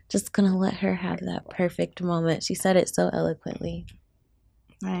just going to let her have that perfect moment. She said it so eloquently.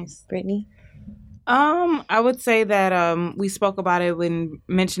 Nice. Brittany? I would say that we spoke about it when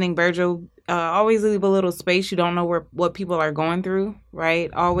mentioning Virgil. Always leave a little space. You don't know what people are going through,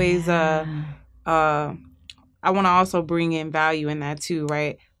 right? Always I want to also bring in value in that too,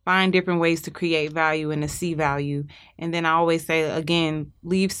 right? Find different ways to create value and to see value. And then I always say, again,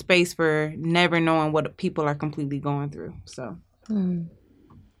 leave space for never knowing what people are completely going through. So.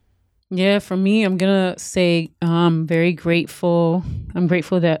 Yeah, for me, I'm going to say I'm very grateful. I'm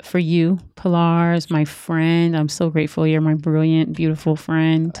grateful that for you, Pilar, is my friend. I'm so grateful you're my brilliant, beautiful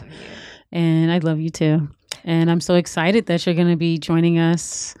friend. And I love you too. And I'm so excited that you're going to be joining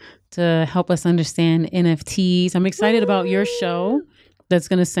us to help us understand NFTs. I'm excited about your show that's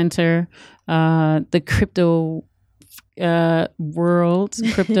going to center the crypto world,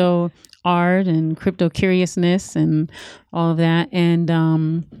 crypto art and crypto curiousness and all of that. And,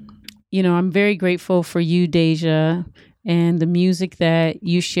 I'm very grateful for you, Deja, and the music that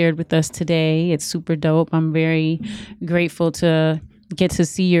you shared with us today. It's super dope. I'm very grateful to get to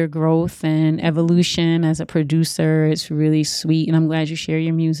see your growth and evolution as a producer. It's really sweet. And I'm glad you share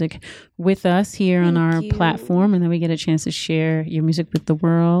your music with us here on our platform, and then we get a chance to share your music with the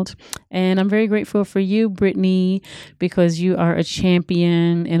world. And I'm very grateful for you, Brittany, because you are a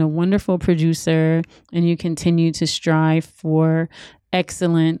champion and a wonderful producer, and you continue to strive for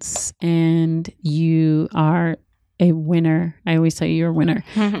excellence, and you are a winner. I always tell you you're a winner.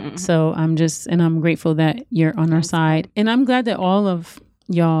 So I'm grateful that you're on our side. And I'm glad that all of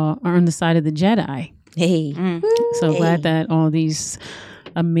y'all are on the side of the Jedi. Hey. So glad that all these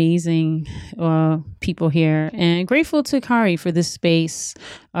amazing people here, and grateful to Kari for this space,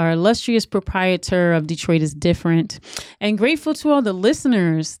 our illustrious proprietor of Detroit is Different, and grateful to all the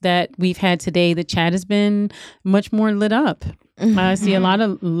listeners that we've had today. The chat has been much more lit up. I see a lot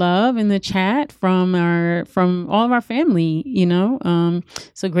of love in the chat from all of our family,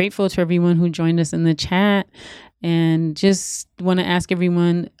 so grateful to everyone who joined us in the chat. And just want to ask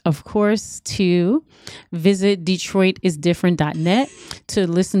everyone, of course, to visit DetroitIsDifferent.net to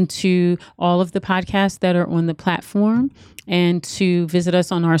listen to all of the podcasts that are on the platform, and to visit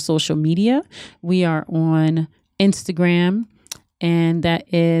us on our social media. We are on Instagram, and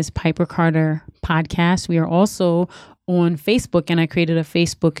that is Piper Carter Podcast. We are also on Facebook, and I created a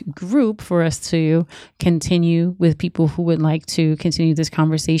Facebook group for us to continue with people who would like to continue this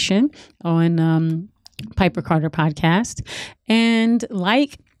conversation on Piper Carter Podcast. And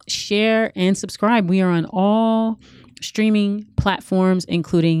share, and subscribe. We are on all streaming platforms,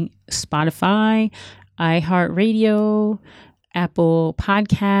 including Spotify, iHeartRadio, Apple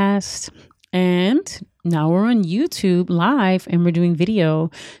Podcast, and now we're on YouTube live, and we're doing video.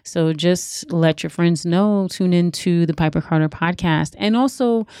 So just let your friends know, tune into the Piper Carter Podcast, and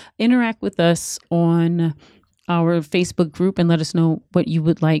also interact with us on our Facebook group and let us know what you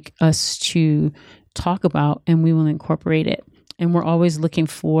would like us to talk about, and we will incorporate it. And we're always looking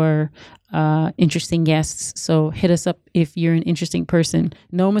for interesting guests. So hit us up if you're an interesting person.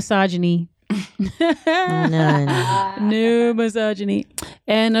 No misogyny. None. No misogyny.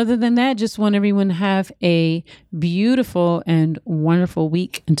 And other than that, just want everyone to have a beautiful and wonderful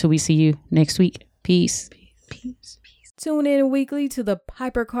week until we see you next week. Peace. Peace. Tune in weekly to the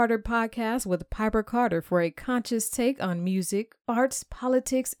Piper Carter Podcast with Piper Carter for a conscious take on music, arts,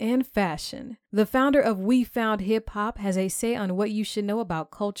 politics, and fashion. The founder of We Found Hip Hop has a say on what you should know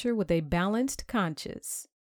about culture with a balanced conscience.